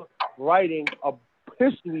brother writing a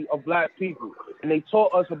history of Black people, and they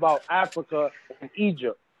taught us about Africa and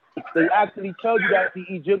Egypt. They actually tell you that the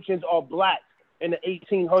Egyptians are Black in the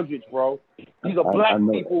 1800s, bro. These are Black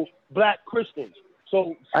people, Black Christians.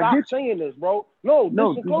 So stop saying this, bro. No,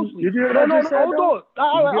 listen closely. Hold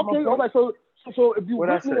on. Okay. So if you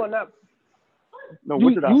with me on that. No,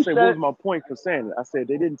 what did I say? What was my point for saying it? I said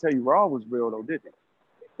they didn't tell you Ra was real, though, did they?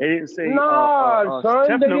 They didn't say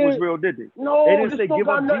Tefnut was real, did they? No, they didn't say give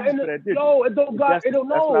up Jesus for that, did no, it don't got. It don't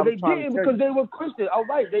know. They didn't because they were Christian. All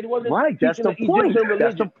right, they wasn't. Right, that's the point.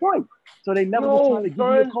 That's the point. So they never was trying to give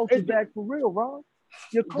your culture back for real, Ron.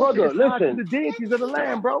 Your culture is tied to the deities of the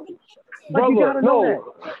land, bro. Like, brother,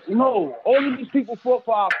 no. All of these people fought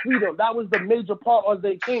for our freedom. That was the major part of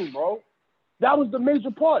their thing, bro. That was the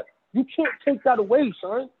major part. You can't take that away,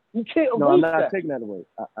 son. You can't erase that. No, I'm not taking that away.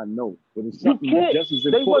 I know, but it's something just as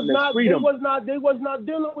important as freedom. They was not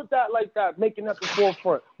dealing with that like that, making that the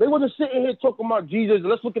forefront. They wasn't sitting here talking about Jesus.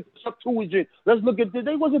 Let's look at the Septuagint. Let's look at this.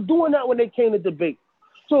 They wasn't doing that when they came to debate.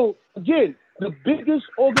 So again, the biggest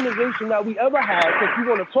organization that we ever had, if you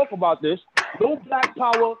want to talk about this, no Black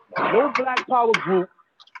Power group,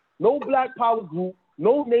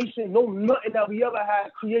 no nation, no nothing that we ever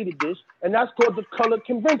had created this, and that's called the Colored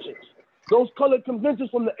Conventions. Those colored conventions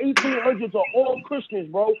from the 1800s are all Christians,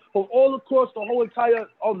 bro, from all across the whole entire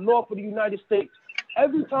north of the United States.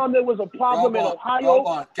 Every time there was a problem in Ohio, hold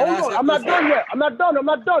on, I'm not done yet. I'm not done.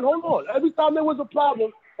 Hold on. Every time there was a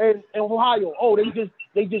problem in Ohio,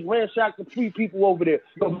 they just ransacked the free people over there.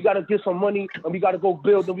 Yo, we gotta get some money and we gotta go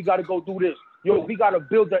build and we gotta go do this. Yo, we gotta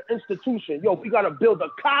build an institution. Yo, we gotta build a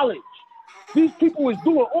college. These people is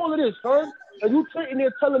doing all of this, son. And you sitting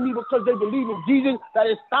there telling me because they believe in Jesus that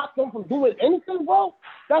it stopped them from doing anything, bro?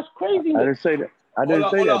 That's crazy. I didn't say that.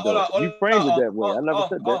 You framed it that way. I never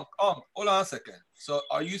said that. Hold on a second. So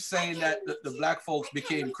are you saying that the Black folks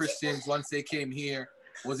became Christians once they came here?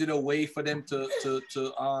 Was it a way for them to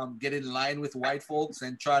get in line with white folks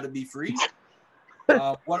and try to be free?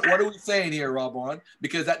 What are we saying here, Robon?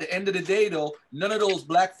 Because at the end of the day, though, none of those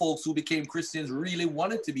Black folks who became Christians really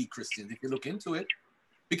wanted to be Christians, if you look into it.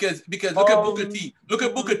 Because look at Booker T. Look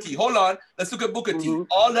at Booker T. Hold on. Let's look at Booker T.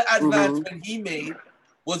 All the advancement he made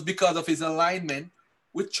was because of his alignment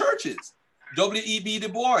with churches. W.E.B. Du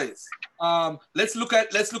Bois. Let's look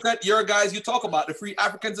at your guys you talk about, the Free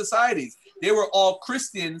African Societies. They were all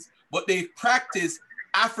Christians, but they practiced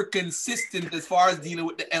African systems as far as dealing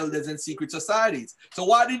with the elders and secret societies. So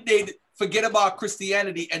why did they forget about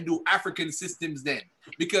Christianity and do African systems then?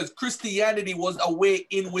 Because Christianity was a way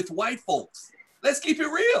in with white folks. Let's keep it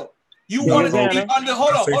real. You wanted to be under.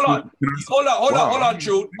 Hold on,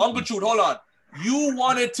 Truth. Uncle Truth, hold on. You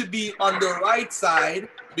wanted to be on the right side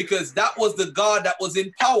because that was the God that was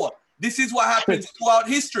in power. This is what happens throughout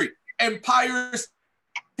history. Empires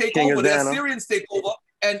take over, the Assyrians take over,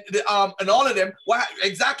 and all of them. Why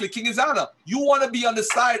exactly, King Izana? You want to be on the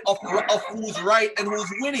side of who's right and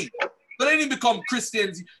who's winning. So they didn't become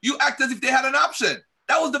Christians. You act as if they had an option.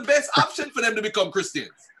 That was the best option for them to become Christians.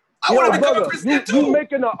 I want to become a Christian too. You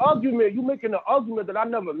making an argument that I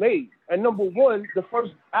never made. And number one, the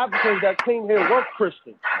first Africans that came here were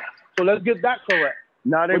Christians. So let's get that correct.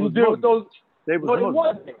 No, they was Muslims. They wasn't.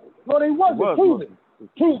 No, they wasn't.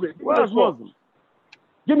 Prove it. Muslims.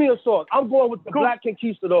 Give me a source. I'm going with the Black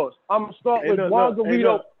Conquistadors. I'm gonna start with Juan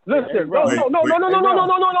Garrido. Listen,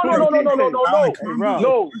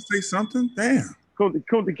 no. Say something? Damn.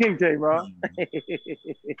 Kunta Kinte, bro.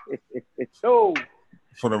 No.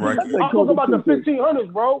 For the record. I'm talking about the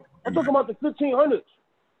 1500s, bro. I'm talking about the 1500s.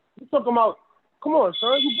 You talking about, come on,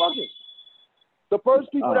 son, you bugging. The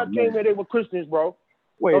first people that came here, they were Christians, bro.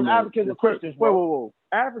 Those Africans were Christians, bro. Whoa.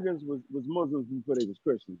 Africans was Muslims before they was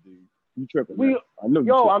Christians, dude. You tripping? I know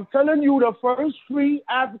you. I'm telling you, the first free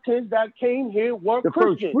Africans that came here were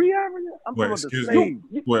Christians. The first free Africans? I'm talking about the slave.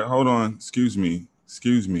 Wait, hold on. Excuse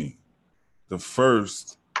me. The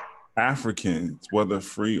first Africans, whether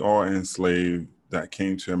free or enslaved, that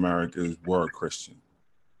came to America were Christian.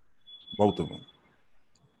 Both of them.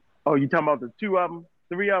 Oh, you talking about the 2 of them?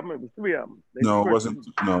 3 of them? It was 3 of them. No, it wasn't.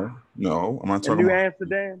 No. I'm not talking about New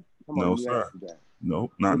Amsterdam? No, sir. Amsterdam.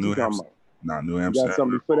 Nope, not New Amsterdam. Not New Amsterdam.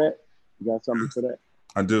 You got something for that?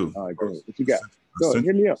 I do. All right, go ahead. What you got?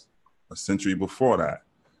 hit me up. A century before that.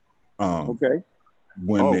 Okay.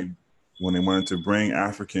 When they wanted to bring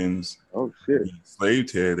Africans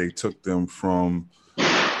enslaved here, they took them from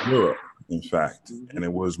Europe, in fact, and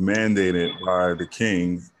it was mandated by the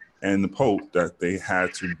king and the Pope that they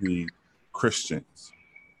had to be Christians.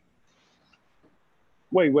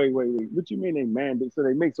 Wait. What you mean they mandate?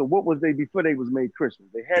 So what was they before they was made Christians?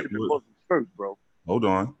 They had to be Muslims first, bro. Hold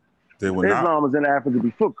on. Islam was in Africa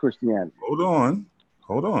before Christianity. Hold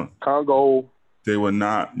on. Congo. They were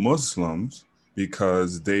not Muslims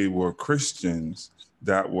because they were Christians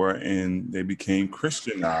they became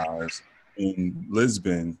Christianized in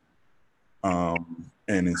Lisbon and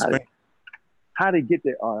in Spain. How did they get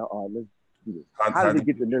there? Let's do this. How did they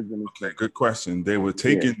get to Lisbon? Okay, good question. They were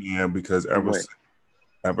taken there because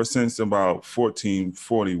ever since about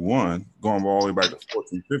 1441, going all the way back to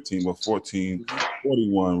 1415, but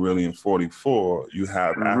 1441 really in 44, you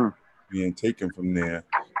have Africa being taken from there,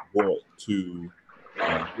 brought to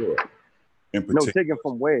Europe. No, taken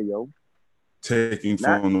from where, yo? Taken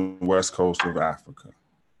from the west coast of Africa.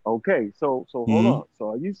 Okay, so hold on. So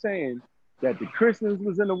are you saying that the Christians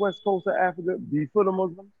was in the west coast of Africa before the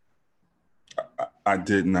Muslims? I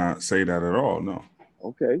did not say that at all, no.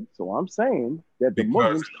 Okay, so I'm saying that the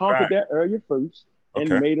Muslims conquered that area first and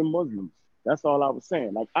made them Muslims. That's all I was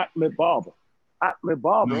saying. Like Ahmed Baba. Ahmed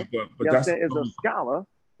Baba, is a scholar.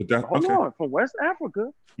 Hold on, from West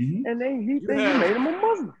Africa, and he made him a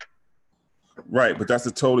Muslim. Right, but that's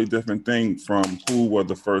a totally different thing from who were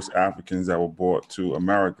the first Africans that were brought to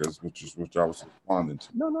Americas, which I was responding to.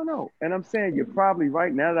 No. And I'm saying you're probably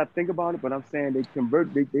right now that I think about it, but I'm saying they was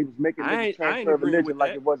making the transfer of religion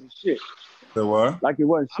like it wasn't shit. The what? Like it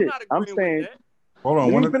wasn't shit. I'm saying, hold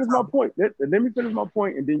on. Let me finish my point. Let me finish my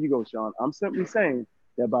point, and then you go, Sean. I'm simply saying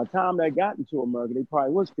that by the time they got into America, they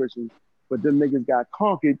probably was Christians, but them niggas got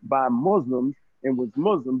conquered by Muslims and was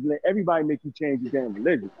Muslims. And everybody make you change your damn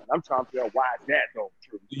religion. I'm trying to figure out why is that though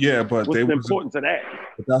true. Yeah, but what's the importance of that?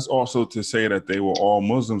 But that's also to say that they were all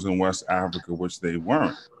Muslims in West Africa, which they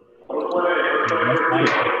weren't.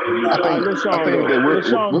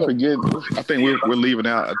 I think we're leaving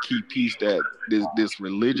out a key piece that this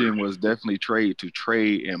religion was definitely trade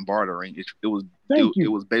and bartering. It was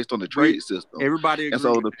based on the trade system. Everybody agreed. And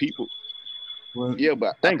so the people. Yeah,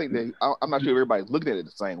 but I think I'm not sure everybody's looking at it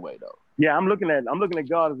the same way though. Yeah, I'm looking at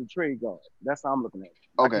God as a trade god. That's how I'm looking at it.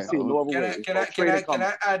 Okay. Can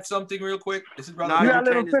I add something real quick? This is brother. You gotta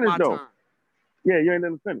let him finish though. Yeah, you ain't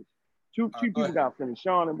let him finish. Two people got finished.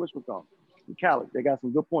 Sean and Bushwick. Khaled, they got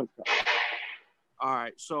some good points. All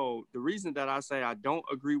right, so the reason that I say I don't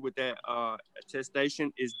agree with that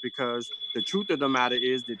attestation is because the truth of the matter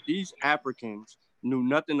is that these Africans knew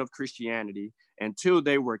nothing of Christianity until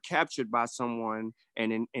they were captured by someone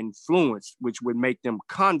and influenced, which would make them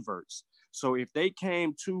converts. So if they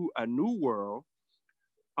came to a new world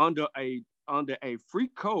under a free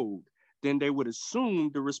code, then they would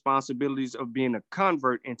assume the responsibilities of being a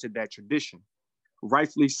convert into that tradition.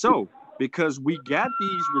 Rightfully so, because we got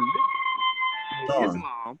these religions,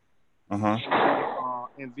 Islam,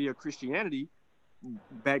 and via Christianity,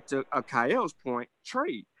 back to Kael's point,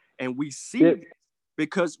 trade. And we see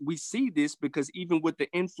because even with the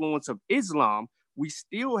influence of Islam, we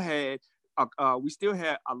still had a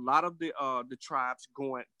lot of the tribes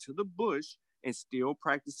going to the bush and still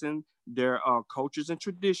practicing their cultures and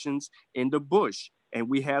traditions in the bush. And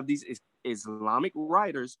we have these Islamic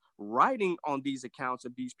writers writing on these accounts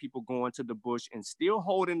of these people going to the bush and still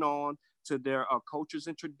holding on to their cultures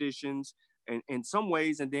and traditions and in some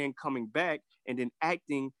ways, and then coming back and then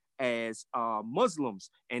acting as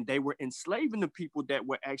Muslims. And they were enslaving the people that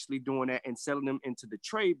were actually doing that and selling them into the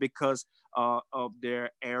trade because of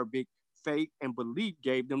their Arabic faith and belief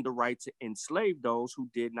gave them the right to enslave those who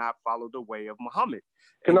did not follow the way of Muhammad.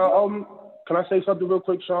 Can I say something real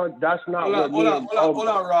quick, Sean? That's not hold on,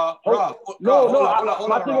 Ra.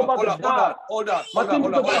 My thing about the God. Hold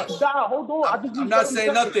on. I'm not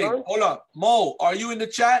saying nothing. Hold on. Mo, are you in the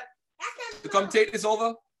chat to come take this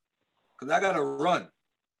over? Because I got to run.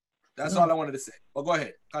 That's all I wanted to say. Well, go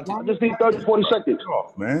ahead. Continue. I just need 30, 40 seconds.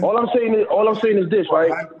 Oh, man. All I'm saying is this,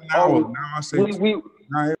 right?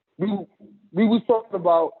 We was talking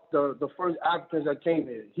about the first Africans that came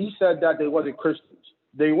here. He said that they wasn't Christians.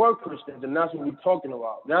 They were Christians, and that's what we're talking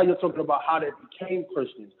about. Now you're talking about how they became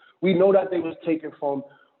Christians. We know that they was taken from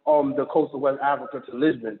the coast of West Africa to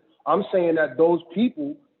Lisbon. I'm saying that those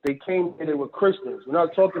people, they came here, they were Christians. We're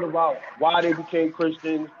not talking about why they became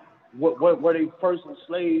Christians, what were they first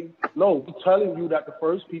enslaved. No, we're telling you that the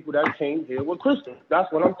first people that came here were Christians.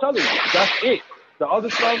 That's what I'm telling you. That's it. The other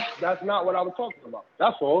stuff, that's not what I was talking about.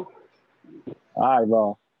 That's all. All right,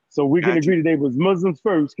 bro. So we can agree that they was Muslims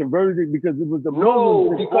first, converted because it was the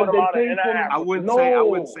Muslims because they came from. I wouldn't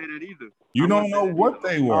say that either. You don't know what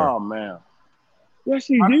they were. Oh man. Yes,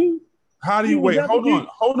 you do. How do you wait? Hold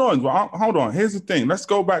on. Here's the thing. Let's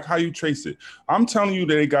go back how you trace it. I'm telling you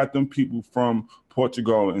that they got them people from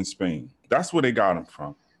Portugal and Spain. That's where they got them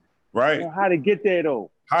from, right? Well, how they get there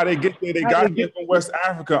though? How they get there? They got them from West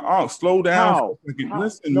Africa. Oh, slow down.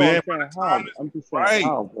 Listen, man. I'm just saying,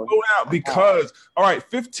 slow down because, all right,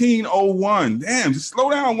 1501. Damn, just slow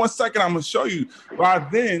down 1 second. I'm gonna show you. By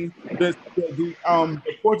then, the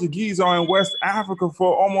Portuguese are in West Africa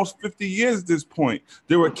for almost 50 years at this point.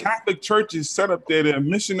 There were Catholic churches set up there. There are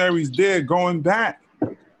missionaries there going back.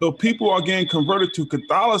 So people are getting converted to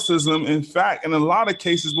Catholicism. In fact, in a lot of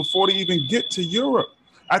cases, before they even get to Europe.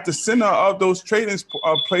 At the center of those trading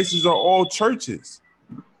places are all churches.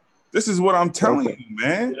 This is what I'm telling you,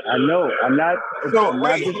 man. I know. I'm not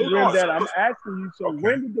disagreeing that. I'm asking you, so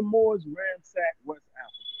when did the Moors ransack West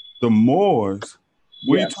Africa? The Moors?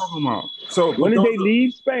 What are you talking about? So when did they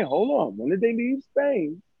leave Spain? Hold on. When did they leave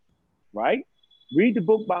Spain? Right? Read the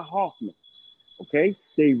book by Hoffman. Okay?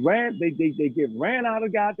 They get ran out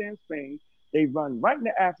of goddamn Spain. They run right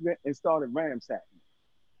into Africa and started ransacking.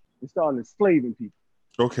 They started enslaving people.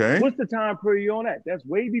 Okay. What's the time period on that? That's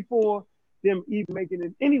way before them even making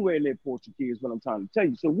it anywhere near Portuguese, what I'm trying to tell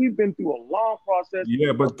you. So we've been through a long process.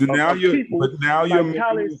 Yeah, but now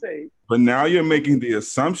you're making the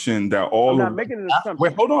assumption that all. I'm not making an assumption.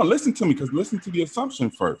 Wait, hold on. Listen to me, because listen to the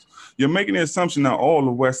assumption first. You're making the assumption that all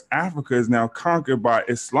of West Africa is now conquered by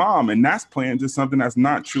Islam, and that's playing to something that's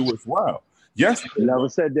not true as well. Yes. Never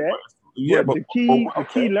said that. Yeah, but the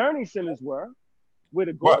key learning centers were where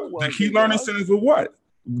the goal was. The key learning centers were what?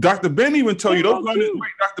 Dr. Ben even told you those learning.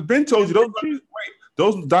 Wait, Dr. Ben told you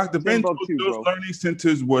those. Dr. Ben told you those learning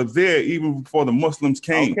centers were there even before the Muslims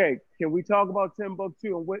came. Okay, can we talk about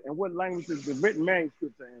Timbuktu and what languages the written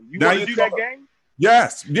manuscripts are in? You want to do that game?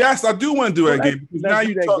 Yes, I do want to do that game. Because now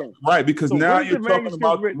you talk, right? Because now you're talking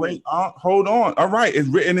about. Wait, hold on. All right, it's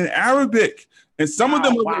written in Arabic, and some of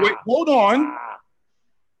them. Wait, hold on.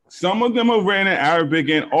 Some of them are written in Arabic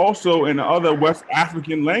and also in other West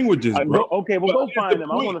African languages, bro. Okay, well, go find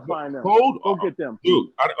them. I want to find them. Go get them. Dude,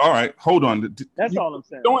 all right, hold on. That's all I'm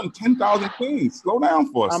saying. Doing 10,000 things. Slow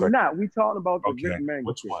down for a second. I'm not. We talking about the written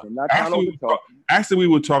manuscript. Actually, we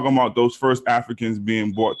were talking about those first Africans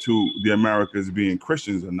being brought to the Americas being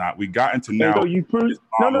Christians or not. We got into now. So you proved.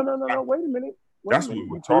 No. Wait a minute. That's what we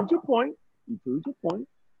were talking about. You proved your point.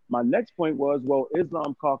 My next point was, well,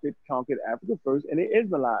 Islam conquered Africa first, and it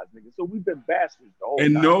Islamized niggas. So we've been bastards the whole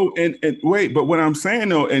time. And wait, but what I'm saying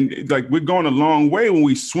though, and like we're going a long way when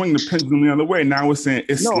we swing the pendulum the other way. Now we're saying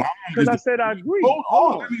Islam. No, because I said I agree. Hold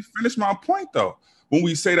on, let me finish my point though. When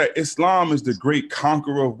we say that Islam is the great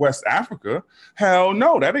conqueror of West Africa, hell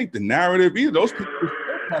no, that ain't the narrative either. Those people are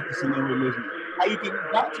still practicing their religion. How you think we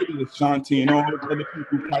got to the Ashanti and all the other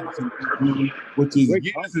people practicing religion,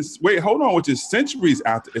 which is centuries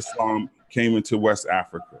after Islam came into West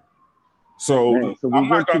Africa. So we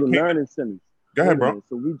went to the learning centers. Go ahead, bro.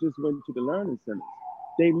 So we just went to the learning centers.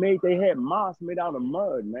 They had mosques made out of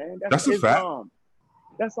mud, man. That's a fact.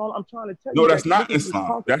 That's all I'm trying to tell you. No, that's not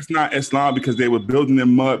Islam. That's not Islam because they were building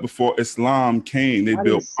in mud before Islam came. They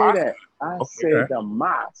built. I didn't say that. I said the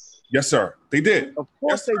mosque. Yes, sir. They did. Of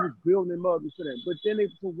course, they was building in mud before that. But then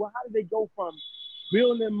how did they go from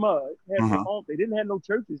building in mud? They didn't have no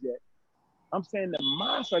churches yet. I'm saying the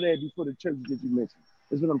mosques are there before the churches that you mentioned.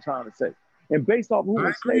 Is what I'm trying to say. And based off who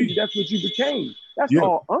enslaved you, that's what you became. That's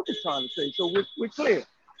all Uncle's trying to say. So we're clear.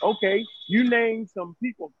 Okay, you named some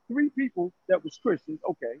people, 3 people that was Christians.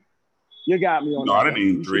 Okay, you got me on that. No, I didn't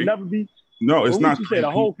name 3. Never be. No, it's not. You say the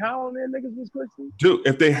whole count there niggas was Christians? Dude,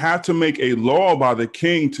 if they had to make a law by the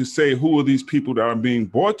king to say who are these people that are being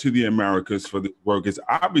brought to the Americas for the work, it's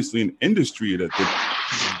obviously an industry that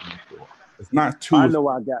it's not too. I know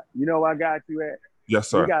I got. You know I got you at. Yes,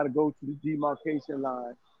 sir. We got to go to the demarcation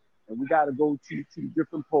line, and we got to go to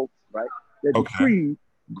different popes, right? That decreed.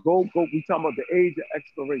 Go. We talking about the age of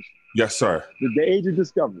exploration. Yes, sir. The age of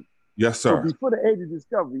discovery. Yes, sir. So before the age of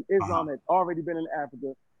discovery, Islam had already been in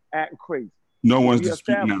Africa acting crazy. No one's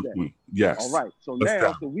disputing that. Yes. All right. So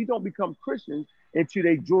so we don't become Christians until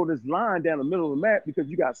they draw this line down the middle of the map because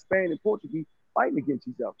you got Spain and Portuguese fighting against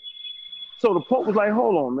each other. So the Pope was like,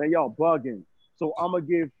 hold on, man, y'all bugging. So I'm going to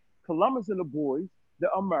give Columbus and the boys the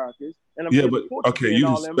Americas. And I'm you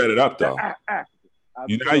just sped it up, though.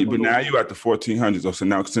 But now you at the 1400s.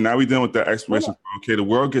 So now we dealing with that exploration. Okay, the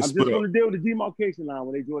world gets split up. I'm just going to deal with the demarcation line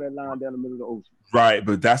when they draw that line down the middle of the ocean. Right,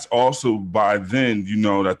 but that's also by then,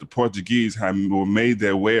 that the Portuguese were made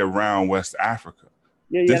their way around West Africa.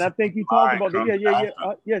 Yeah. And I think you talked about that.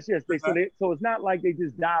 Yeah. Yes. So it's not like they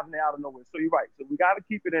just diving out of nowhere. So you're right. So we got to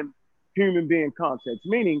keep it in human being context,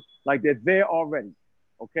 meaning like they're there already.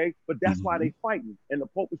 Okay, but that's why they fighting, and the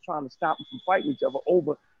Pope is trying to stop them from fighting each other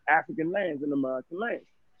over African lands and American lands.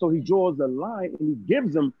 So he draws the line, and he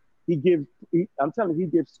gives them. I'm telling you,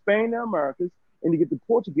 he gives Spain the Americas, and he gives the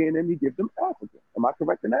Portuguese, and he gives them Africa. Am I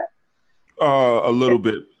correct in that? A little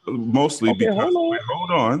bit, mostly okay, because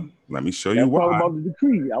hold on. Let me show you why. Talk about the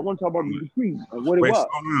decree. I want to talk about the decree and what it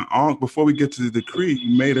was. Before we get to the decree,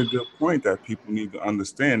 you made a good point that people need to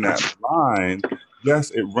understand that line.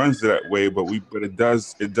 Yes, it runs that way, but it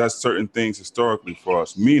does certain things historically for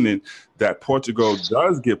us, meaning that Portugal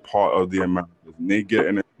does get part of the Americas, and they get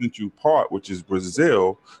an essential part, which is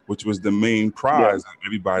Brazil, which was the main prize that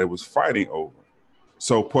everybody was fighting over.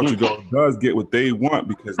 So Portugal does get what they want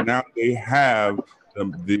because now they have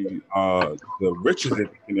the riches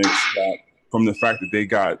that they can extract from the fact that they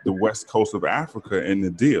got the west coast of Africa in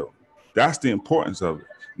the deal. That's the importance of it.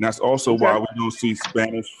 And that's also why we don't see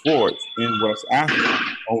Spanish forts in West Africa,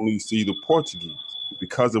 only see the Portuguese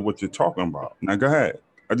because of what you're talking about. Now go ahead.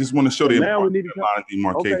 I just want to show the line of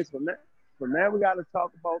demarcation. Okay, so now we got to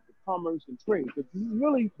talk about the commerce and trade, because this is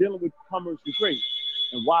really dealing with commerce and trade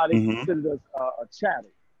and why they consider us a chattel,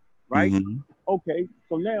 right? Okay,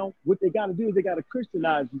 so now what they got to do is they got to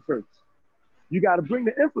Christianize you first. You got to bring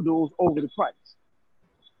the infidels over the price.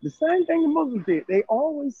 The same thing the Muslims did. They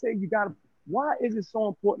always say you got to. Why is it so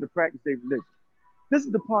important to practice their religion? This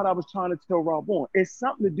is the part I was trying to tell Rob on. It's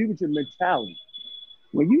something to do with your mentality.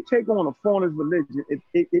 When you take on a foreigner's religion,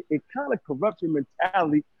 it kind of corrupts your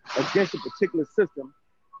mentality against a particular system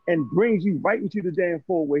and brings you right into the damn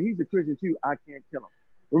fold where he's a Christian too, I can't kill him.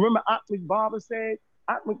 Remember Ahmed Baba said,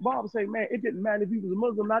 man, it didn't matter if he was a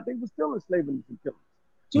Muslim or not, they were still enslaving and killing.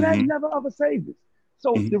 So that never ever saved us.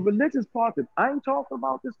 So the religious part that I ain't talking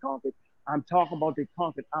about this conflict, I'm talking about they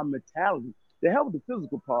conquered our mentality. The hell with the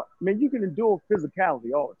physical part. I mean, you can endure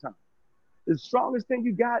physicality all the time. The strongest thing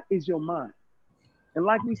you got is your mind. And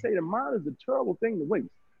like we say, the mind is a terrible thing to waste.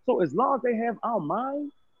 So as long as they have our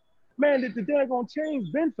mind, man, the daggone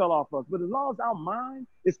chains been fell off us. But as long as our mind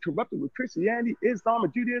is corrupted with Christianity, Islam,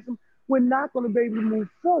 and Judaism, we're not going to be able to move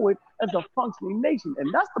forward as a functioning nation.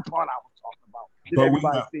 And that's the part I was talking about. Did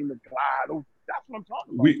everybody seem to glide over? That's what I'm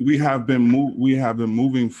talking about. We have been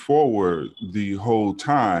moving forward the whole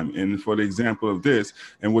time. And for the example of this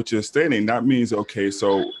and what you're stating, that means, okay,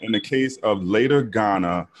 so in the case of later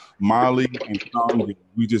Ghana, Mali, and Congo,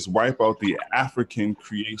 we just wipe out the African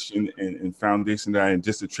creation and foundation that I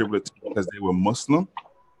just attributed to because they were Muslim.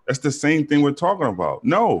 That's the same thing we're talking about.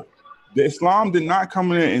 No, the Islam did not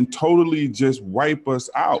come in and totally just wipe us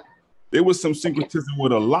out. There was some syncretism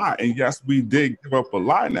with a lot, and yes, we did give up a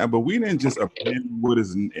lot now, but we didn't just abandon what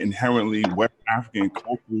is inherently West African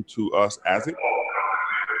culture to us as it.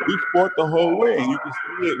 We fought the whole way, and you can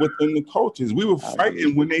see it within the cultures. We were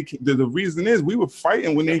fighting when they. The reason is we were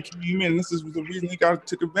fighting when they came in. This is the reason they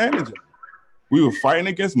took advantage of it. We were fighting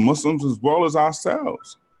against Muslims as well as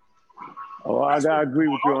ourselves. Oh, I gotta agree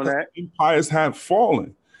with you on that. Empires have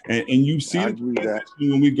fallen. And you see that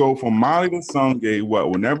when we go from Mali to Sangay,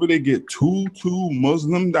 whenever they get too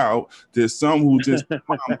Muslimed out, there's some who just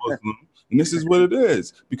become Muslim. And this is what it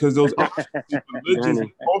is, because those religions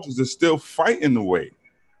and cultures are still fighting the way.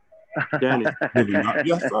 Danny.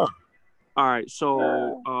 Yes, sir. All right.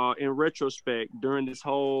 So in retrospect, during this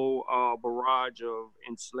whole barrage of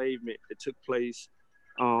enslavement that took place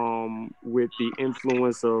with the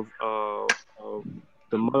influence of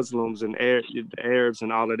the Muslims and the Arabs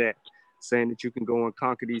and all of that, saying that you can go and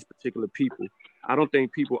conquer these particular people. I don't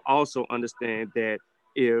think people also understand that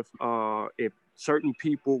if certain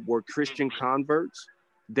people were Christian converts,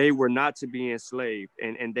 they were not to be enslaved,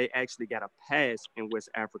 and they actually got a pass in West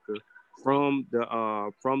Africa from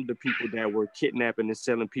the people that were kidnapping and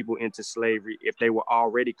selling people into slavery if they were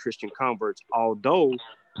already Christian converts, although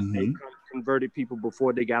they converted people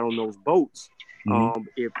before they got on those boats.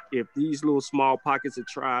 If these little small pockets of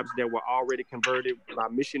tribes that were already converted by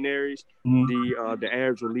missionaries, the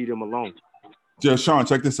Arabs will leave them alone. Just Sean,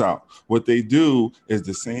 check this out. What they do is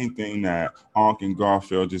the same thing that Ankh and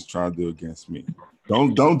Garfield just tried to do against me.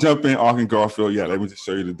 Don't jump in Ankh and Garfield yet. Let me just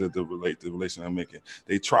show you the relation I'm making.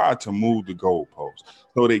 They tried to move the goalposts,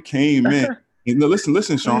 so they came in. No,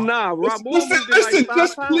 listen, Sean. Nah, Rob, listen,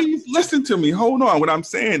 just please listen to me. Hold on. What I'm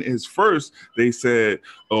saying is, first they said,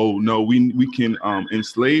 "Oh no, we can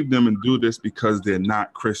enslave them and do this because they're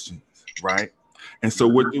not Christians, right?" And so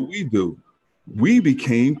what did we do? We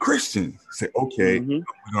became Christians. Say, okay, we're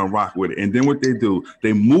gonna rock with it. And then what they do?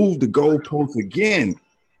 They move the goalposts again,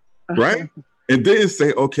 right? and then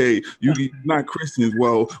say, okay, you're not Christians.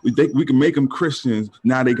 Well, we can make them Christians.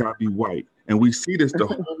 Now they got to be white. And we see this the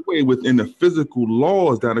whole way within the physical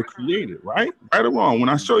laws that are created, right? Right or wrong. When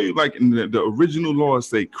I show you, like, in the original laws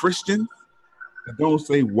say Christian, and don't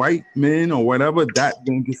say white men or whatever, that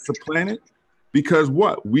then gets supplanted. Because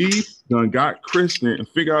what? We done got Christian and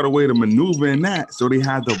figure out a way to maneuver in that, so they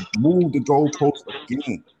had to move the goalpost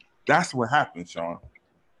again. That's what happened, Sean.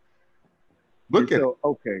 Look at it.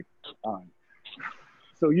 Okay. All right.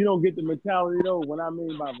 So you don't get the mentality, though, what I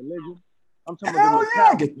mean by religion? I'm talking about the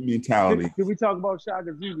mentality. I get the mentality. Can we talk about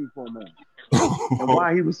Shaka Zulu for a moment? And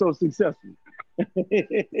why he was so successful?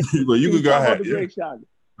 Well, you can go ahead. The Great Shaka.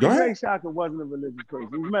 The Great Shaka wasn't a religious person.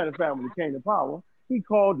 As a matter of fact, when he came to power, he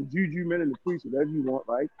called the juju men and the priests, whatever you want,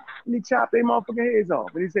 right? And he chopped their motherfucking heads off.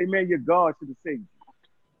 And he said, man, your God should have saved you.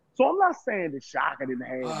 So I'm not saying that Shaka didn't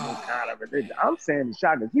have no kind of religion. I'm saying that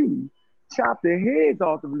Shaka Zulu chopped their heads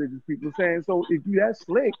off the religious people, saying, so if you that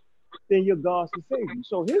slick, then your God should save you.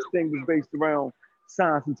 So his thing was based around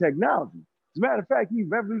science and technology. As a matter of fact, he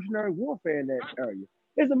revolutionary warfare in that area.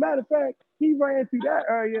 As a matter of fact, he ran through that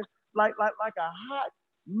area like a hot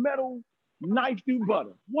metal knife through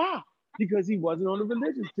butter. Why? Because he wasn't on the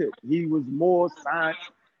religious tip. He was more science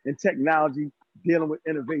and technology dealing with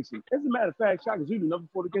innovation. As a matter of fact, Shaka Zulu never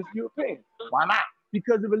fought against the Europeans. Why not?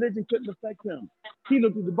 Because the religion couldn't affect him. He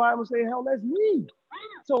looked at the Bible and said, hell, that's me.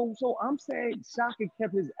 So I'm saying Shaka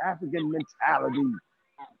kept his African mentality. You know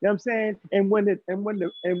what I'm saying? And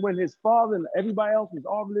when his father and everybody else was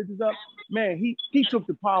all religious up, man, he took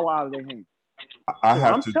the power out of their hands.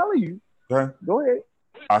 I'm telling you. Go ahead.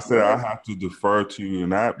 I said I have to defer to you in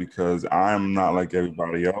that because I'm not like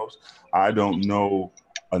everybody else. I don't know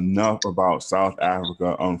enough about South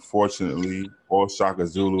Africa, unfortunately, or Shaka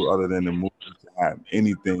Zulu, other than the movie, to have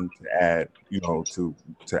anything to add, to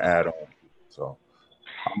add on. So,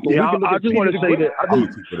 yeah, I just want to say that.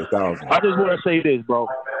 I just want to say this, bro.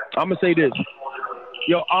 I'm gonna say this.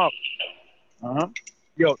 Yo,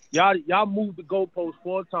 y'all moved the goalpost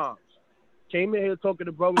 4 times. Came in here talking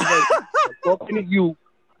to brothers, talking to you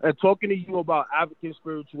about African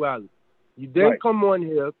spirituality. You then come on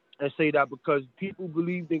here and say that because people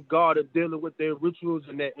believed in God and dealing with their rituals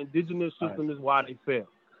and their indigenous system is why they fail.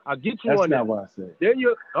 I get you on that. That's not what I said. Then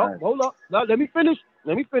hold up. Now let me finish.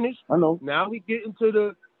 I know. Now we get into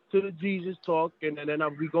the Jesus talk, and then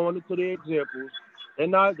we going into the examples.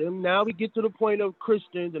 And now we get to the point of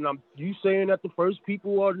Christians, and you saying that the first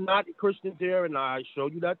people are not Christians there, and I show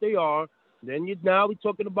you that they are. Then now we're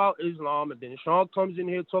talking about Islam, and then Sean comes in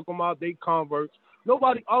here talking about they converts.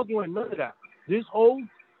 Nobody arguing none of that. This whole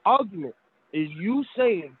argument is you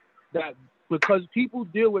saying that because people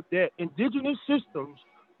deal with their indigenous systems,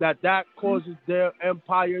 that causes their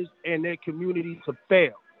empires and their communities to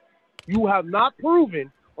fail. You have not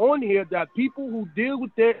proven on here that people who deal with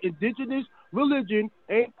their indigenous religion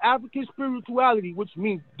and African spirituality, which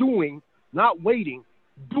means doing, not waiting,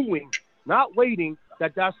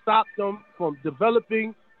 that stopped them from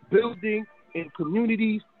developing, building in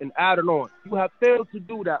communities and adding on. You have failed to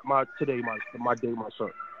do that, my son.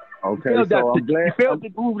 Okay, so I'm glad. You failed to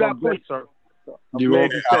prove that point, sir. You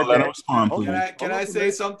let him respond, please. Can I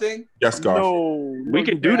say something? Yes, Garth. No, we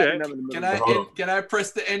can do that. Can I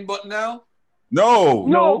press the end button now? No.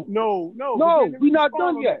 We're not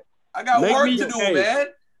done yet. I got work to do, man.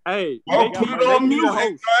 Hey, put it on mute.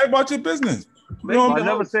 Hey, about your business. I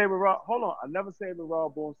never said what Rob. Hold on, I never said what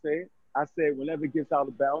Rob Bourne said. I said whenever it gets out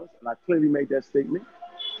of balance, and I clearly made that statement.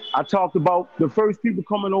 I talked about the first people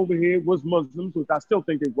coming over here was Muslims, which I still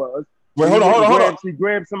think it was. Wait, hold on. He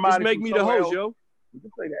grabbed somebody. Just make me the host, yo. You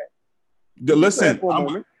can say that. Listen,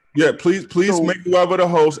 please make whoever the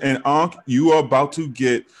host. And Ankh, you are about to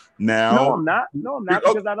get now. No, I'm not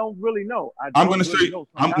because I don't really know. I'm going to show you.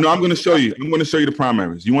 I'm going to show you. I'm going to show you the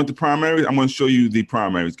primaries. You want the primaries? I'm going to show you the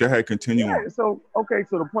primaries. Go ahead, continue on. So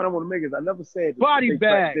the point I want to make is I never said body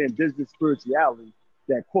bag business spirituality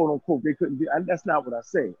that quote unquote they couldn't do. And that's not what I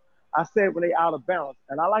said. I said when they out of balance,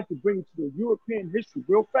 and I like to bring it to the European history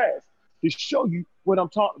real fast to show you what I'm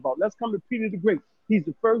talking about. Let's come to Peter the Great. He's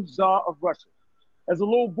the first Tsar of Russia. As a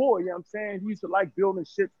little boy, you know what I'm saying, he used to like building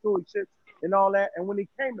ships, doing ships, and all that. And when he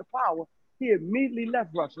came to power, he immediately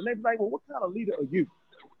left Russia. And they were like, well, what kind of leader are you?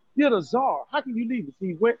 You're the Tsar. How can you leave us?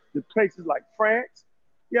 He went to places like France,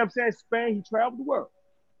 you know what I'm saying, Spain. He traveled the world.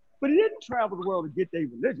 But he didn't travel the world to get their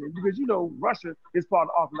religion because, Russia is part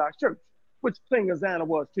of the Orthodox Church, which Genghis Khan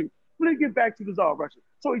was too. But he get back to the Tsar of Russia.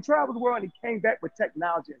 So he traveled the world and he came back with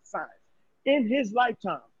technology and science. In his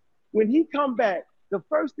lifetime, when he come back, the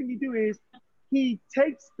first thing he do is he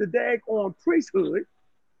takes the daggone priesthood,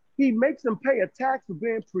 he makes them pay a tax for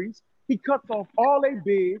being priests, He cuts off all their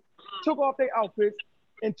beards, took off their outfits,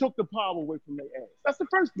 and took the power away from their ass. That's the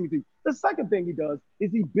first thing he does. The second thing he does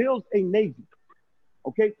is he builds a navy.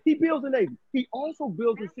 Okay, he builds a navy. He also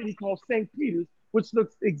builds a city called St. Peter's, which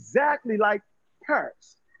looks exactly like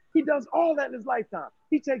Paris. He does all that in his lifetime.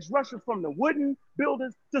 He takes Russia from the wooden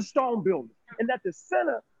buildings to stone buildings. And at the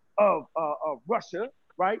center of Russia,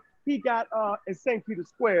 right, he got in St. Peter's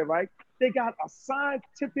Square, right, they got a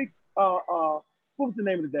scientific, what was the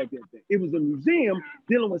name of the damn thing? It was a museum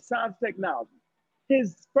dealing with science and technology.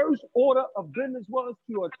 His first order of business was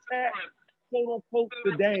to attack, quote unquote,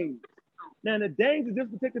 the Danes. Now, the Danes at this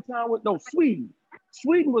particular time was, no, Sweden.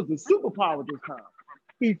 Sweden was the superpower at this time.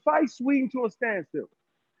 He fights Sweden to a standstill.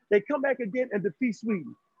 They come back again and defeat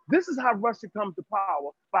Sweden. This is how Russia comes to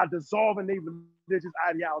power, by dissolving their religious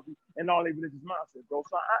ideology and all their religious mindset, bro.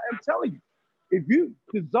 So I am telling you,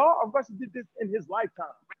 the Tsar of Russia did this in his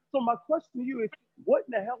lifetime. So my question to you is, what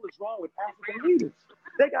in the hell is wrong with African leaders?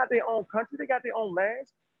 They got their own country, they got their own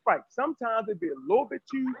lands. Right, sometimes they be a little bit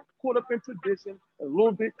too caught up in tradition, a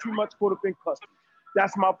little bit too much caught up in custom.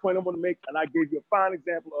 That's my point I want to make, and I gave you a fine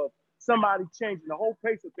example of somebody changing the whole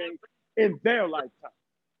pace of things in their lifetime.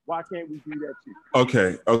 Why can't we do that too?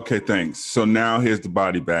 Okay, thanks. So now here's the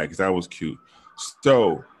body bag, because that was cute.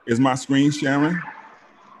 So is my screen sharing?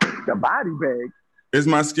 The body bag? Is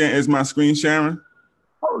my screen sharing?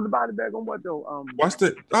 Oh, the body bag on what though? Watch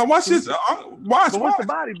this. Watch. But what's the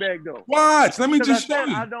body bag though? Watch. Let me just show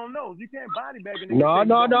you. I don't know. You can't body bag it. No. You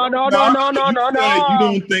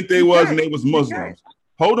don't think they was, and they was Muslims.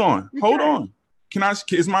 Hold on.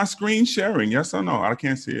 Is my screen sharing? Yes or no? I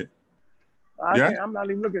can't see it. I'm not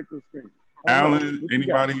even looking at the screen. Alan,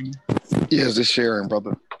 anybody? Yes, it's sharing,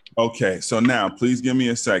 brother. Okay, so now please give me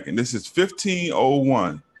a second. This is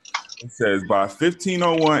 1501. It says, by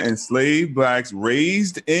 1501, enslaved blacks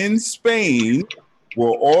raised in Spain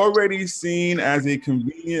were already seen as a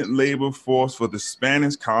convenient labor force for the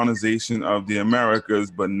Spanish colonization of the Americas,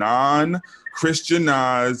 but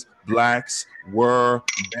non-Christianized blacks were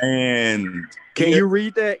banned. Can you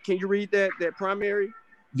read that? Can you read that primary?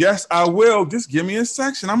 Yes, I will. Just give me a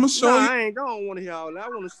section. I'm gonna show you. I don't want to hear all that. I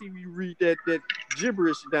want to see you read that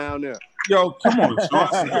gibberish down there. Yo, come on,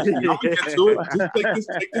 Sean. Y'all can get to it. Just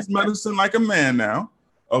take this medicine like a man now.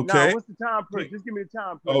 Okay. No, what's the time period? Just give me the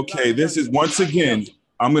time period. Okay, this is once again.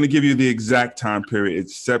 I'm gonna give you the exact time period.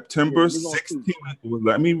 It's September 16th.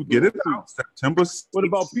 Let me get it out. September 16th. What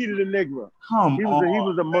about Peter the Negro? He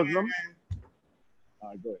was a Muslim. All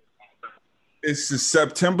right, go ahead. It's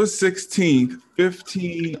September 16th,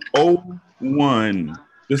 1501.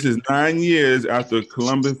 This is 9 years after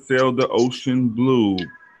Columbus sailed the ocean blue.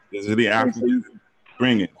 This is the African.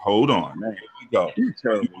 Bring it. Hold on. Here we go.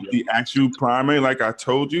 The actual primary, like I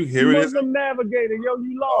told you, here it is. Muslim navigator, yo,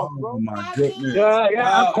 you lost, bro. Oh my goodness.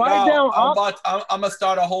 Quiet down. I'm gonna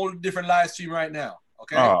start a whole different live stream right now.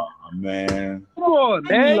 Okay. Oh man. Come on,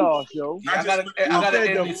 man. You lost, yo. Yeah, I gotta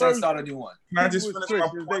end this and start a new one. Can I just finish my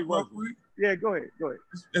point real quick? Yeah, go ahead.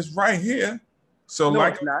 It's right here. So no,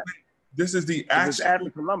 it's not. This is the actual. It's after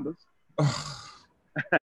Columbus.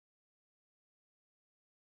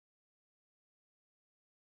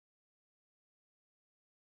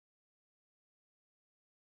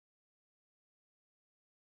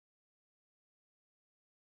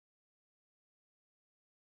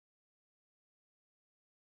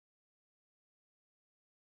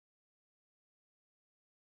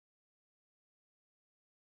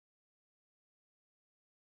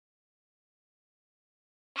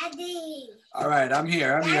 Daddy. All right, I'm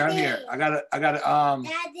here. I'm here. I gotta Daddy.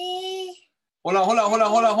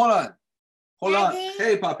 Hold on.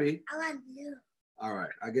 Hey, Poppy. I want blue. All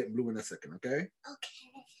right, I get blue in a second, okay?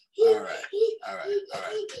 Okay. All right.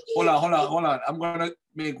 Hold on. I'm gonna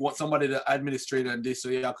make somebody the administrator and this so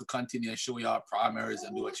y'all could continue and show y'all primaries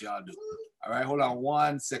and do what y'all do. All right, hold on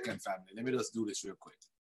 1 second, family. Let me just do this real quick.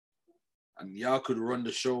 And y'all could run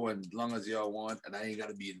the show as long as y'all want, and I ain't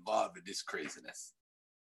gotta be involved with this craziness.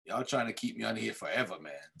 Y'all trying to keep me on here forever,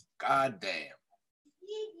 man. God damn.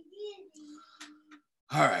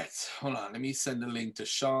 All right, hold on. Let me send the link to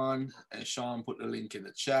Sean, and Sean put the link in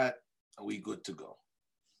the chat, and we good to go.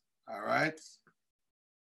 All right.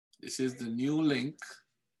 This is the new link.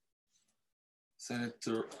 Send it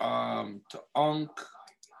to Unc.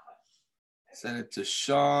 Send it to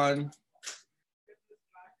Sean.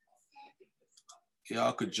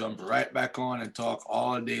 Y'all could jump right back on and talk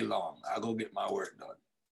all day long. I'll go get my work done.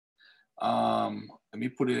 Let me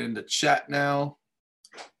put it in the chat now.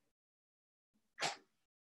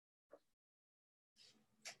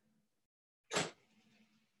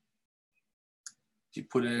 You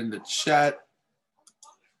put it in the chat.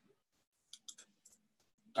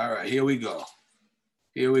 All right, here we go.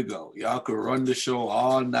 Here we go. Y'all could run the show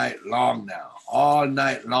all night long now. All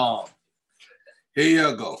night long. Here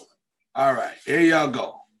you go. All right, here y'all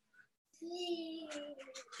go.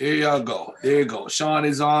 Here y'all go. There you go. Sean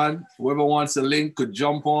is on. Whoever wants the link could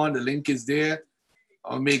jump on. The link is there.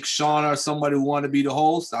 I'll make Sean or somebody who want to be the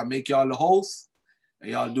host. I'll make y'all the host. And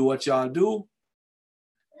y'all do what y'all do.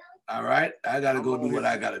 All right. I got to go do what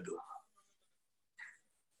I got to do.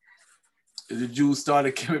 The Jews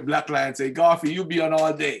started coming Black Lion and say, Garfield, you be on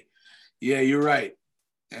all day. Yeah, you're right.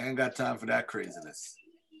 I ain't got time for that craziness.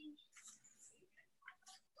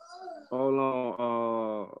 Hold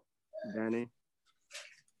on, Danny.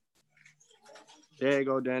 There you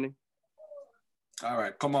go, Danny. All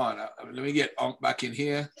right, come on. Let me get Unc back in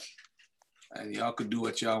here. And y'all could do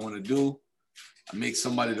what y'all want to do. I make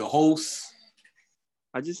somebody the host.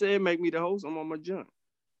 I just said make me the host. I'm on my jump.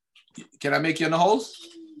 Can I make you the host?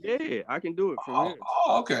 Yeah, I can do it from here.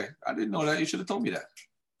 Oh, okay. I didn't know that. You should have told me that.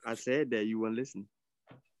 I said that. You weren't listening.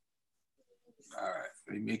 All right.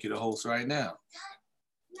 Let me make you the host right now.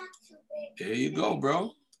 There you go,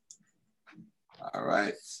 bro. All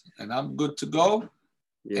right. And I'm good to go.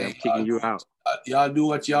 Yeah, I'm kicking you out. Y'all do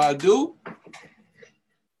what y'all do.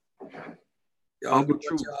 Uncle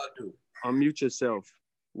Truth, unmute yourself.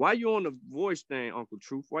 Why you on the voice thing, Uncle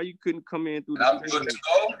Truth? Why you couldn't come in through the I'm good to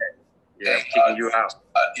go. Yeah, I'm kicking you out.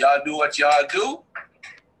 Y'all do what y'all do.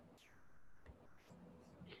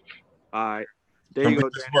 All right. There Come you go.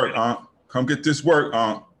 get this work, Unc. Come get this work,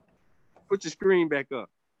 Unc. Put your screen back up.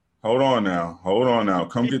 Hold on now. Hold on now.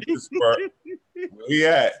 Come get this work. Where he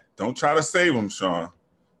at? Don't try to save him, Sean.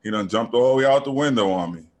 He done jumped all the way out the window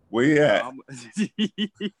on me. Where he at?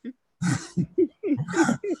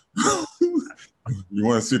 You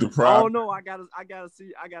want to see the problem? Oh no, I gotta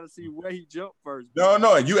see where he jumped first.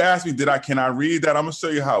 No. You asked me, can I read that? I'm gonna show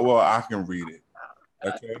you how well I can read it.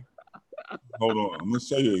 Okay. Hold on. I'm gonna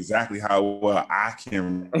show you exactly how well I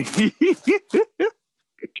can read it.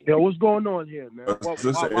 Yo, what's going on here, man?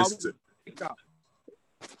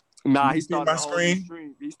 Nah, he started my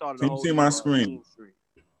screen. He started. Can you see my screen?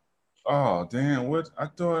 Oh damn! What I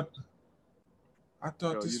thought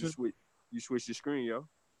yo, this was. You switched your screen, yo.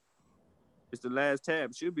 It's the last tab.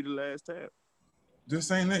 It should be the last tab. This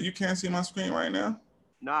ain't it. You can't see my screen right now.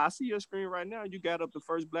 Nah, I see your screen right now. You got up the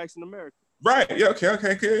first Blacks in America. Right. Yeah.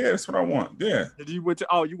 Okay. Yeah. That's what I want. Yeah. You went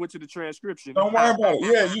to the transcription. Don't worry about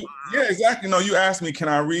it. Yeah. Exactly. No, you asked me, can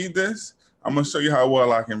I read this? I'm gonna show you how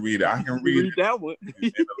well I can read it. I can read that one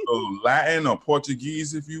in a little Latin or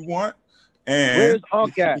Portuguese if you want. And where's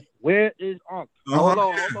Unc at? Where is Unc? Hold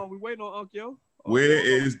on. We waiting on Unc, yo. Where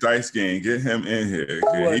is Dice Game? Get him in here.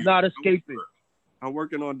 Okay? You are not escaping. I'm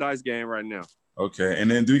working on Dice Game right now. Okay, and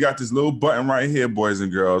then we got this little button right here, boys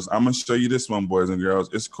and girls. I'm gonna show you this one, boys and girls.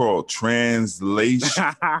 It's called translation.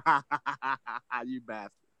 You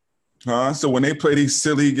bastard. Huh? So when they play these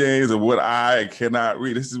silly games of what I cannot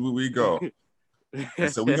read, this is where we go.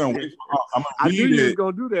 And so we're gonna wait. I'm gonna read I knew you was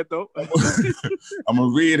gonna do that though. I'm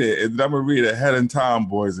gonna read it, and I'm gonna read it ahead in time,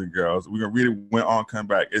 boys and girls. We're gonna read it when on come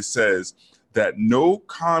back. It says that no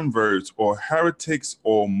converts or heretics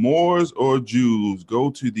or Moors or Jews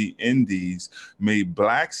go to the Indies, may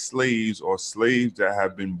black slaves or slaves that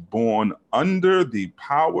have been born under the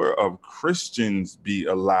power of Christians be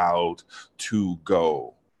allowed to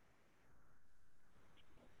go.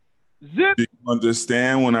 Zip. Do you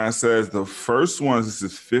understand when I says the first one? This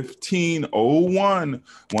is 1501.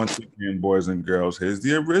 Once again, boys and girls, here's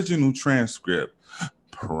the original transcript.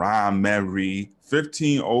 Primary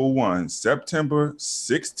 1501, September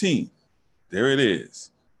 16th. There it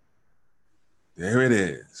is. There it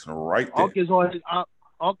is. Right there. Unc is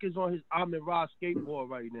on his Amin-Ra skateboard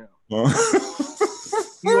right now.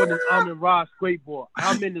 He on his Amin-Ra skateboard.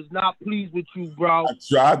 Amin is not pleased with you, bro. I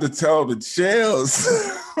tried to tell the chills.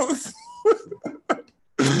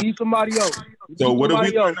 Need somebody else. So what have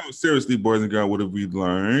we learned? No, seriously, boys and girls, what have we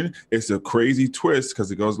learned? It's a crazy twist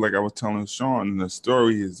because it goes like I was telling Sean, and the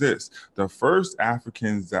story is this. The first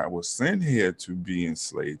Africans that were sent here to be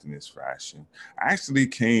enslaved in this fashion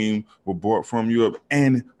actually were brought from Europe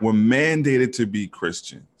and were mandated to be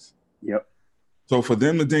Christians. Yep. So for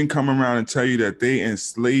them to then come around and tell you that they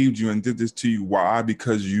enslaved you and did this to you, why?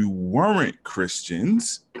 Because you weren't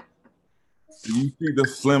Christians. Do you see the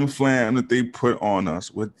flim-flam that they put on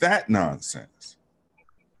us with that nonsense?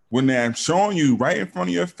 When they're showing you right in front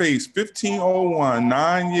of your face, 1501,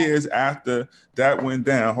 9 years after that went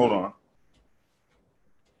down. Hold on.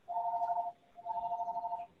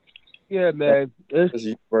 Yeah, man.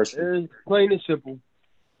 It's plain and simple.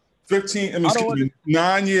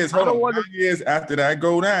 9 years. Hold on. 9 years after that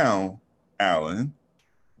go down, Alan,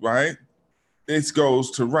 right? it goes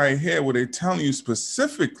to right here where they're telling you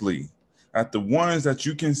specifically that the ones that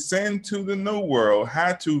you can send to the New World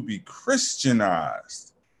had to be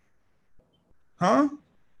Christianized. Huh?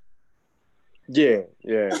 Yeah.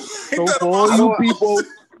 So for all you people,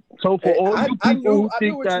 who think you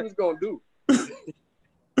that was gonna do.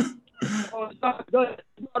 It's not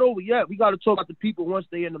over yet. We got to talk about the people once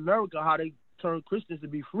they in America, how they turn Christians to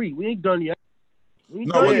be free. We ain't done yet.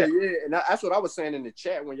 And that's what I was saying in the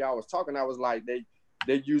chat when y'all was talking. I was like, they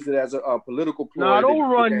use it as a political ploy. Nah, don't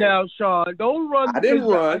run now, Sean. Don't run. I didn't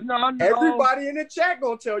run. Everybody in the chat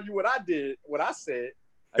gonna tell you what I did, what I said.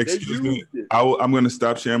 Excuse me. I'm going to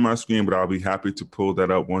stop sharing my screen, but I'll be happy to pull that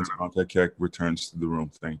up once Uncle Keck returns to the room.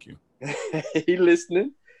 Thank you. He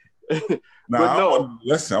listening?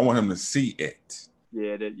 Listen, I want him to see it.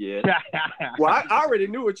 Yeah. Well, I already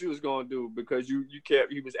knew what you was gonna do because you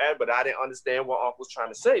kept he was at, but I didn't understand what Uncle was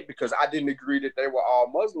trying to say because I didn't agree that they were all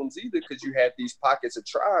Muslims either. Because you had these pockets of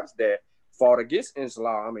tribes that fought against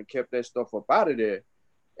Islam and kept that stuff up out of there,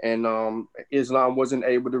 and Islam wasn't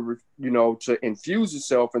able to to infuse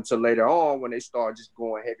itself until later on when they started just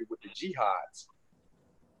going heavy with the jihads.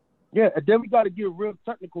 Yeah, and then we got to get real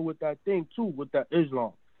technical with that thing too, with that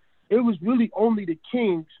Islam. It was really only the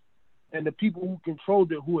kings and the people who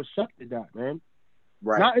controlled it who accepted that, man.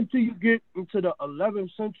 Right. Not until you get into the 11th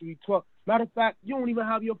century, 12th. Matter of fact, you don't even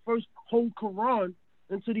have your first whole Quran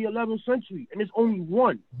into the 11th century, and it's only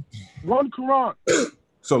one Quran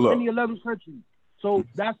so look, in the 11th century. So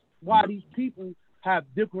that's why these people have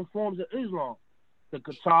different forms of Islam. The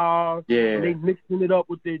Qatar, and they mixing it up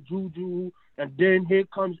with their juju, and then here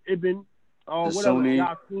comes Ibn, whatever,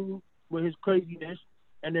 Yasin with his craziness,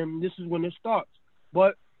 and then this is when it starts.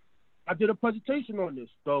 But I did a presentation on this.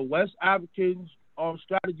 The West Africans'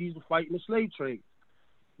 strategies of fighting the slave trade.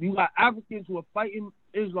 You got Africans who are fighting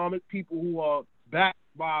Islamic people who are backed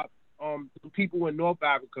by the people in North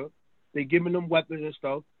Africa. They're giving them weapons and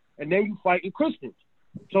stuff. And then you fighting Christians.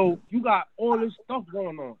 So you got all this stuff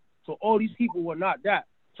going on. So all these people were not that.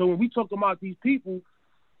 So when we talk about these people,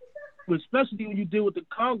 especially when you deal with the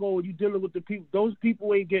Congo and you dealing with the people, those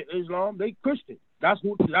people ain't get Islam. They Christian. That's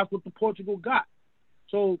what the Portugal got.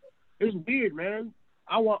 So it's weird, man.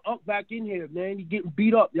 I want Up back in here, man. He getting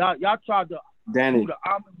beat up. Y'all tried to Danny. do the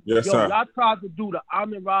yes, sir. Y'all tried to do the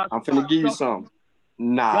Amin Raj. I'm finna give you some.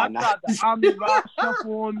 Y'all tried the Amin Raj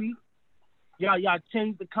shuffle on me. Y'all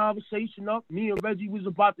changed the conversation up. Me and Reggie was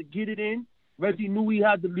about to get it in. Reggie knew he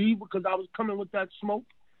had to leave because I was coming with that smoke.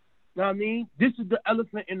 You know what I mean? This is the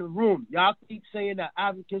elephant in the room. Y'all keep saying that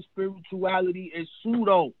African spirituality is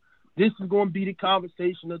pseudo. This is going to be the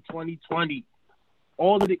conversation of 2020.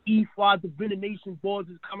 All of the E5 divination boards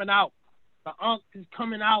is coming out. The Ankh is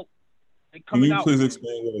coming out. Can you please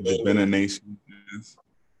explain what a divination is?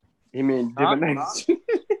 You mean divination?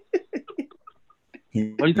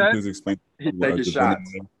 What you please explain? He taking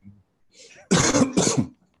shots.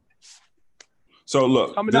 So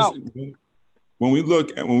look, when we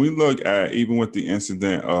look at even with the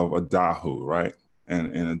incident of Adahu, right,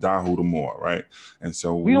 and Adahu the Moor, right, and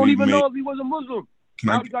so we don't even know if he was a Muslim.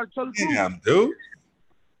 Now we got to tell the truth. Damn, dude.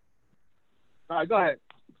 All right, go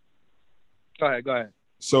ahead.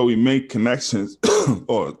 So we make connections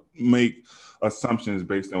or make assumptions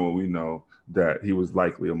based on what we know that he was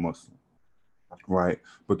likely a Muslim, right?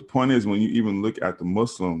 But the point is, when you even look at the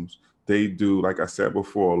Muslims, they do, like I said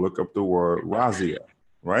before, look up the word Razzia,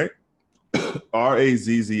 right?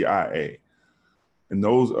 Razzia. And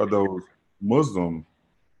those are those Muslim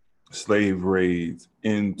slave raids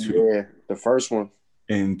into the first one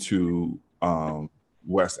into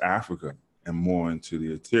West Africa and more into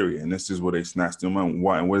the interior. And this is where they snatched them out.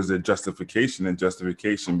 Why? And what is their justification? And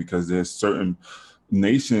justification because there's certain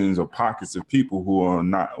nations or pockets of people who are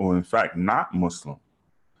not, or in fact, not Muslim.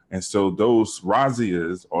 And so those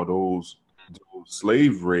razzias or those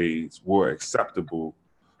slave raids were acceptable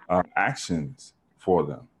actions for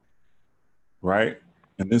them, right?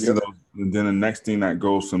 And this is and then the next thing that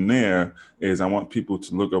goes from there is I want people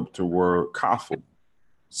to look up the word Kafle,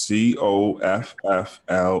 Coffle.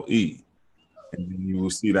 And then you will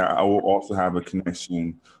see that I will also have a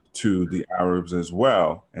connection to the Arabs as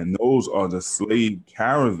well. And those are the slave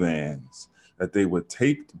caravans that they would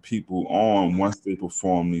take the people on once they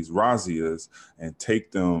perform these razzias and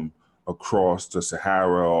take them across the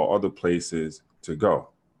Sahara or other places to go.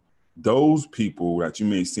 Those people that you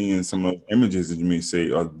may see in some of the images that you may say,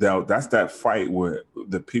 that's that fight where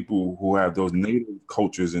the people who have those native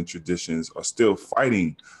cultures and traditions are still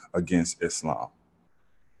fighting against Islam.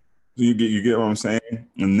 You get what I'm saying?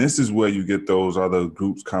 And this is where you get those other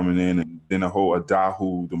groups coming in, and then the whole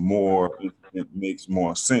Adahu, the Moor it makes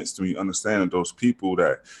more sense to me understand that those people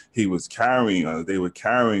that he was carrying, they were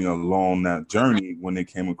carrying along that journey when they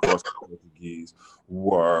came across the Portuguese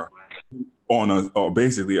were on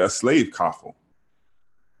basically a slave coffle.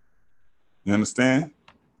 You understand?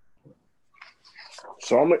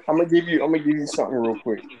 So I'm gonna give you something real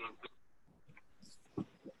quick.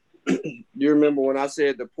 You remember when I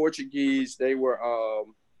said the Portuguese, they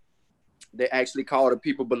actually called the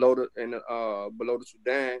people below the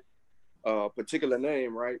Sudan particular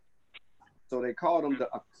name, right? So they called them the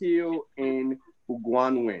Akil and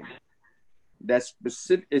Huguanwin. That's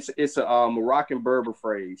specific. It's a Moroccan Berber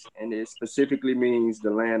phrase, and it specifically means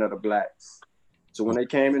the land of the blacks. So when they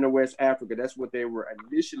came into West Africa, that's what they were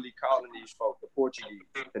initially calling these folk, the Portuguese,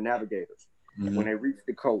 the navigators, when they reached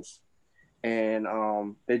the coast. And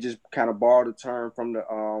they just kind of borrowed the term from the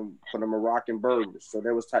Moroccan Berbers. So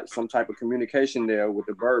there was some type of communication there with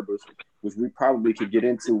the Berbers, which we probably could get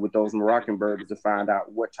into with those Moroccan Berbers to find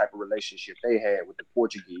out what type of relationship they had with the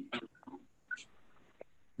Portuguese.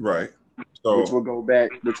 Right. So, which will go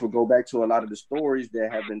back to a lot of the stories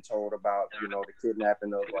that have been told about, the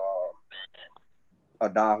kidnapping of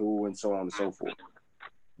Adahu and so on and so forth.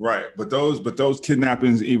 Right, but those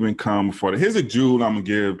kidnappings even come before. Here's a jewel I'm gonna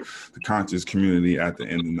give the conscious community at the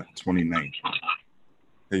end of 2019.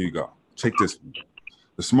 Here you go. Take this one.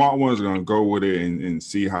 The smart ones are gonna go with it and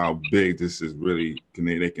see how big this is really.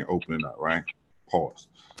 They can open it up, right? Pause.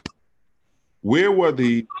 Where were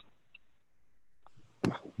the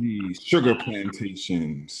sugar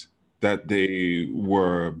plantations that they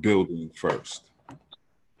were building first?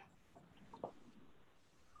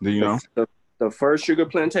 Do you know? The first sugar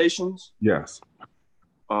plantations? Yes.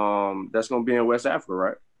 That's gonna be in West Africa,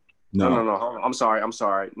 right? No. I'm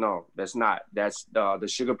sorry. No, that's not. That's the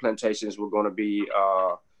sugar plantations were gonna be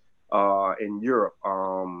in Europe,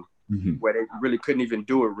 where they really couldn't even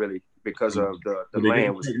do it really because of the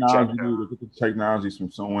land was checked out. They get the technologies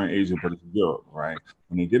from somewhere in Asia, but it's Europe, right?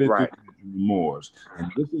 And they get it through the Moors.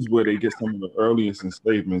 And this is where they get some of the earliest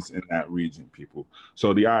enslavements in that region, people.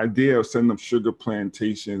 So the idea of setting up sugar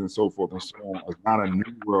plantations and so forth and so on is not a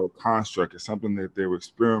new world construct. It's something that they were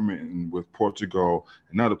experimenting with Portugal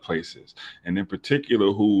and other places. And in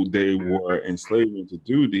particular, who they were enslaving to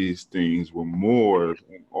do these things were Moors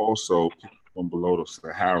and also people from below the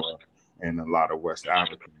Sahara and a lot of West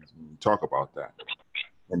Africans when we talk about that.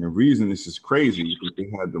 And the reason this is crazy is they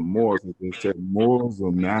had the Moors, as they said, Moors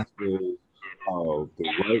were masters of the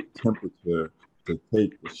right temperature to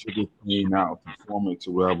take the sugar cane out to form it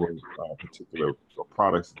to whatever particular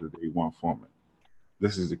products that they want from it.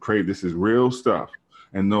 This is this is real stuff.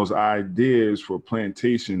 And those ideas for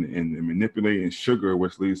plantation and manipulating sugar,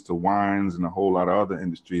 which leads to wines and a whole lot of other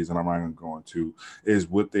industries that I'm not going to go into, is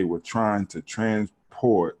what they were trying to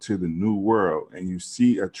transport to the New World. And you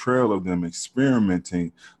see a trail of them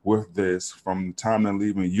experimenting with this from the time they're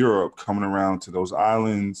leaving Europe, coming around to those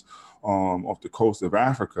islands off the coast of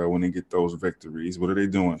Africa. When they get those victories, what are they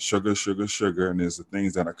doing? Sugar, sugar, sugar. And there's the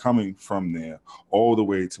things that are coming from there all the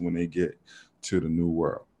way to when they get to the New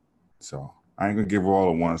World. So I ain't gonna give all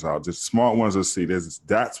the ones out. Just smart ones will see this.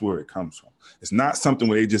 That's where it comes from. It's not something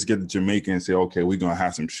where they just get to Jamaica and say, okay, we're gonna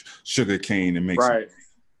have some sugar cane and make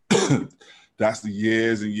some. That's the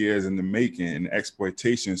years and years in the making, and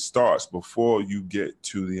exploitation starts before you get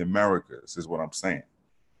to the Americas, is what I'm saying.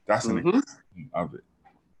 That's an example of it.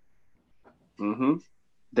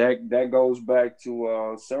 That goes back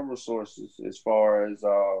to several sources as far as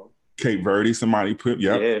Cape Verde, somebody put,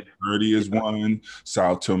 Cape Verde is one,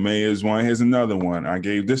 Sao Tome is one. Here's another one. I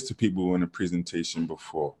gave this to people in a presentation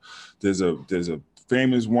before. There's a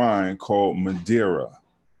famous wine called Madeira.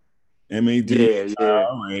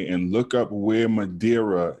 M-A-D-E-I-R-A, and look up where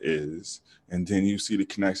Madeira is, and then you see the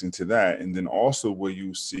connection to that. And then also where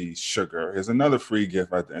you see sugar. Here's another free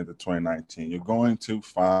gift at the end of 2019. You're going to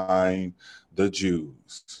find the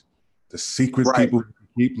Jews, the secret people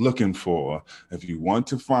you keep looking for. If you want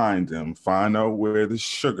to find them, find out where the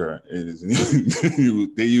sugar is.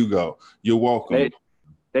 There you go. You're welcome.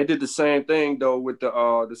 They did the same thing though with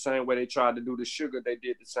the same way they tried to do the sugar. They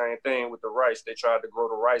did the same thing with the rice. They tried to grow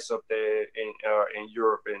the rice up there in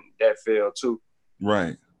Europe, and that failed too.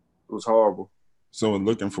 Right. It was horrible. So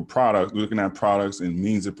looking at products and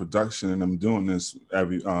means of production, and them doing this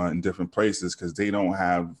in different places because they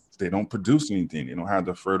don't produce anything. They don't have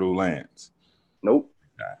the fertile lands. Nope.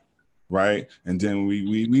 Right, and then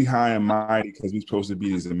we high and mighty because we're supposed to be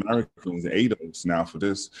these Americans that ate us now for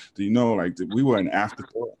this. Do you know, like we were an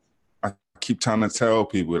afterthought? I keep trying to tell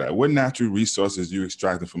people that what natural resources you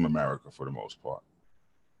extracted from America for the most part?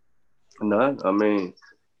 None. I mean,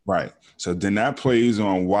 Right. So then that plays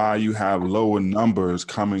on why you have lower numbers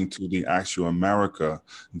coming to the actual America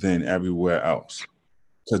than everywhere else.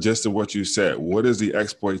 So just to what you said, what is the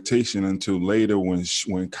exploitation until later when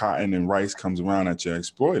cotton and rice comes around that you're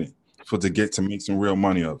exploiting to make some real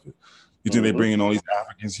money of it? You think they bring in all these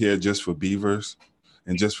Africans here just for beavers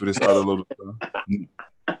and just for this other little stuff?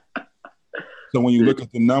 So when you look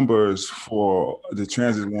at the numbers for the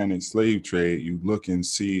transatlantic slave trade, you look and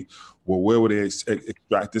see, well, where would they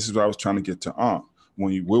extract? This is what I was trying to get to.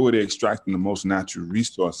 Where were they extracting the most natural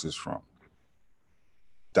resources from?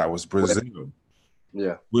 That was Brazil.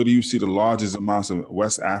 Yeah. Where do you see the largest amounts of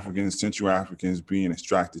West Africans, Central Africans being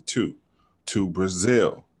extracted to? To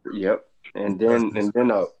Brazil. Yep. And then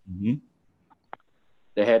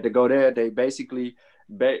they had to go there. They basically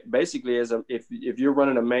as if you're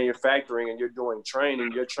running a manufacturing and you're doing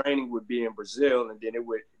training, your training would be in Brazil, and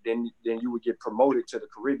then you would get promoted to the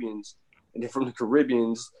Caribbeans, and then from the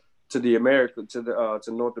Caribbeans to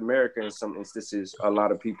to North America in some instances, a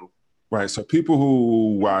lot of people. Right. So people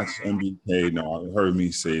who watch MBK know, heard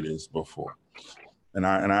me say this before. And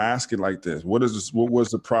I ask it like this: what was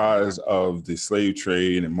the prize of the slave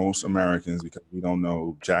trade? And most Americans, because we don't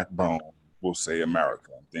know Jack Bone, will say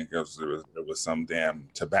America. I think it was some damn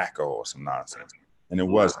tobacco or some nonsense. And it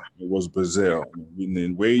wasn't. It was Brazil. And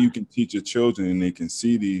the way you can teach your children and they can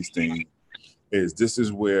see these things is this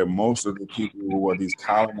is where most of the people who are these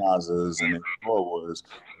colonizers and explorers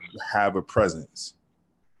have a presence,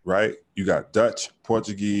 right? You got Dutch,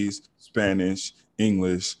 Portuguese, Spanish,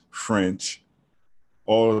 English, French,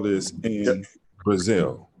 all of this in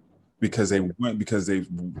Brazil. Because they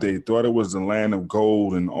thought it was the land of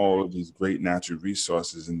gold and all of these great natural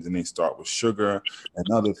resources, and then they start with sugar and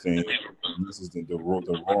other things. And this is the raw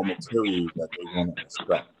materials that they want to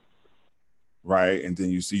extract, right? And then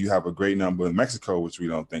you have a great number in Mexico, which we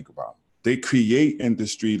don't think about. They create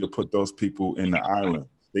industry to put those people in the island.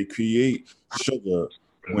 They create sugar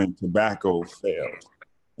when tobacco fails.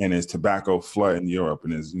 And it's tobacco flood in Europe,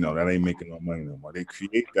 and that ain't making no money no more. They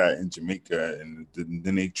create that in Jamaica, and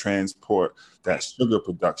then they transport that sugar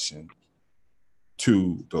production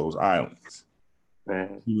to those islands.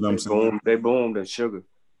 Man, you know what I'm saying? They boomed in sugar.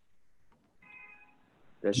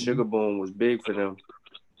 That sugar boom was big for them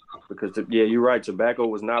because you're right. Tobacco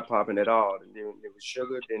was not popping at all. And then it was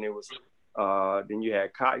sugar. Then it was then you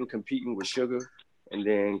had cotton competing with sugar, and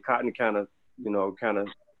then cotton kind of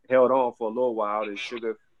held on for a little while. And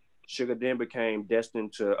sugar then became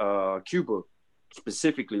destined to Cuba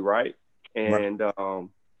specifically, right? And right.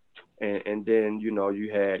 And then you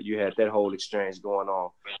had that whole exchange going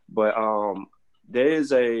on. But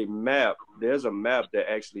there's a map that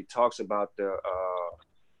actually talks about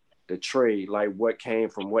the trade, like what came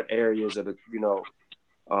from what areas of the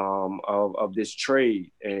of this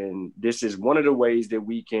trade. And this is one of the ways that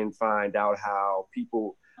we can find out how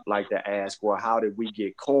people like to ask, well, how did we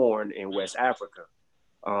get corn in West Africa?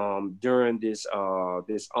 During this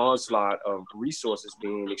onslaught of resources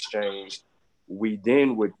being exchanged, we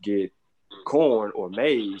then would get corn or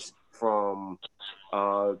maize from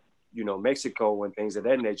Mexico and things of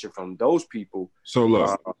that nature from those people. So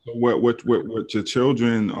look, what your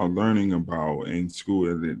children are learning about in school,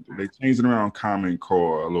 they change it around Common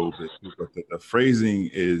Core a little bit, but the phrasing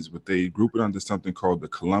is what they group it under something called the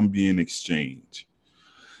Columbian Exchange.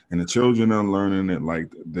 And the children are learning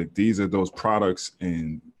that these are those products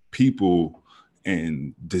and people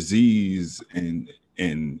and disease and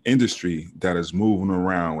industry that is moving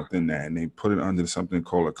around within that. And they put it under something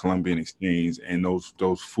called a Columbian Exchange. And those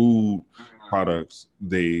food products,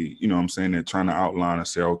 they're trying to outline and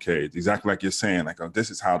say, okay, exactly like you're saying, like, oh,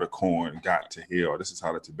 this is how the corn got to here, or this is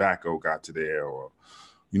how the tobacco got to there, or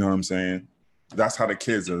you know what I'm saying? That's how the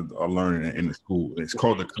kids are learning in the school. It's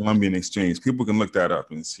called the Columbian Exchange. People can look that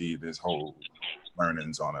up and see this whole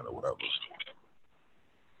learnings on it or whatever.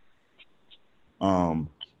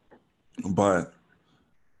 But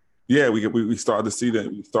yeah, we start to see that.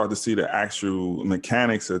 We start to see the actual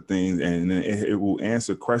mechanics of things, and it will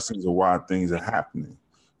answer questions of why things are happening.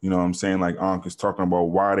 You know what I'm saying? Like Ankh is talking about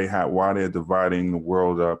why they're dividing the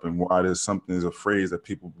world up, and why there's a phrase that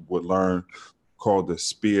people would learn called the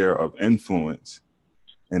sphere of influence.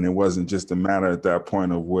 And it wasn't just a matter at that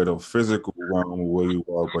point of where the physical realm where you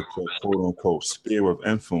are, but the quote unquote sphere of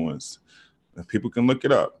influence. And people can look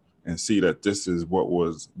it up and see that this is what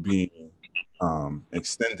was being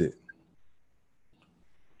extended.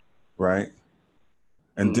 Right?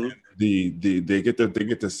 And then they get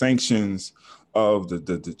the sanctions of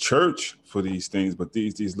the church for these things, but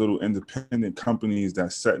these little independent companies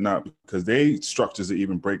that's setting up, because they structures are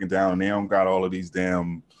even breaking down, and they don't got all of these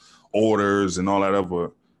damn orders and all that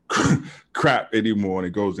other crap anymore, and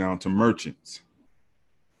it goes down to merchants.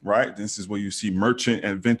 Right? This is where you see merchant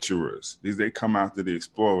adventurers. They come after the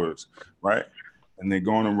explorers, right? And they're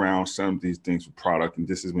going around selling these things for product. And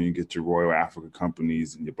this is when you get your Royal Africa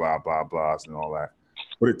companies and your blah, blah, blahs and all that.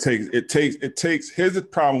 But it takes, here's the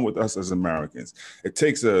problem with us as Americans.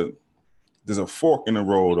 There's a fork in the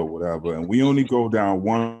road or whatever. And we only go down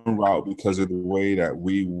one route because of the way that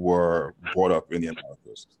we were brought up in the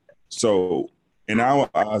Americas. So in our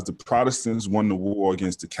eyes, the Protestants won the war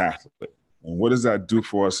against the Catholic. And what does that do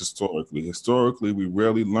for us historically? Historically, we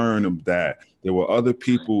rarely learn that there were other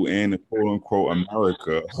people in the quote unquote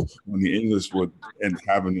America when the English were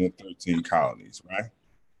having their 13 colonies, right?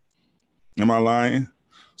 Am I lying?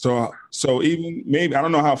 So even maybe, I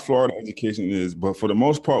don't know how Florida education is, but for the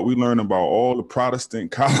most part, we learn about all the Protestant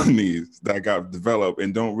colonies that got developed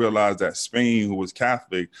and don't realize that Spain, who was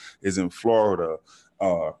Catholic, is in Florida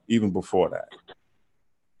even before that.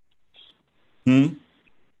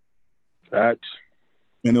 Facts.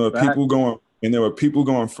 And there were people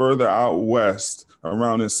going further out west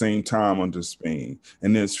around the same time under Spain.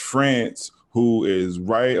 And there's France, who is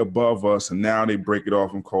right above us, and now they break it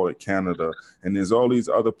off and call it Canada. And there's all these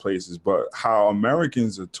other places. But how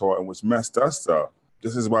Americans are taught, and what's messed us up,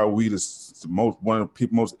 this is why we one of the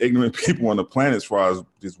most ignorant people on the planet as far as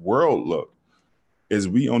this world look, is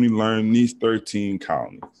we only learn these 13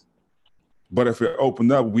 colonies. But if it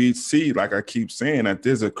opened up, we'd see, like I keep saying, that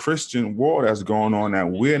there's a Christian war that's going on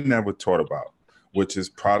that we're never taught about, which is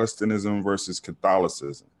Protestantism versus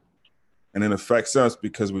Catholicism. And it affects us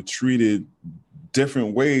because we're treated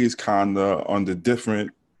different ways, kind of, under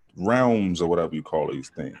different realms or whatever you call these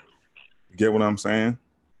things. You get what I'm saying?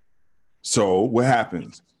 So what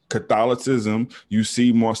happens? Catholicism, you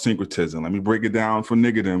see more syncretism. Let me break it down for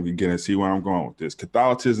niggerdom again and see where I'm going with this.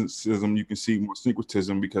 Catholicism, you can see more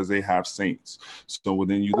syncretism because they have saints. So when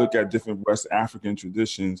then you look at different West African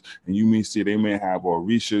traditions, and you may see they may have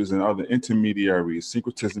Orishas and other intermediaries.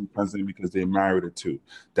 Syncretism comes in because they married it too.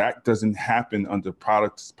 That doesn't happen under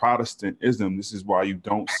Protestantism. This is why you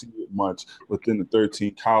don't see it much within the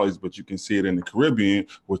 13 colonies, but you can see it in the Caribbean,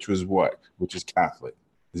 which was what? Which is Catholic.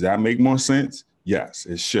 Does that make more sense? Yes,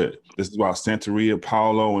 it should. This is why Santeria,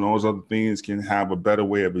 Paulo, and all those other things can have a better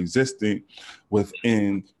way of existing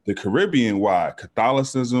within the Caribbean. Why?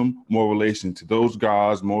 Catholicism, more relation to those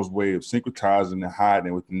gods, more way of syncretizing and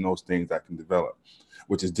hiding within those things that can develop,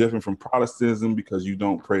 which is different from Protestantism because you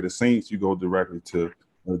don't pray to saints, you go directly to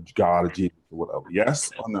God or Jesus or whatever. Yes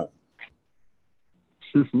or no?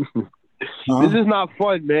 This is not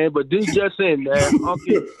fun, man, but this just in, man.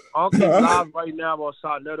 Uncle's live right now on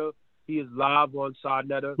Sarnetta. He is live on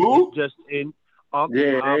Sarnetta. Who? Just in. Uncle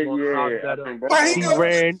live on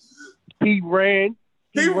Sarnetta. He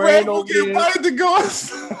ran over there. To go.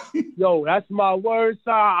 Yo, that's my word,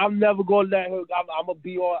 sir. I'm never gonna let her. I'm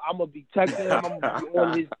gonna be texting him. I'm gonna be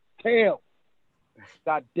on his tail.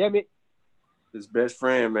 God damn it. His best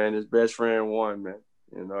friend, man. His best friend won, man.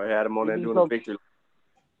 You know, I had him on there doing a picture.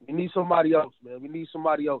 We need somebody else, man.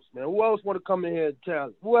 Who else want to come in here and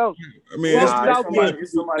challenge? Who else? I mean,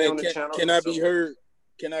 somebody on the channel. Can I be heard?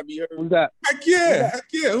 Who's that? Heck yeah.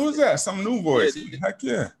 Who's that? Some new voice. Heck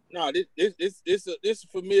yeah. No, this a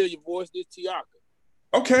familiar voice. This Tiaka.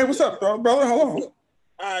 Okay, what's up, brother? Hold on. All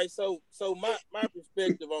right, so my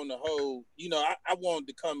perspective on the whole, you know, I wanted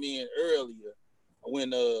to come in earlier when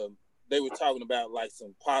they were talking about like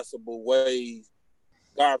some possible ways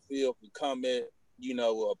Garfield could come at, you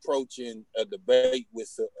know, approaching a debate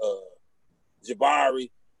with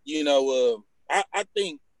Jabari. You know, I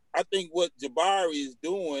think what Jabari is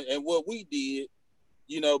doing and what we did,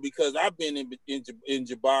 you know, because I've been in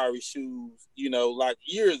Jabari's shoes, you know, like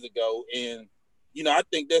years ago, and you know, I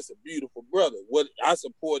think that's a beautiful brother. What I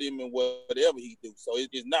support him in whatever he do, so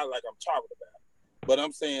it's not like I'm talking about, but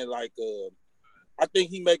I'm saying like I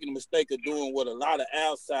think he making a mistake of doing what a lot of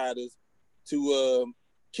outsiders to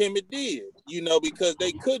Kemet did, you know, because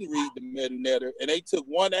they couldn't read the Medu Neter and they took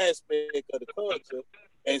one aspect of the culture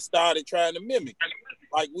and started trying to mimic it,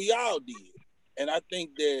 like we all did. And I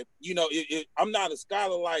think that, you know, I'm not a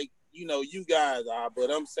scholar like, you know, you guys are, but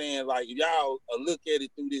I'm saying like y'all look at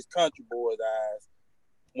it through this country boy's eyes.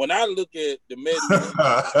 When I look at the Medu Neter,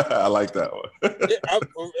 I like that one.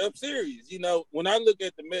 I'm serious. You know, when I look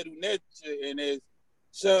at the Medu Neter, and as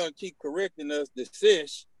Sean keep correcting us, the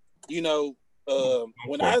Sesh, you know,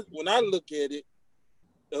 when I look at it,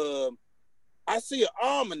 I see an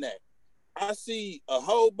almanac. I see a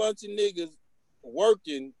whole bunch of niggas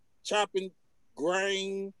working, chopping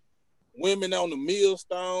grain, women on the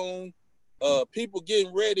millstone, people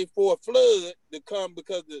getting ready for a flood to come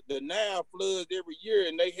because the Nile floods every year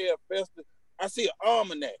and they have festivals. I see an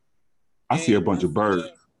almanac. I see a bunch of birds.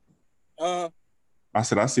 I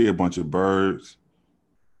said I see a bunch of birds.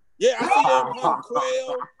 Yeah, I see them hunting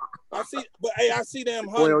quail. I see them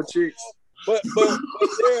hunting quail chicks. But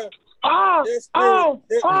they're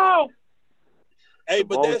Hey,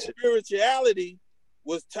 but their spirituality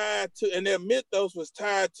was tied to, and their mythos was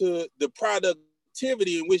tied to the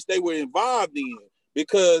productivity in which they were involved in,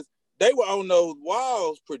 because they were on those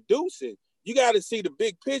walls producing. You got to see the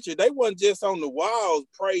big picture. They wasn't just on the walls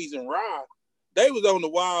praising Ra. They was on the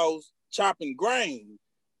walls chopping grain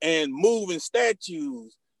and moving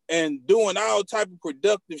statues and doing all type of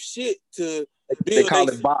productive shit to build their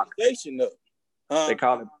civilization up. They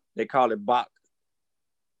call it Bach.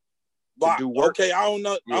 Bach. Okay, I don't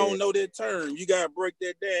know. Yeah. I don't know that term. You gotta break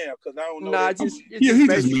that down because I don't know. Nah, he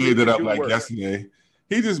just made it up like yesterday.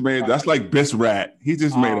 He just made that's like Bisrat. He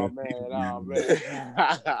just made it.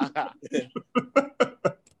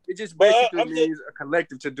 It just basically means a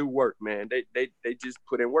collective to do work, man. They just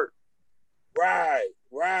put in work.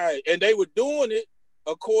 Right. And they were doing it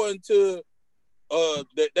according to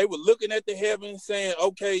they were looking at the heavens saying,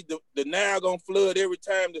 okay, the Nile gonna flood every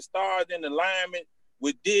time the stars in alignment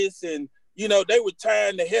with this, and they were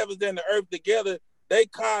tying the heavens and the earth together. They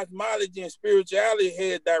cosmology and spirituality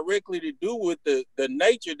had directly to do with the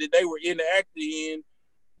nature that they were interacting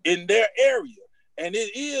in their area. And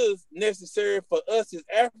it is necessary for us as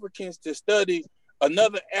Africans to study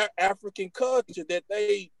another African culture that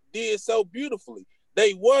they did so beautifully.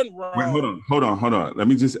 They wasn't wrong. Wait, hold on. Let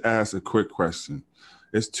me just ask a quick question.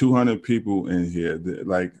 There's 200 people in here.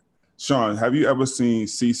 Like, Sean, have you ever seen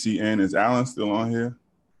CCN? Is Alan still on here?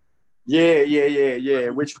 Yeah.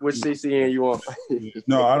 Which CCN you on?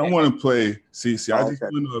 No, I don't want to play CCN. I just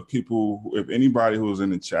want to know if anybody who's in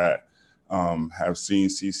the chat have seen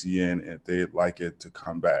CCN and if they'd like it to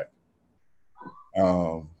come back.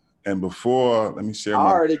 And before, let me share.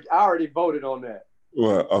 I already voted on that.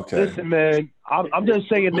 Well, okay. Listen, man, I'm just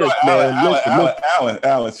saying this, man.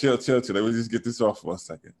 Alan, chill. Let me just get this off for a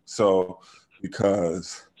second. So,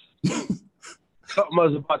 because something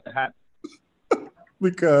was about to happen.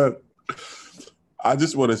 Because I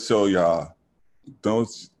just want to show y'all.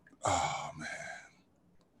 Oh man,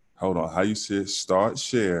 hold on. How you say start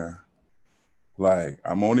share? Like,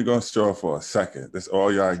 I'm only gonna show it for a second. That's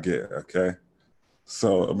all y'all get, okay?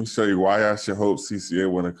 So let me show you why I should hope CCA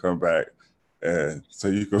want to come back, and so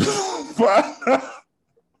you can find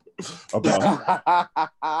about.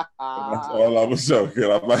 That's all I'm gonna show.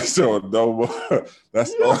 I'm not showing no more.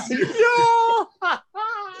 That's all.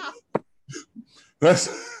 That's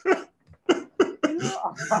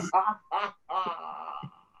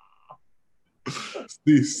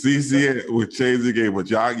CCA would change the game, but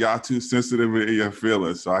y'all too sensitive in your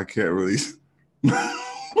feelings, so I can't really.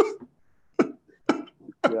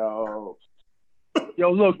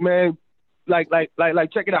 Yo, look, man, like,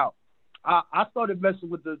 check it out. I started messing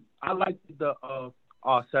with I liked the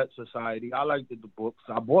Set Society. I liked the books.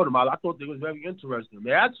 I bought them. I thought they was very interesting.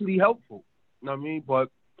 They're actually helpful. You know what I mean? But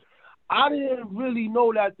I didn't really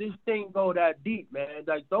know that this thing go that deep, man.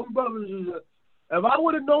 Like, those brothers if I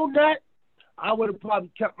would have known that, I would have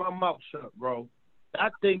probably kept my mouth shut, bro.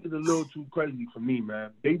 That thing is a little too crazy for me,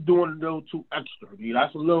 man. They doing a little too extra. Dude.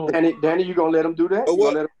 That's a little. Danny, you gonna let them do that? You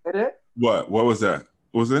gonna let them say that? What? What was that?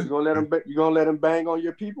 What was it? You gonna let them bang on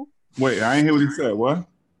your people? Wait, I ain't hear what he said. What?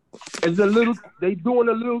 It's a little. They doing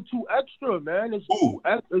a little too extra, man. It's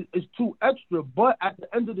too extra. But at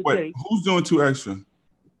the end of the day, who's doing too extra?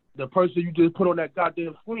 The person you just put on that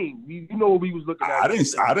goddamn screen. You know what we was looking at. I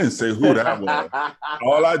didn't say who that was.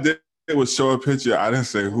 All I did was show a picture. I didn't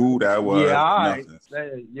say who that was. Yeah, all right.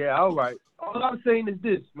 Yeah, all right. All I'm saying is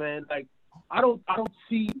this, man. Like, I don't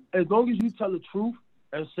see, as long as you tell the truth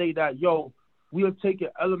and say that, yo, we are taking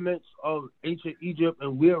elements of ancient Egypt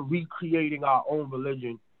and we're recreating our own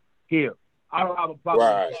religion here. I don't have a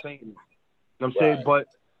problem with saying it. You know what I'm saying? But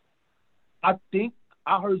I think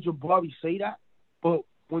I heard Jabari say that, but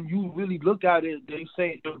when you really look at it, they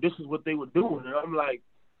say, yo, this is what they were doing. And I'm like,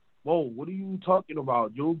 whoa, what are you talking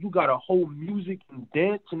about, yo? You got a whole music and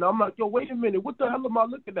dance. And I'm like, yo, wait a minute. What the hell am I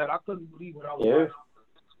looking at? I couldn't believe what I was watching.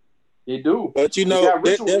 They do. But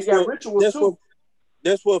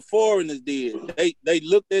that's what foreigners did. They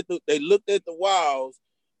looked at the walls,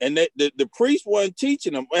 and the priest wasn't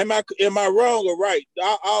teaching them. Am I wrong or right?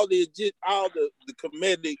 All the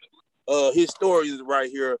Kemetic historians right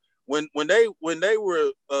here. When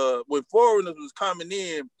foreigners was coming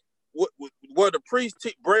in, were the priests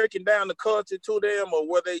breaking down the culture to them, or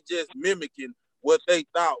were they just mimicking what they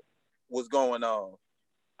thought was going on?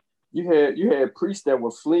 You had priests that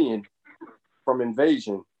were fleeing from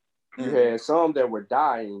invasion. You had some that were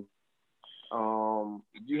dying,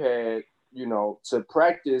 you had, you know, to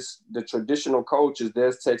practice the traditional cultures,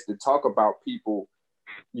 there's texts that talk about people,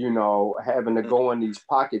 you know, having to go in these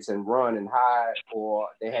pockets and run and hide, or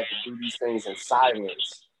they had to do these things in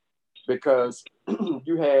silence because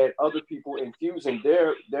you had other people infusing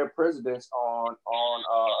their presidents on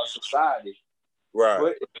a society. Right.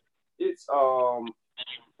 But it's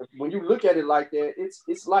when you look at it like that,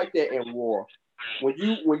 it's like that in war. When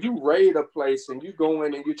you raid a place and you go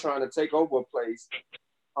in and you're trying to take over a place,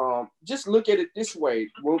 just look at it this way.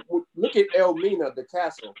 Look at Elmina, the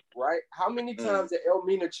castle, right? How many times did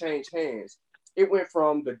Elmina change hands? It went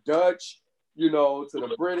from the Dutch, you know, to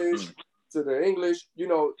the British, to the English, you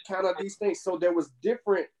know, kind of these things. So it was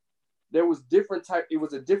a different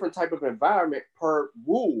type of environment per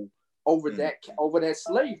rule over that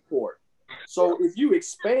slave port. So if you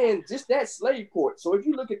expand just that slave port, so if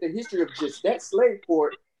you look at the history of just that slave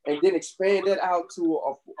port and then expand that out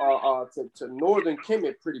to northern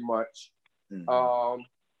Kemet, pretty much,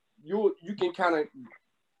 you can kind of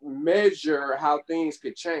measure how things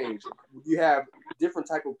could change. You have different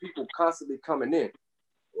type of people constantly coming in,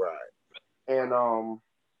 right? And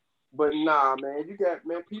but nah, man, you got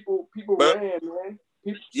people ran, man.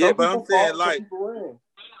 But I'm saying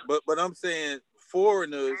but I'm saying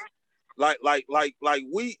foreigners. Like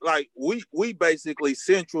we basically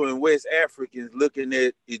Central and West Africans looking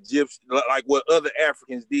at Egyptians like what other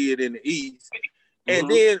Africans did in the East. And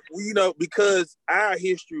then, you know, because our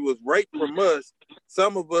history was right from us,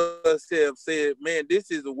 some of us have said, man,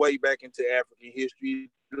 this is a way back into African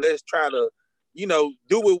history. Let's try to, you know,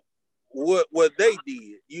 do what they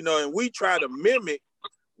did, you know, and we try to mimic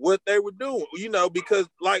what they were doing, you know, because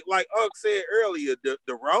like Ugg said earlier, the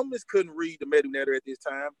Romans couldn't read the Medu Neter at this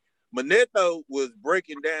time. Manetho was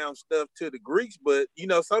breaking down stuff to the Greeks, but you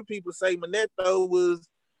know, some people say Manetho was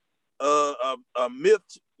a myth,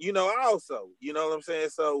 you know, also, you know what I'm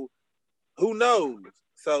saying? So who knows?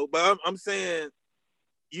 So, but I'm saying,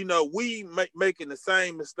 you know, we making the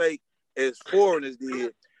same mistake as foreigners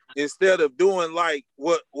did, instead of doing like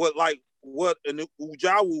what an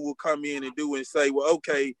Ujawu will come in and do and say, well,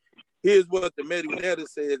 okay, here's what the Medu Neter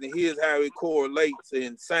says, and here's how it correlates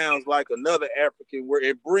and sounds like another African word,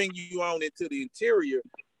 and bring you on into the interior,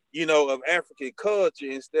 you know, of African culture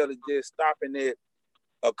instead of just stopping at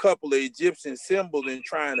a couple of Egyptian symbols and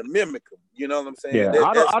trying to mimic them. You know what I'm saying? Yeah,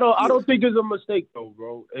 I don't think it's a mistake though,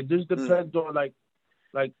 bro. It just depends on like,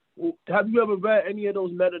 have you ever read any of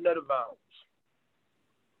those Medu Neter vowels?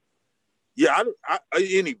 Yeah,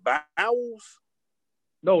 any vowels?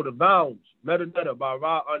 No, the vowels. Medu Neter by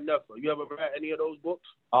Ra Nefer. You ever read any of those books?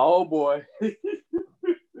 Oh boy.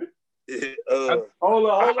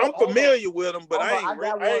 I'm familiar with them, but I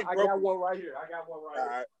got one right here.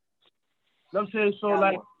 Right. You know what I'm saying? So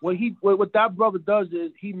like what that brother does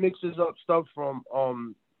is he mixes up stuff from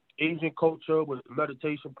Asian culture with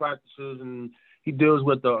meditation practices, and he deals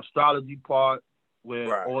with the astrology part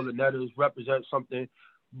where all the letters represent something,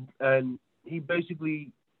 and he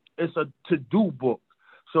basically, it's a to-do book.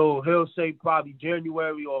 So he'll say probably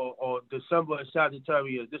January or December in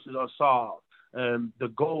Sagittarius, this is Asar. And the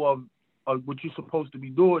goal of what you're supposed to be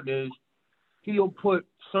doing is he'll put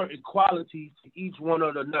certain qualities to each one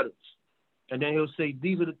of the letters. And then he'll say,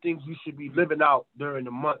 these are the things you should be living out during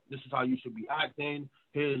the month. This is how you should be acting.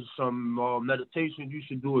 Here's some meditation you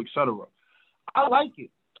should do, etc. I like it.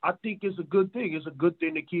 I think it's a good thing. It's a good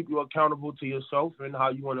thing to keep you accountable to yourself and how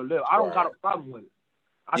you want to live. I don't got a problem with it.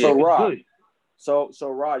 I think it's good. So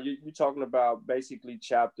Rod, you're talking about basically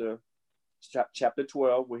chapter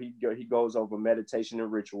 12, where he goes over meditation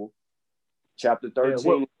and ritual. Chapter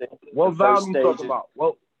 13. Yeah, what volume you talking about?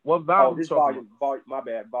 What volume? This volume. My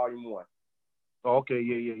bad. Volume 1. Oh, okay.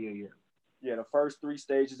 Yeah. Yeah, the first 3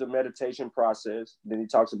 stages of meditation process. Then he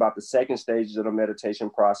talks about the second stages of the meditation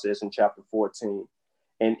process in chapter 14.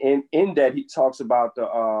 And in that he talks about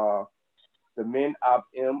the men ab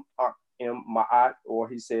im ma'at, or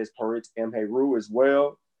he says parit em heru as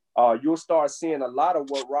well. You'll start seeing a lot of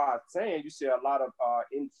what Rod's saying. You see a lot of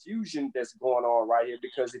infusion that's going on right here,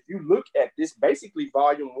 because if you look at this, basically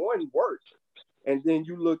volume 1 worked, and then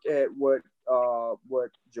you look at what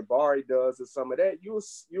Jabari does or some of that, you'll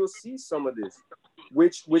see some of this,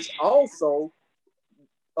 which also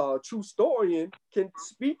True Storian can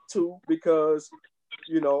speak to, because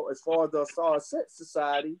you know, as far as the Asar Set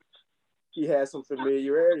Society, he has some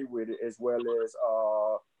familiarity with it, as well as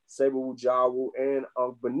Sebu Jawu and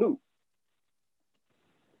Banu.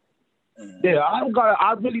 Yeah,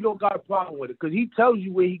 I really don't got a problem with it, because he tells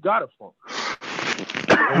you where he got it from.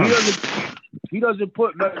 He doesn't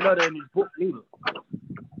put nothing in his book either.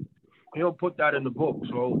 He don't put that in the book.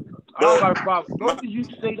 So I don't got a problem. As long as you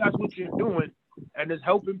say that's what you're doing and it's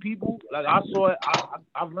helping people, like I saw it,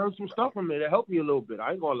 I've learned some stuff from it. It helped me a little bit.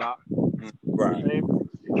 I ain't gonna lie. Right.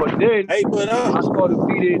 But then I started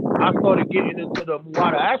getting into the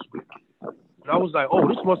Muada aspect. And I was like, oh,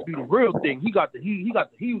 this must be the real thing. He got the pseudo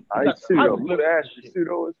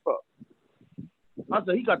as fuck. I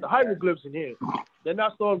said, he got the hieroglyphs in here. Then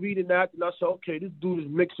I started reading that, and I said, okay, this dude is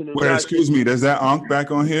mixing it. Wait, excuse me, there's that Ankh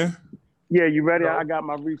back on here? Yeah, you ready? I got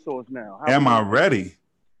my resource now. Am I ready?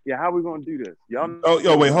 Yeah, how we gonna do this? Y'all know? Oh,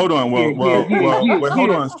 yo, wait, hold on. Wait,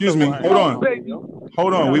 hold on. Excuse me.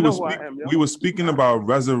 Hold on. We were speaking about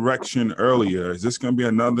resurrection earlier. Is this gonna be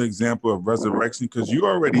another example of resurrection? Because you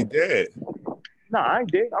already dead. No, I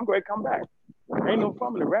ain't dead. I'm going to come back. Ain't no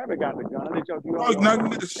problem. The rabbit got the gun.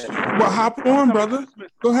 Well, hop on, brother.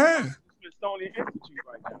 Go ahead. Smithsonian Institute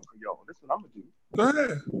right now for y'all. This is what I'm gonna do. Go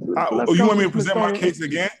ahead. You want me to present my case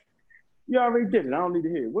again? You already did it. I don't need to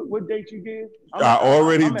hear it. What date you did? I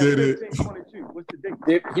already did it. 1522. What's the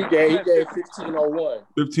date? He gave 1501.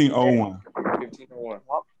 1501. 1501.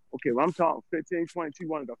 Okay, well, I'm talking 1522,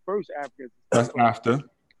 one of the first Africans. That's after.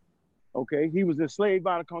 Okay, he was enslaved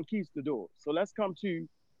by the conquistadors. So let's come to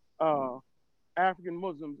African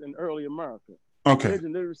Muslims in early America. Okay.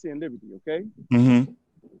 Religion, literacy, and liberty, okay? Mm-hmm.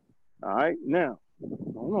 All right, now,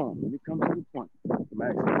 hold on. Let me come to the point.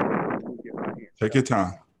 Take your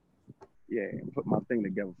time. Yeah, put my thing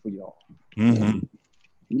together for y'all. Mm-hmm.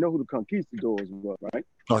 You know who the conquistadors were, right?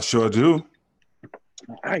 I sure do.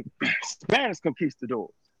 All right, Spanish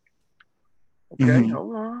conquistadors. Okay,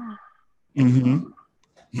 hold on. Mm-hmm.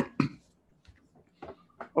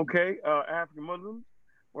 Okay, African Muslims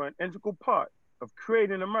were an integral part of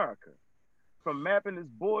creating America. From mapping its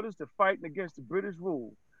borders to fighting against the British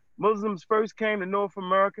rule, Muslims first came to North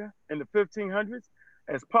America in the 1500s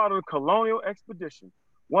as part of a colonial expedition.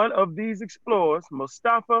 One of these explorers,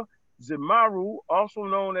 Mustafa Zimaru, also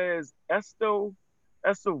known as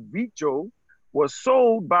Estevanico, was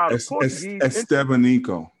sold by the Portuguese.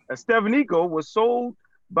 Estevanico was sold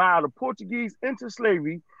by the Portuguese into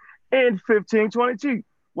slavery in 1522.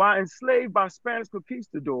 While enslaved by Spanish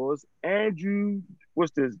conquistadors, Andrew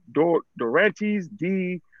Dorantes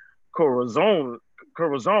de Corazon.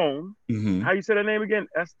 How you say that name again?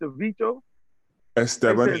 Estevanico.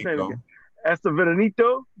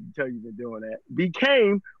 Estevanito, tell you been doing that,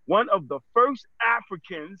 became one of the first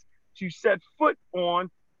Africans to set foot on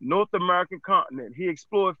North American continent. He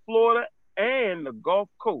explored Florida and the Gulf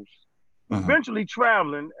Coast, eventually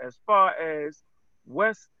traveling as far as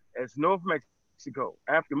west as North Mexico.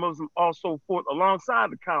 African Muslims also fought alongside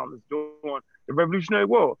the colonists during the Revolutionary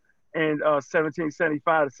War. In 1775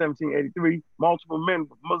 to 1783, multiple men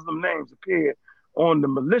with Muslim names appeared on the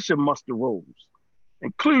militia muster rolls,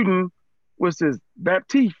 including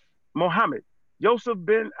Baptiste Mohammed, Joseph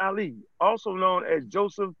bin Ali, also known as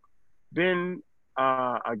Joseph bin,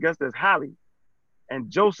 I guess that's Hali, and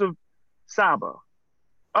Joseph Saba.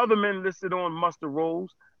 Other men listed on muster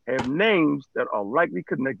rolls have names that are likely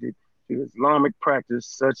connected to Islamic practice,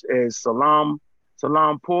 such as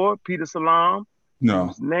Salampur, Peter Salam,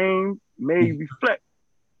 whose name may reflect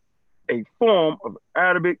a form of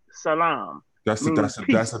Arabic salam. That's a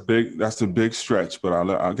big stretch, but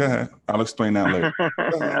I'll go ahead. I'll explain that later.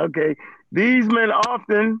 Okay. These men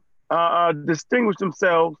often distinguished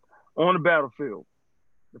themselves on the battlefield.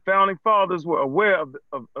 The founding fathers were aware of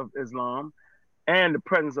Islam and the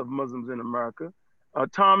presence of Muslims in America.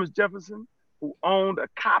 Thomas Jefferson, who owned a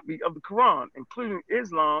copy of the Quran, including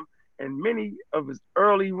Islam and many of his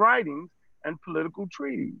early writings and political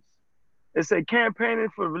treaties. It's a campaigning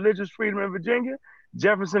for religious freedom in Virginia.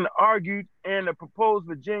 Jefferson argued in a proposed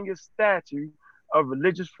Virginia Statute of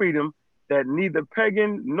Religious Freedom that neither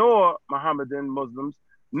pagan nor Mohammedan Muslims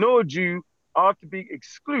nor Jew ought to be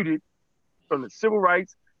excluded from the civil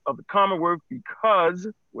rights of the Commonwealth because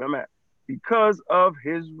of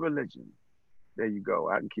his religion. There you go.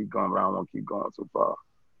 I can keep going, but I don't want to keep going so far.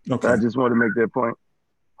 Okay. I just wanted to make that point.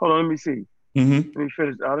 Hold on, let me see. Let me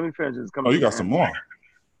finish. Let me finish this. You got some more.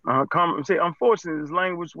 Unfortunately, this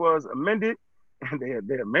language was amended, and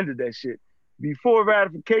they amended that shit before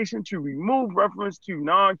ratification to remove reference to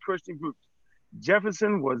non-Christian groups.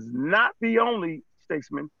 Jefferson was not the only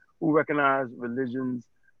statesman who recognized religions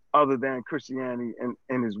other than Christianity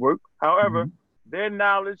in his work. However, their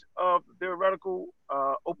knowledge of theoretical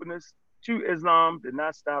openness to Islam did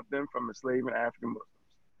not stop them from enslaving African Muslims.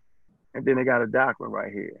 And then they got a document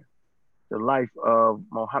right here, The Life of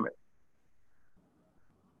Muhammad.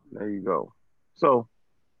 There you go. So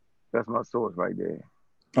that's my source right there.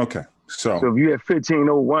 Okay. So if you at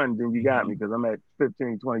 1501, then you got me, because I'm at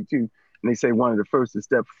 1522, and they say one of the first to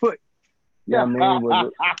step foot Yeah, man.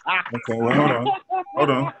 Okay, well, hold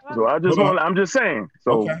on. So I'm just saying.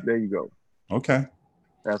 So there you go. Okay.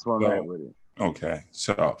 That's what I'm at with it. Okay.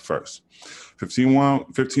 So first,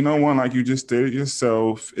 1501, like you just stated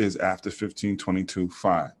yourself, is after 1522.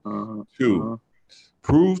 Fine. Two,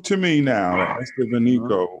 prove to me now that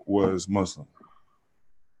Estevanico was Muslim.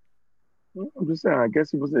 I'm just saying. I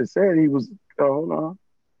guess it said he was. Hold on.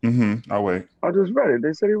 I'll wait. I just read it.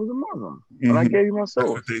 They said he was a Muslim. And I gave you my source. That's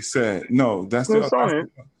what they said. No, that's the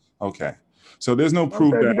okay. So there's no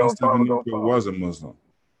proof that Estevanico was a Muslim.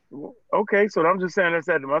 Okay, so I'm just saying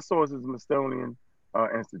that my source is Smithsonian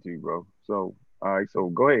Institute, bro. So all right, so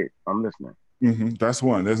go ahead. I'm listening. That's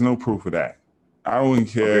one. There's no proof of that. I don't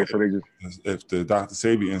care if the Dr.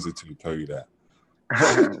 Sabi Institute tell you that.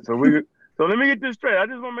 So let me get this straight. I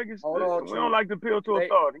just want to make it straight. We don't like to appeal to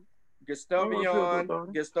authority. Gustavian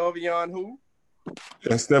who?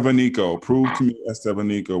 Estevanico. Prove to me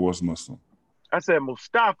Estevanico was Muslim. I said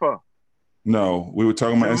Mustafa. No, we were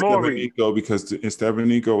talking about Estevanico because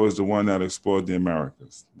Estevanico was the one that explored the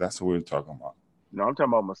Americas. That's what we were talking about. No, I'm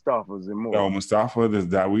talking about Mustafa Zamori. No, Mustafa is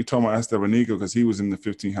that. We talking about Estevanico because he was in the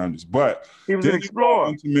 1500s. But he was an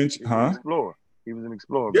explorer. He was an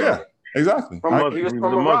explorer. Yeah, bro. Exactly. He was from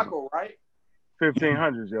Morocco, right?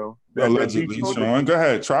 1500s, yo. Allegedly, Sean. Go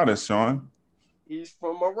ahead. Try this, Sean. He's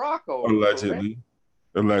from Morocco. Allegedly.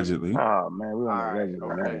 Oh, man. We on allegedly,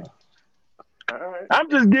 man. All right. I'm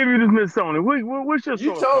just giving you this Smithsonian. What's your source?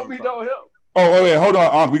 You told me don't help. Oh, wait, hold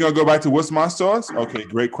on. We're going to go back to what's my source? Okay,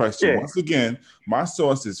 great question. Yeah. Once again, my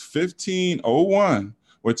source is 1501,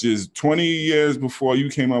 which is 20 years before you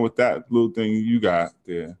came up with that little thing you got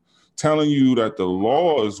there, telling you that the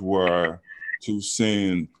laws were to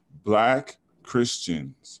send Black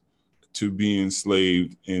Christians to be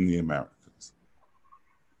enslaved in the Americas.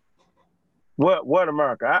 What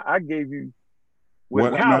America? I gave you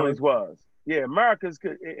what Howland's was. Yeah, Americas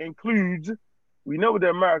includes. We know what the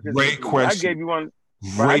Americas. Great question. I gave you one.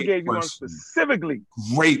 I gave you one specifically.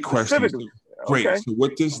 Great question. Great. Okay. So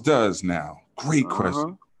what this does now? Great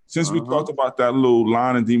question. Since we talked about that little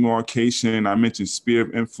line of demarcation, I mentioned sphere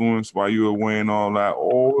of influence while you were weighing all that.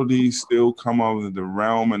 All of these still come under the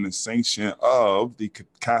realm and the sanction of the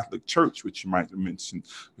Catholic Church, which you might have mentioned,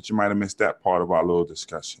 but you might have missed that part of our little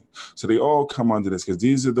discussion. So they all come under this because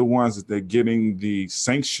these are the ones that they're getting the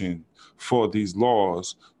sanction for these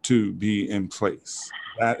laws to be in place.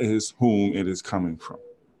 That is whom it is coming from.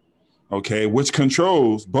 Okay, which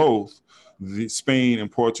controls both Spain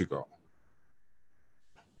and Portugal.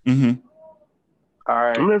 All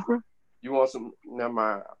right. You want some? Never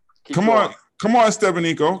mind. Come on,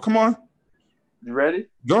 Estevanico. Come on. You ready?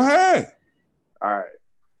 Go ahead. All right.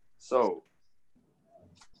 So,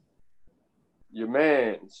 your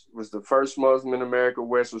man was the first Muslim in America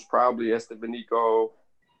West was probably Estevanico,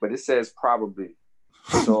 but it says probably.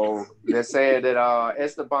 So they're saying that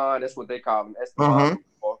Esteban, that's what they call him, Esteban.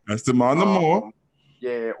 Esteban the Moor.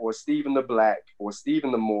 Yeah, or Stephen the Black, or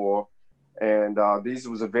Stephen the Moor. And these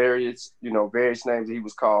was various names that he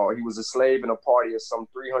was called. He was a slave in a party of some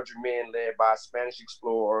 300 men led by a Spanish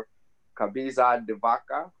explorer, Cabeza de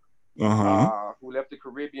Vaca, who left the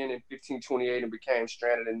Caribbean in 1528 and became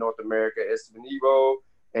stranded in North America. Estevanico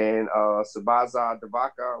and Cabeza de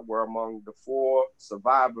Vaca were among the 4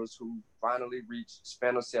 survivors who finally reached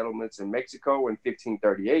Spanish settlements in Mexico in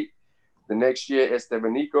 1538. The next year,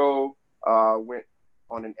 Estevanico went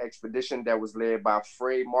on an expedition that was led by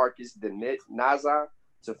Fray Marquez de Naza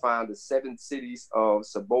to find the 7 cities of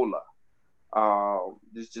Cibola.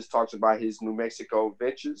 This just talks about his New Mexico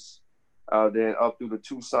ventures, then up through the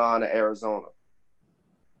Tucson, Arizona.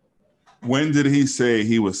 When did he say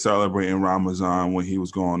he was celebrating Ramadan when he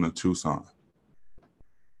was going to Tucson?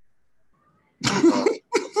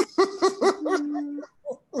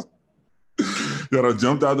 That I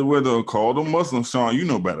jumped out the window and called him Muslim. Sean, you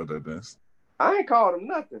know better than this. I ain't called him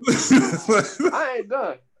nothing. I ain't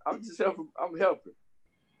done. I'm just helping. I'm helping.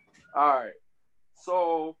 All right.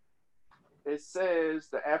 So it says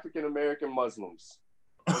the African American Muslims.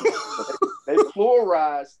 they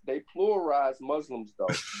pluralize Muslims though.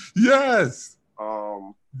 Yes.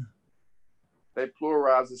 They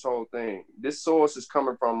pluralize this whole thing. This source is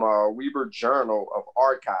coming from Weber Journal of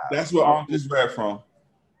Archives. That's what I just read from.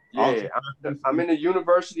 Yeah, I'm in the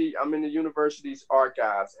university. I'm in the university's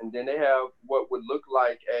archives, and then they have what would look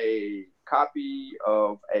like a copy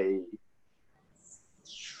of a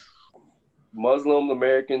Muslim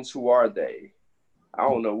Americans. Who are they? I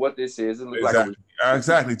don't know what this is. It looks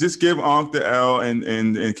exactly. Just give Ankh the L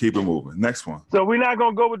and keep it moving. Next one. So we're not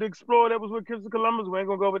gonna go with the explorer that was with Christopher Columbus. We ain't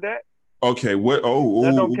gonna go with that. Okay, what?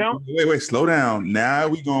 Wait, slow down. Now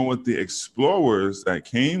we going with the explorers that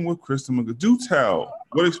came with Crystal McClure. Do tell.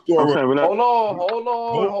 What explorer? Hold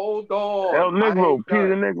on. El Negro, Peter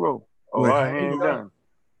the Negro. Oh, Wait, I ain't done.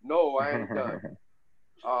 No, I ain't done.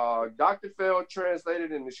 Dr. Feld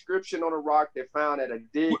translated an inscription on a rock they found at a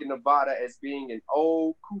dig in Nevada as being in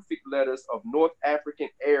old Kufic letters of North African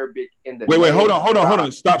Arabic in the Wait, hold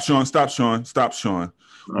on. Stop, Sean.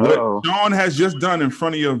 What Sean has just done in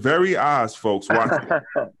front of your very eyes, folks. Watch.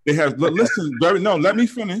 They have listen. Let me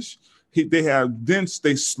finish.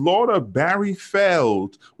 They slaughter Barry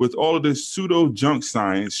Feld with all of this pseudo junk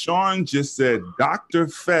science. Sean just said Dr.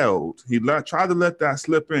 Feld. He tried to let that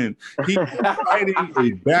slip in. He's citing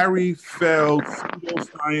a Barry Feld pseudo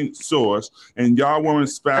science source, and y'all weren't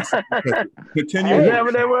spastic. Continue. Is that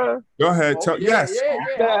what they were? Go ahead. Yes.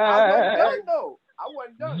 I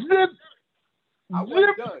wasn't done.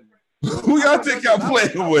 Who y'all think y'all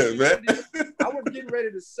playing with, man? I was getting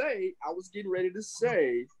ready to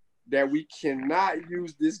say that we cannot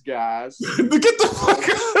use this guy's get the fuck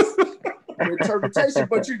out. interpretation,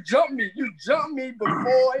 but you jumped me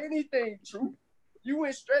before anything, Truth. You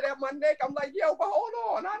went straight at my neck. I'm like, yo, but hold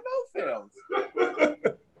on, I know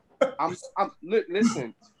Phelps.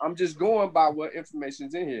 Listen, I'm just going by what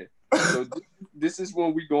information's in here. So this is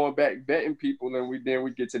when we going back vetting people, and we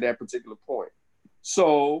get to that particular point.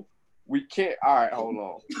 So we can't. All right, hold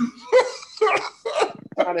on.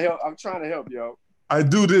 I'm trying to help, yo. I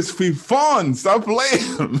do this for fun. Stop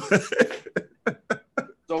playing.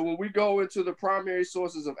 So when we go into the primary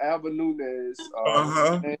sources of Alva Nunez,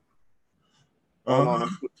 I'm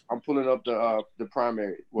pulling up the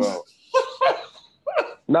primary. Well,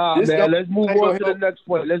 man. Let's move on to the next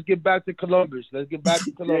point. Let's get back to Columbus. Yeah,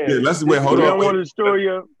 let's wait. Hold on. Want to show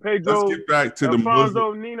you Pedro? Let's get back to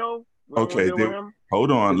Alfonso, Nino. Okay,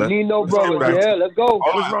 hold on. Nino brothers. Yeah, let's go.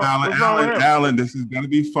 Alan, this is gonna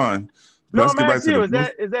be fun. Let's get back to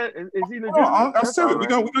the is he legit? I'm serious. We're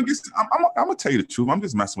gonna get. I'm gonna tell you the truth. I'm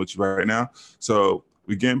just messing with you right now. So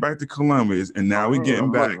we're getting back to Columbus, and now we're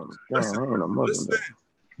getting back. Listen.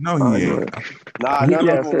 No, he ain't.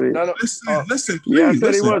 Listen, please. Yeah, I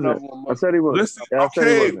said he wasn't. Listen,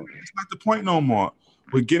 okay, it's not the point no more.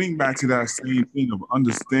 We're getting back to that same thing of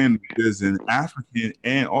understanding there's an African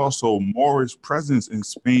and also Moorish presence in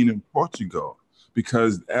Spain and Portugal,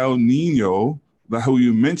 because El Nino, who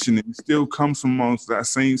you mentioned, it still comes from amongst that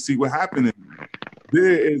same. See what happened?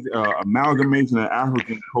 There is amalgamation of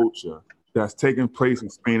African culture that's taking place in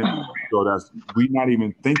Spain and Portugal that's we're not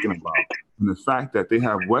even thinking about. And the fact that they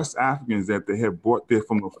have West Africans that they have brought there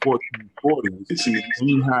from the 1440s, and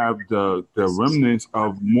you have the remnants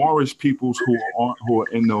of Moorish peoples who are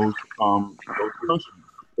in those countries.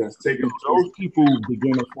 That's taking those people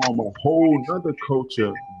begin to form a whole other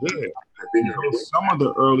culture there.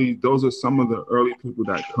 Those are some of the early people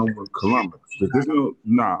that come with Columbus.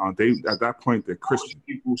 They at that point they're Christian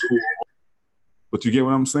people but you get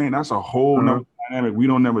what I'm saying? That's a whole nother dynamic we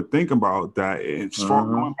don't never think about. That it's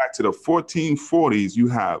going back to the 1440s, you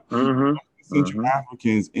have Central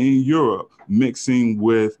Africans in Europe mixing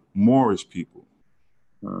with Moorish people.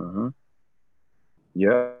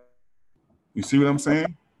 Yeah. You see what I'm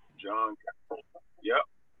saying? John. Yep.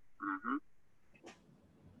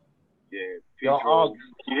 Yeah. Y'all,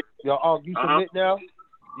 you submit now?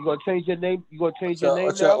 You gonna change your name? Now?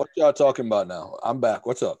 What y'all talking about now? I'm back.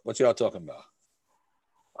 What's up? What y'all talking about?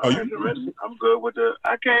 I'm good with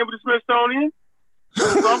I came with the Smithsonian,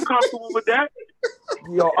 so I'm comfortable with that.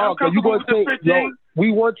 Yo, you gonna change?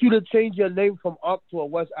 We want you to change your name from Ark to a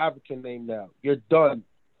West African name now. You're done.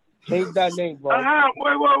 Change that name, bro.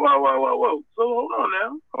 Whoa. So hold on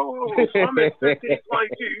now. So I'm at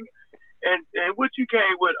 1522, and what you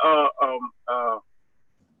came with?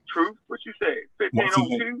 Truth? What you say?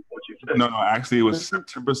 1502? What you say? No. Actually, it was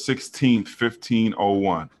September 16th,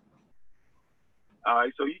 1501. All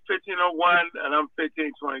right, so you 1501 and I'm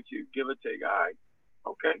 1522, give or take. All right,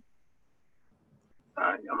 okay. All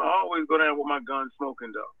right, I'm always go down with my gun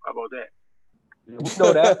smoking though. How about that? We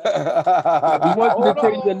know that. We want you to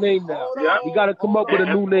change your name now. Yeah. We got to come up with a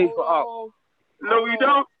new name for Ark. No, you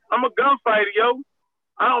don't. I'm a gunfighter, yo.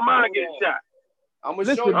 I don't mind getting shot. I'm gonna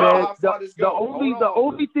listen, man. The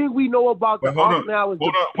only thing we know about the Ark now is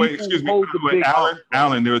excuse me. Wait,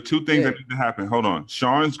 Alan, there are two things that need to happen. Hold on.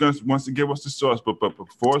 Sean wants to give us the source, but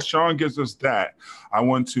before Sean gives us that, I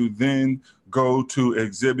want to then go to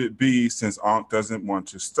Exhibit B since Ark doesn't want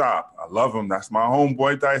to stop. I love him. That's my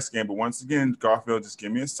homeboy Dice Game. But once again, Garfield, just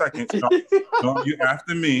give me a second. Sean, you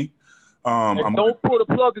after me. Don't pull the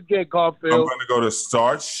plug again, Garfield. I'm going to go to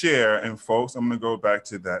start share, and folks, I'm going to go back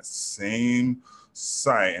to that same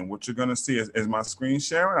site. And what you're going to see is my screen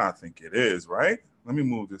sharing? I think it is, right? Let me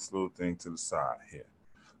move this little thing to the side here.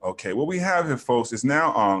 Okay, what we have here, folks, is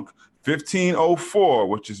now on 1504,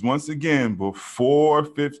 which is once again before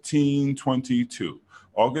 1522.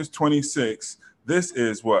 August 26th. This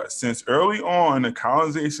is what? Since early on the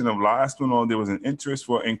colonization of La Española, there was an interest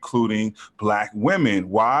for including Black women.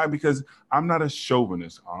 Why? Because I'm not a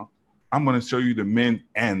chauvinist, I'm going to show you the men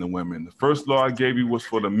and the women. The first law I gave you was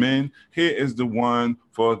for the men. Here is the one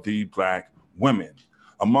for the Black women.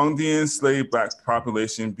 Among the enslaved Black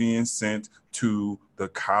population being sent to the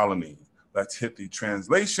colony. Let's hit the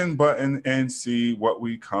translation button and see what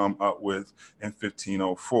we come up with in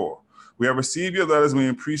 1504. We have received your letters. We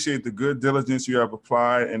appreciate the good diligence you have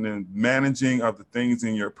applied in the managing of the things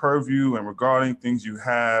in your purview and regarding things you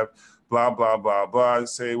have, blah, blah, blah, blah.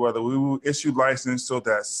 Say whether we will issue license so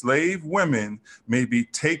that slave women may be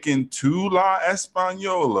taken to La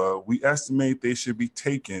Española. We estimate they should be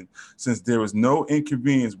taken since there is no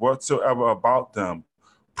inconvenience whatsoever about them,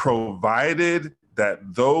 provided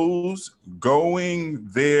that those going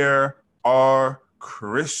there are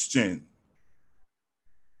Christian.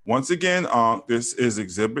 Once again, this is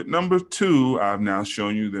exhibit number 2. I've now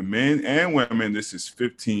shown you the men and women. This is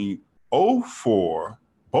 1504.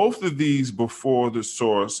 Both of these before the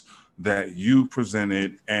source that you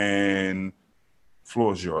presented, and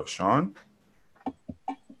floor is yours, Sean.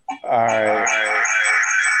 All right.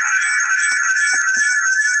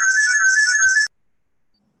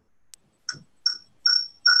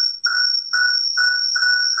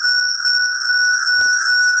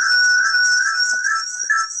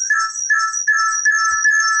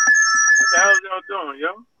 Doing,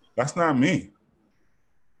 yo? That's not me.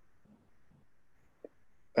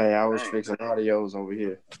 Hey, I was fixing audios over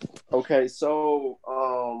here. Okay, so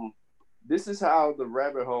this is how the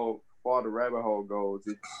rabbit hole goes.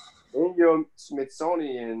 In your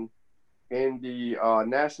Smithsonian, in the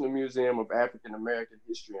National Museum of African American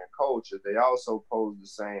History and Culture, they also pose the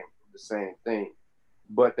same thing,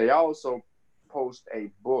 but they also post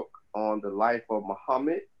a book on the life of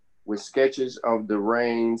Muhammad, with sketches of the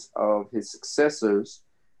reigns of his successors.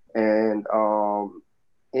 And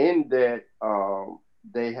in that,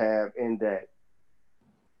 they have in that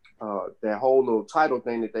whole little title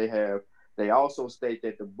thing that they have, they also state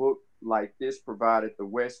that the book like this provided the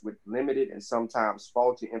West with limited and sometimes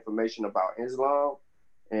faulty information about Islam.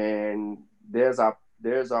 And there's our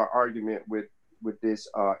argument with this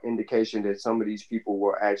indication that some of these people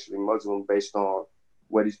were actually Muslim based on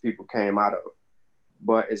where these people came out of.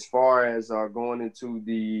 But as far as going into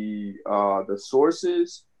the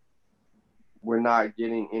sources, we're not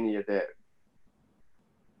getting any of that.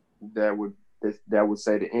 That would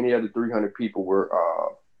say that any of the 300 people were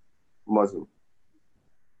Muslim.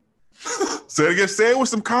 Say it again. Say it with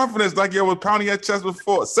some confidence, like you were pounding your chest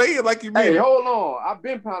before. Say it like you mean. Hey, hold on. I've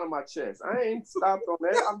been pounding my chest. I ain't stopped on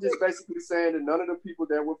that. I'm just basically saying that none of the people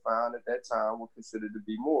that were found at that time were considered to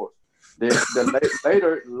be Moors.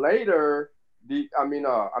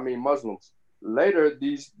 Muslims. Later,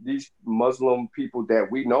 these Muslim people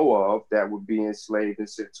that we know of that would be enslaved and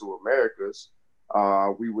sent to Americas,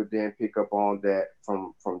 we would then pick up on that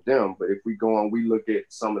from them. But if we go on, we look at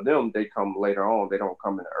some of them, they come later on. They don't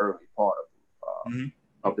come in the early part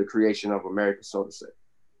of the creation of America, so to say.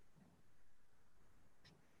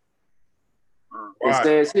 It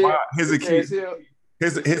says here.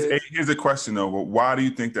 Here's a question though. Why do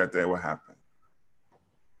you think that would happen?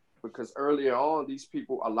 Because earlier on, these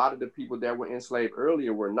people, a lot of the people that were enslaved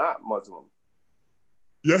earlier were not Muslim.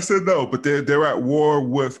 Yes and no, but they're at war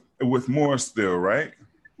with Moors still, right?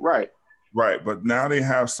 Right. Right, but now they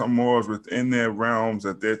have some Moors within their realms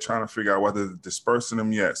that they're trying to figure out whether they're dispersing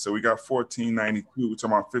them yet. So we got 1492, we're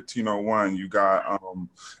talking about 1501, you got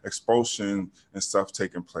expulsion and stuff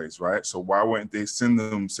taking place, right? So why wouldn't they send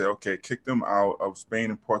them, say, okay, kick them out of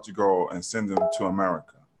Spain and Portugal and send them to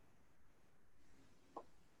America?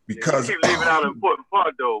 Because you keep leaving out an important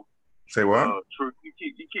part, though. Say what? Truth. You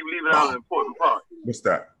keep leaving out an important part. What's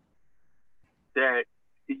that? That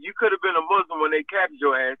you could have been a Muslim when they captured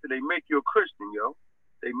your ass, and they make you a Christian, yo.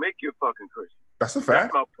 They make you a fucking Christian. That's a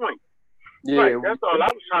fact. That's my point. Yeah, right, that's all I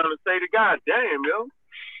was trying to say to God. Damn, yo.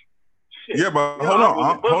 Shit. Yeah, but hold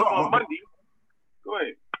on. Monday. Go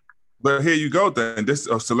ahead. But here you go then.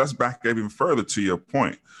 So let's back even further to your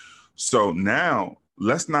point. So now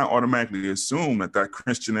let's not automatically assume that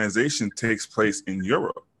Christianization takes place in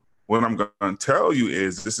Europe. What I'm going to tell you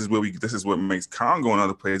is this is what makes Congo and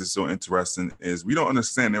other places so interesting is we don't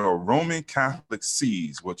understand there are Roman Catholic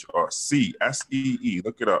sees, which are SEE,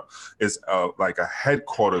 look it up, is like a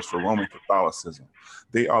headquarters for Roman Catholicism.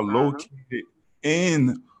 They are located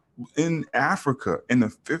in in Africa in the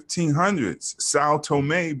 1500s, Sao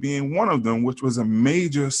Tome being one of them, which was a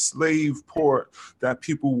major slave port that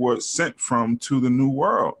people were sent from to the New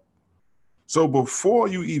World. So before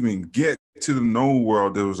you even get to the New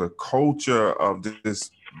World, there was a culture of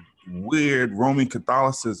this weird Roman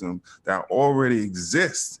Catholicism that already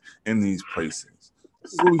exists in these places.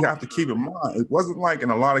 This is what we have to keep in mind. It wasn't like in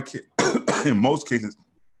a lot of in most cases,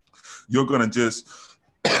 you're gonna just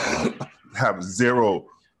have zero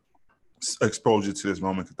exposure to this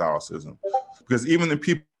Roman Catholicism, because even the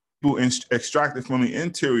people extracted from the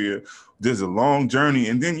interior, there's a long journey,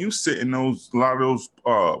 and then you sit in a lot of those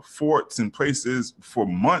forts and places for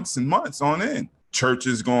months and months on end.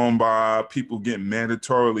 Churches going by, people getting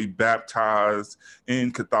mandatorily baptized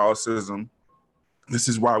in Catholicism. This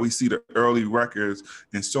is why we see the early records,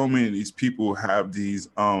 and so many of these people have these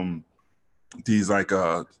like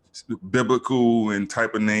biblical and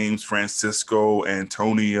type of names, Francisco,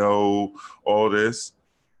 Antonio, all this.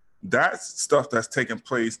 That's stuff that's taking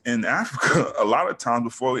place in Africa a lot of times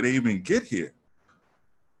before they even get here.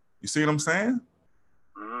 You see what I'm saying?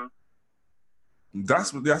 Mm-hmm.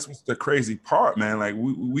 That's what's the crazy part, man. Like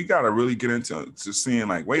we got to really get into seeing,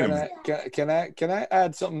 like, wait a minute. Can I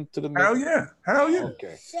add something to the mix? Hell yeah.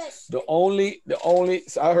 Okay. The only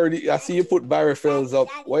so I see you put Barry Fells up.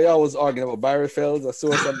 Why y'all was arguing about Barry Fells? I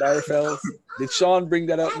saw some Barry Fells. Did Sean bring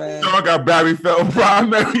that up, man? Sean got Barry Fells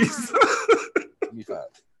primaries.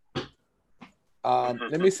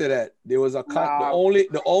 Let me say that there was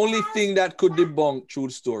the only thing that could debunk True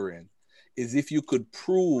Historian is if you could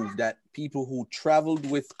prove that people who traveled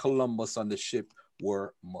with Columbus on the ship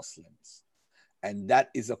were Muslims. And that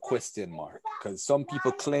is a question mark, because some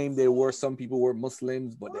people claim some people were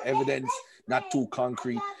Muslims, but the evidence not too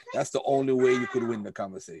concrete. That's the only way you could win the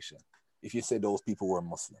conversation, if you say those people were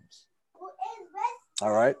Muslims.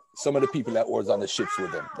 All right? Some of the people that was on the ships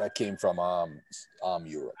with them, that came from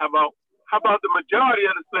Europe. How about the majority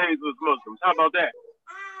of the slaves was Muslims? How about that?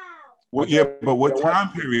 Well, yeah, but what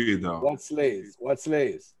time period though? What slaves?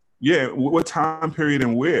 Yeah, what time period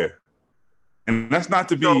and where? And that's not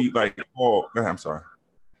to be I'm sorry.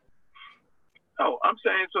 Oh, I'm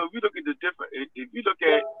saying, so if you look at the the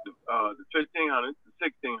 1500s, the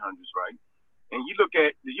 1600s, right? And you look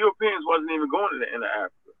at the Europeans wasn't even going to the end of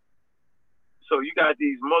Africa. So you got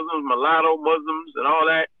these Muslims, mulatto Muslims and all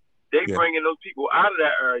that. They bringing those people out of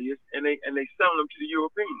that areas and they selling them to the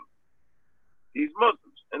Europeans, these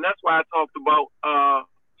Muslims. And that's why I talked about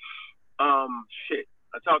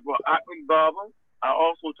I talked about Akmi Baba. I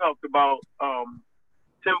also talked about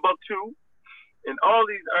Timbuktu, and all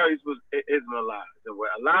these areas was Islamized, and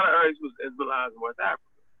where a lot of areas was Islamized in West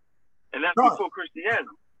Africa, and that's before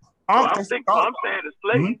Christianity. I'm saying the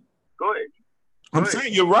slaves. Mm-hmm. Go ahead. I'm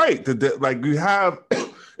saying you're right. Like you have,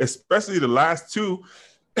 especially the last two,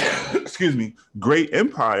 great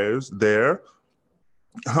empires there.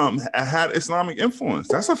 Had Islamic influence.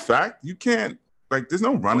 That's a fact. You can't, there's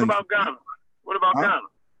no running. What about Ghana?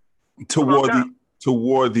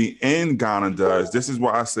 Toward the end, Ghana does. This is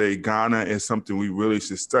why I say Ghana is something we really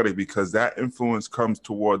should study, because that influence comes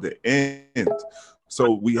toward the end.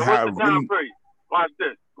 So we have. What's the time period? Watch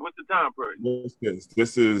this. What's the time period? What's this?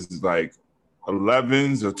 This is like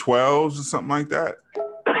 11s or 12s or something like that.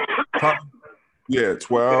 Yeah,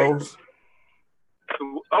 12s.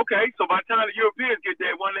 Okay, so by the time the Europeans get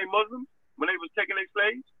there, weren't they Muslims when they was taking their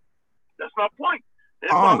slaves? That's my point.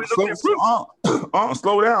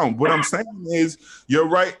 Slow down. What I'm saying is you're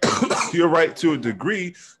right. You're right to a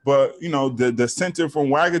degree, but the center from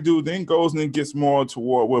Ouagadougou then goes and it gets more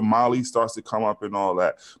toward where Mali starts to come up and all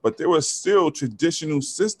that. But there were still traditional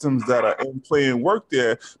systems that are in play and work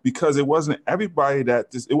there, because it wasn't everybody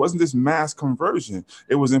it wasn't this mass conversion.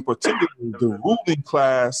 It was in particular the ruling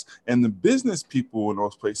class and the business people in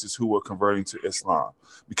those places who were converting to Islam,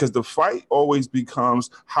 because the fight always becomes,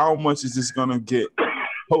 how much is this going to get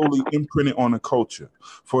totally imprinted on the culture?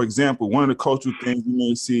 For example, one of the cultural things you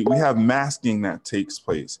may see, we have masking that takes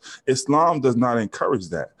place. Islam does not encourage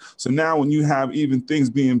that. So now when you have even things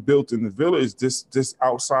being built in the village, this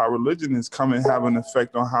outside religion is coming, having an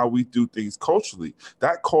effect on how we do things culturally.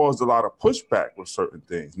 That caused a lot of pushback with certain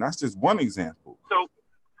things. And that's just one example. So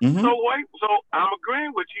I'm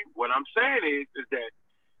agreeing with you. What I'm saying is that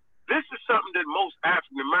this is something that most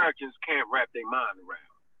African Americans can't wrap their mind around.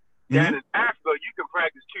 That in Africa, you can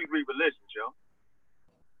practice 2-3 religions, yo.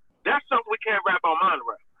 That's something we can't wrap our mind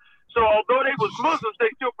around. So although they was Muslims, they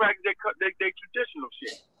still practice their traditional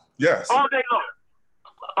shit. Yes. All day long.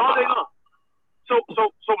 So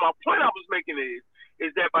my point I was making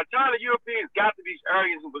is that by the time the Europeans got to these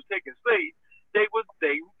areas and was taking slaves, they was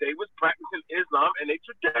practicing Islam and their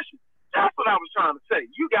tradition. That's what I was trying to say.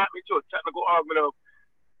 You got me to a technical argument of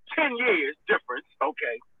 10 years difference.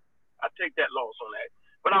 Okay, I take that loss on that.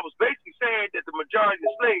 But I was basically saying that the majority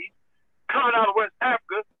of slaves coming out of West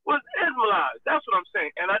Africa was Islamized. That's what I'm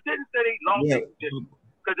saying. And I didn't say they lost their tradition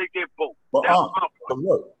because they did both. But, that was my point.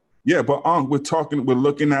 We're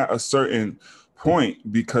looking at a certain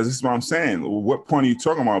point, because this is what I'm saying. What point are you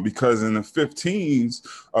talking about? Because in the 15s,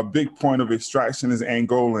 a big point of extraction is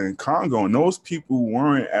Angola and Congo, and those people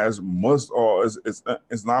weren't as Muslim or as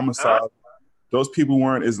Islamicized. Those people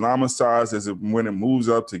weren't Islamicized as when it moves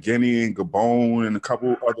up to Guinea and Gabon and a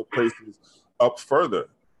couple other places up further.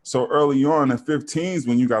 So early on in the 15s,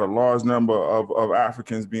 when you got a large number of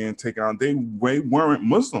Africans being taken on, they weren't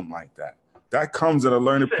Muslim like that. That comes at a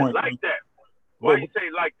learning point. Like that. Why you say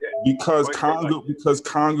like that? Because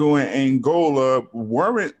Congo and Angola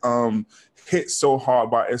weren't hit so hard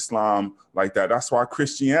by Islam like that. That's why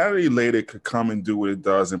Christianity later could come and do what it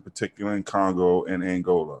does, in particular in Congo and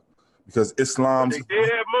Angola. Because Islam. They did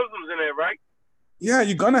have Muslims in there, right? Yeah,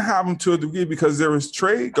 you're gonna have them to a degree because there was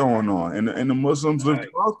trade going on, and the Muslims lived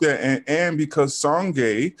out there, and because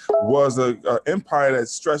Songhai was an empire that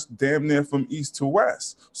stretched damn near from east to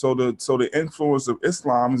west. So the influence of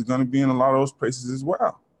Islam is gonna be in a lot of those places as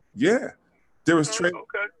well. Yeah, there was trade.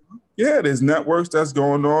 Okay. Yeah, there's networks that's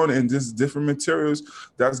going on, and just different materials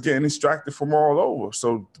that's getting extracted from all over.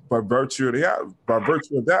 So by virtue of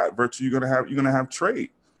that, you're gonna have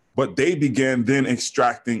trade. But they began then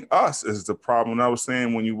extracting us is the problem I was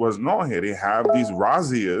saying when you wasn't on here. They have these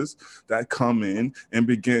razzias that come in and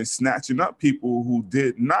begin snatching up people who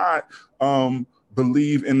did not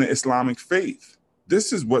believe in the Islamic faith.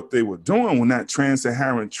 This is what they were doing when that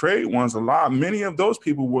trans-Saharan trade was allowed. Many of those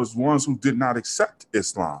people was ones who did not accept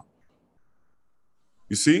Islam.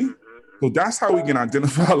 You see? So that's how we can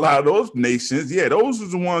identify a lot of those nations. Yeah, those are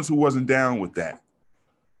the ones who wasn't down with that.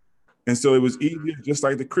 And so it was easier, just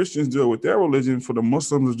like the Christians do it with their religion, for the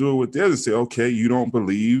Muslims to do it with theirs and say, okay, you don't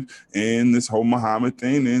believe in this whole Muhammad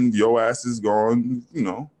thing, and your ass is gone,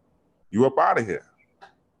 you up out of here.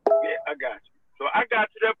 Yeah, I got you. So I got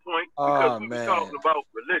to that point because we were talking about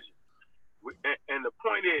religion. And the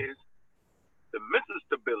point is the mental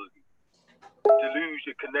stability to lose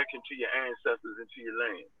your connection to your ancestors and to your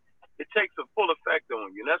land. It takes a full effect on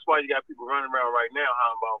you. And that's why you got people running around right now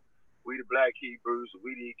how about we the Black Hebrews,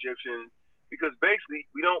 we the Egyptians, because basically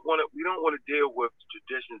we don't want to deal with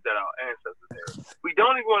traditions that our ancestors had. We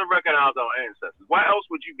don't even want to recognize our ancestors. Why else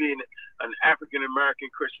would you be an African American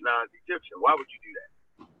Christianized Egyptian? Why would you do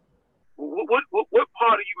that? What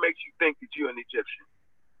part of you makes you think that you're an Egyptian?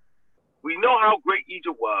 We know how great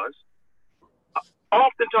Egypt was. I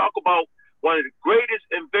often talk about one of the greatest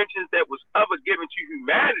inventions that was ever given to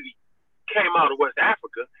humanity came out of West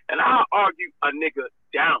Africa, and I argue a nigga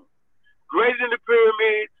down. Greater than the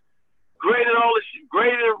pyramids, greater than all this shit,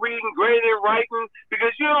 greater than reading, greater than writing,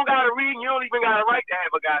 because you don't got to read and you don't even got a right to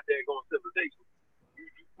have a goddamn civilization.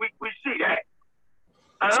 We see that.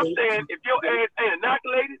 And I'm saying, if your ass ain't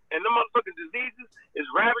inoculated and the motherfucking diseases is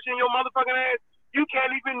ravaging your motherfucking ass, you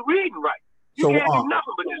can't even read and write. You can't do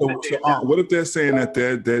nothing but just sit there. What if they're saying that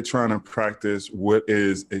they're trying to practice what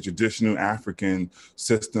is a traditional African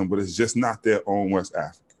system, but it's just not their own West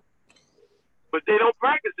Africa? But they don't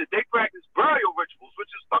practice it. They practice burial rituals, which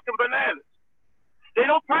is fucking bananas. They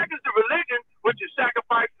don't practice the religion, which is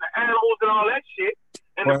sacrificing the animals and all that shit,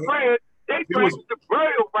 and the prayers. They practice the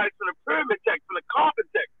burial rites and the pyramid text and the coffin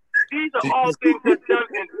text. These are all things that's done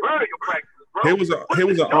in burial practices, bro. Here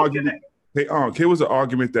was an argument. Here was an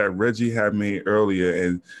argument that Reggie had made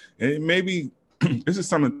earlier, and maybe this is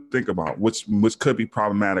something to think about, which could be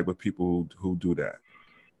problematic with people who do that.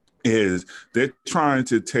 Is they're trying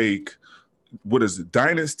to take what is it,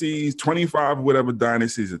 dynasties, 25 whatever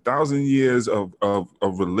dynasties, 1,000 years of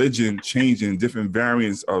religion changing different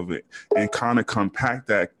variants of it, and kind of compact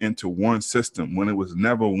that into one system when it was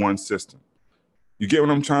never one system. You get what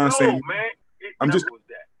I'm trying to say? Man, I'm just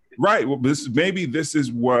right. Well, maybe this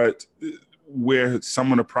is where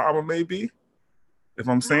some of the problem may be. If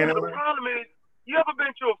I'm saying it right. The problem is, you ever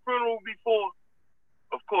been to a funeral before?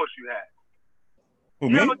 Of course you have.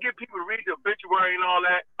 You ever get people to read the obituary and all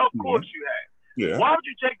that? Of course you have. Yeah. Why would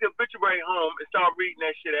you take the obituary home and start reading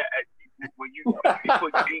that shit when you before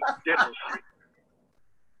you eat dinner and shit?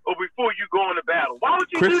 Or before you go into battle? Why would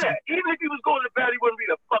you do that? Even if you was going to battle, you wouldn't read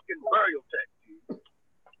a fucking burial text.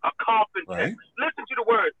 A coffin text. Listen to the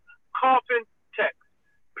words. Coffin text.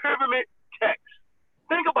 Pyramid text.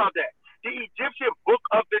 Think about that. The Egyptian Book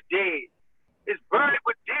of the Dead is buried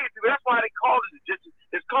with dead people. That's why they call it Egyptian.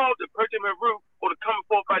 It's called the Persian Meru, or the coming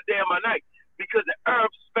forth by day and by night, because the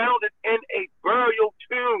herbs found it in a burial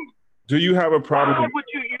tomb. Do you have a problem? Why would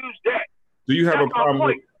you use that? Do you have a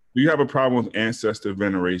problem? Do you have a problem with ancestor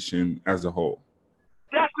veneration as a whole?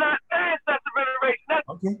 That's not ancestor veneration. That's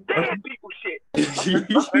dead people shit. You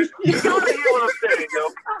know what I'm saying, yo?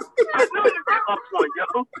 I know you got my point, yo.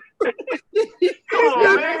 Come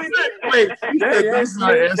on, man. Wait, that's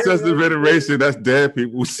not ancestor veneration. That's dead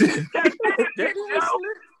people shit. That's dead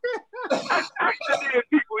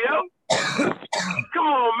people, yo. Come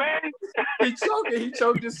on, man. He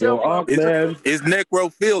choked himself. It's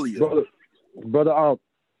necrophilia. Brother I'm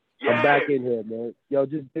back in here, man. Yo,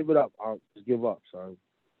 just give it up, just give up, son.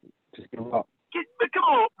 Just give up. Come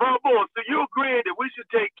on, bro. So you agreeing that we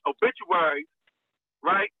should take obituaries,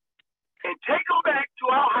 right, and take them back to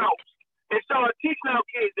our house and start teaching our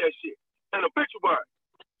kids that shit, an obituary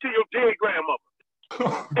to your dead grandmother.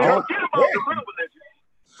 And forget about the real religion.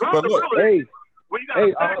 Drop the real religion. When you got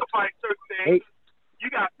to sacrifice certain things,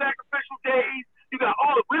 you got sacrificial days, you got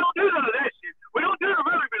all of. We don't do none of that shit. We don't do the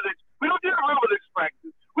real religion. We don't do the real religious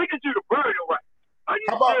practices. We can do the burial right.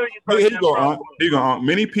 Here you go.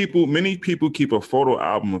 Many people keep a photo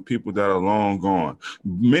album of people that are long gone.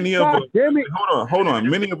 Many of us, hold on.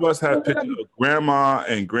 Many of us have pictures of grandma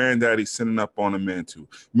and granddaddy sitting up on the mantle.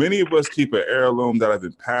 Many of us keep an heirloom that have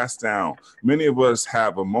been passed down. Many of us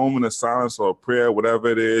have a moment of silence or a prayer, whatever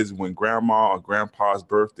it is, when grandma or grandpa's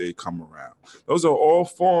birthday come around. Those are all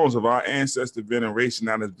forms of our ancestor veneration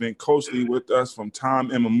that has been closely with us from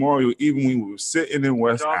time immemorial, even when we were sitting in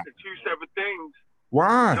West Africa. Two separate things.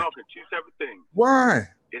 Why? Talking two separate things. Why?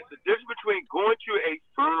 It's the difference between going to a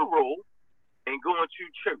funeral and going to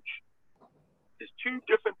church. It's two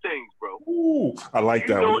different things, bro. Ooh, I like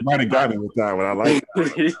that one. You might have got me with that one. I like that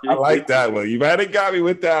one. I like that one. You might have got me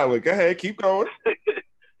with that one. Go ahead, keep going.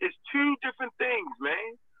 It's two different things,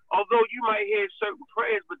 man. Although you might hear certain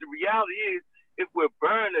prayers, but the reality is, if we're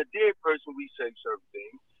burning a dead person, we say certain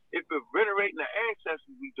things. If we're venerating the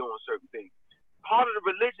ancestors, we doing certain things. Part of the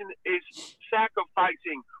religion is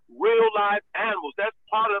sacrificing real live animals. That's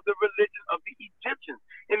part of the religion of the Egyptians.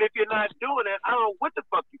 And if you're not doing that, I don't know what the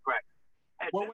fuck you practice.